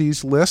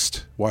Nasties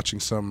list, watching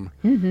some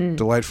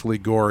delightfully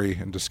gory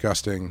and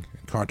disgusting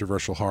and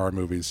controversial horror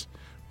movies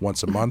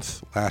once a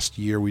month. Last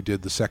year we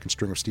did the second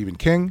string of Stephen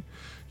King.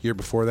 Year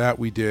before that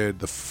we did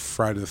the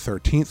Friday the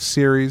 13th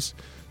series.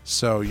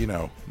 So,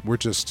 we're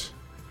just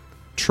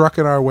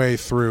trucking our way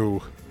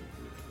through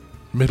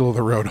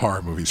middle-of-the-road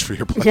horror movies for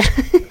your pleasure.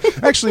 Yeah.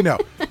 Actually, no.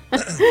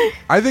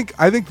 I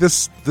think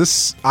this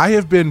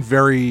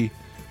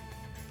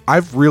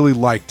I've really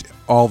liked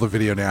all the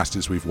Video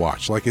Nasties we've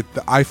watched.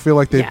 I feel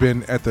like they've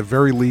been, at the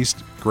very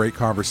least, great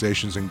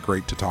conversations and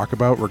great to talk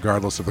about,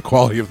 regardless of the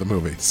quality of the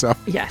movie. So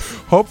yes,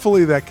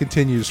 hopefully that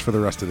continues for the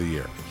rest of the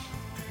year.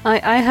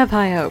 I have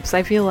high hopes.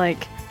 I feel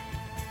like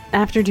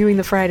after doing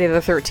the Friday the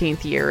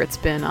 13th year, it's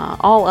been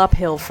all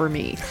uphill for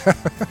me.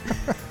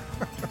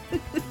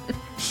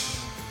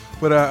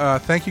 But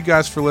thank you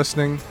guys for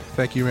listening.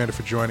 Thank you, Amanda,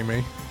 for joining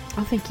me.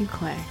 Oh, thank you,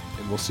 Clay.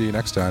 And we'll see you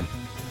next time.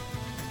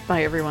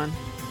 Bye, everyone.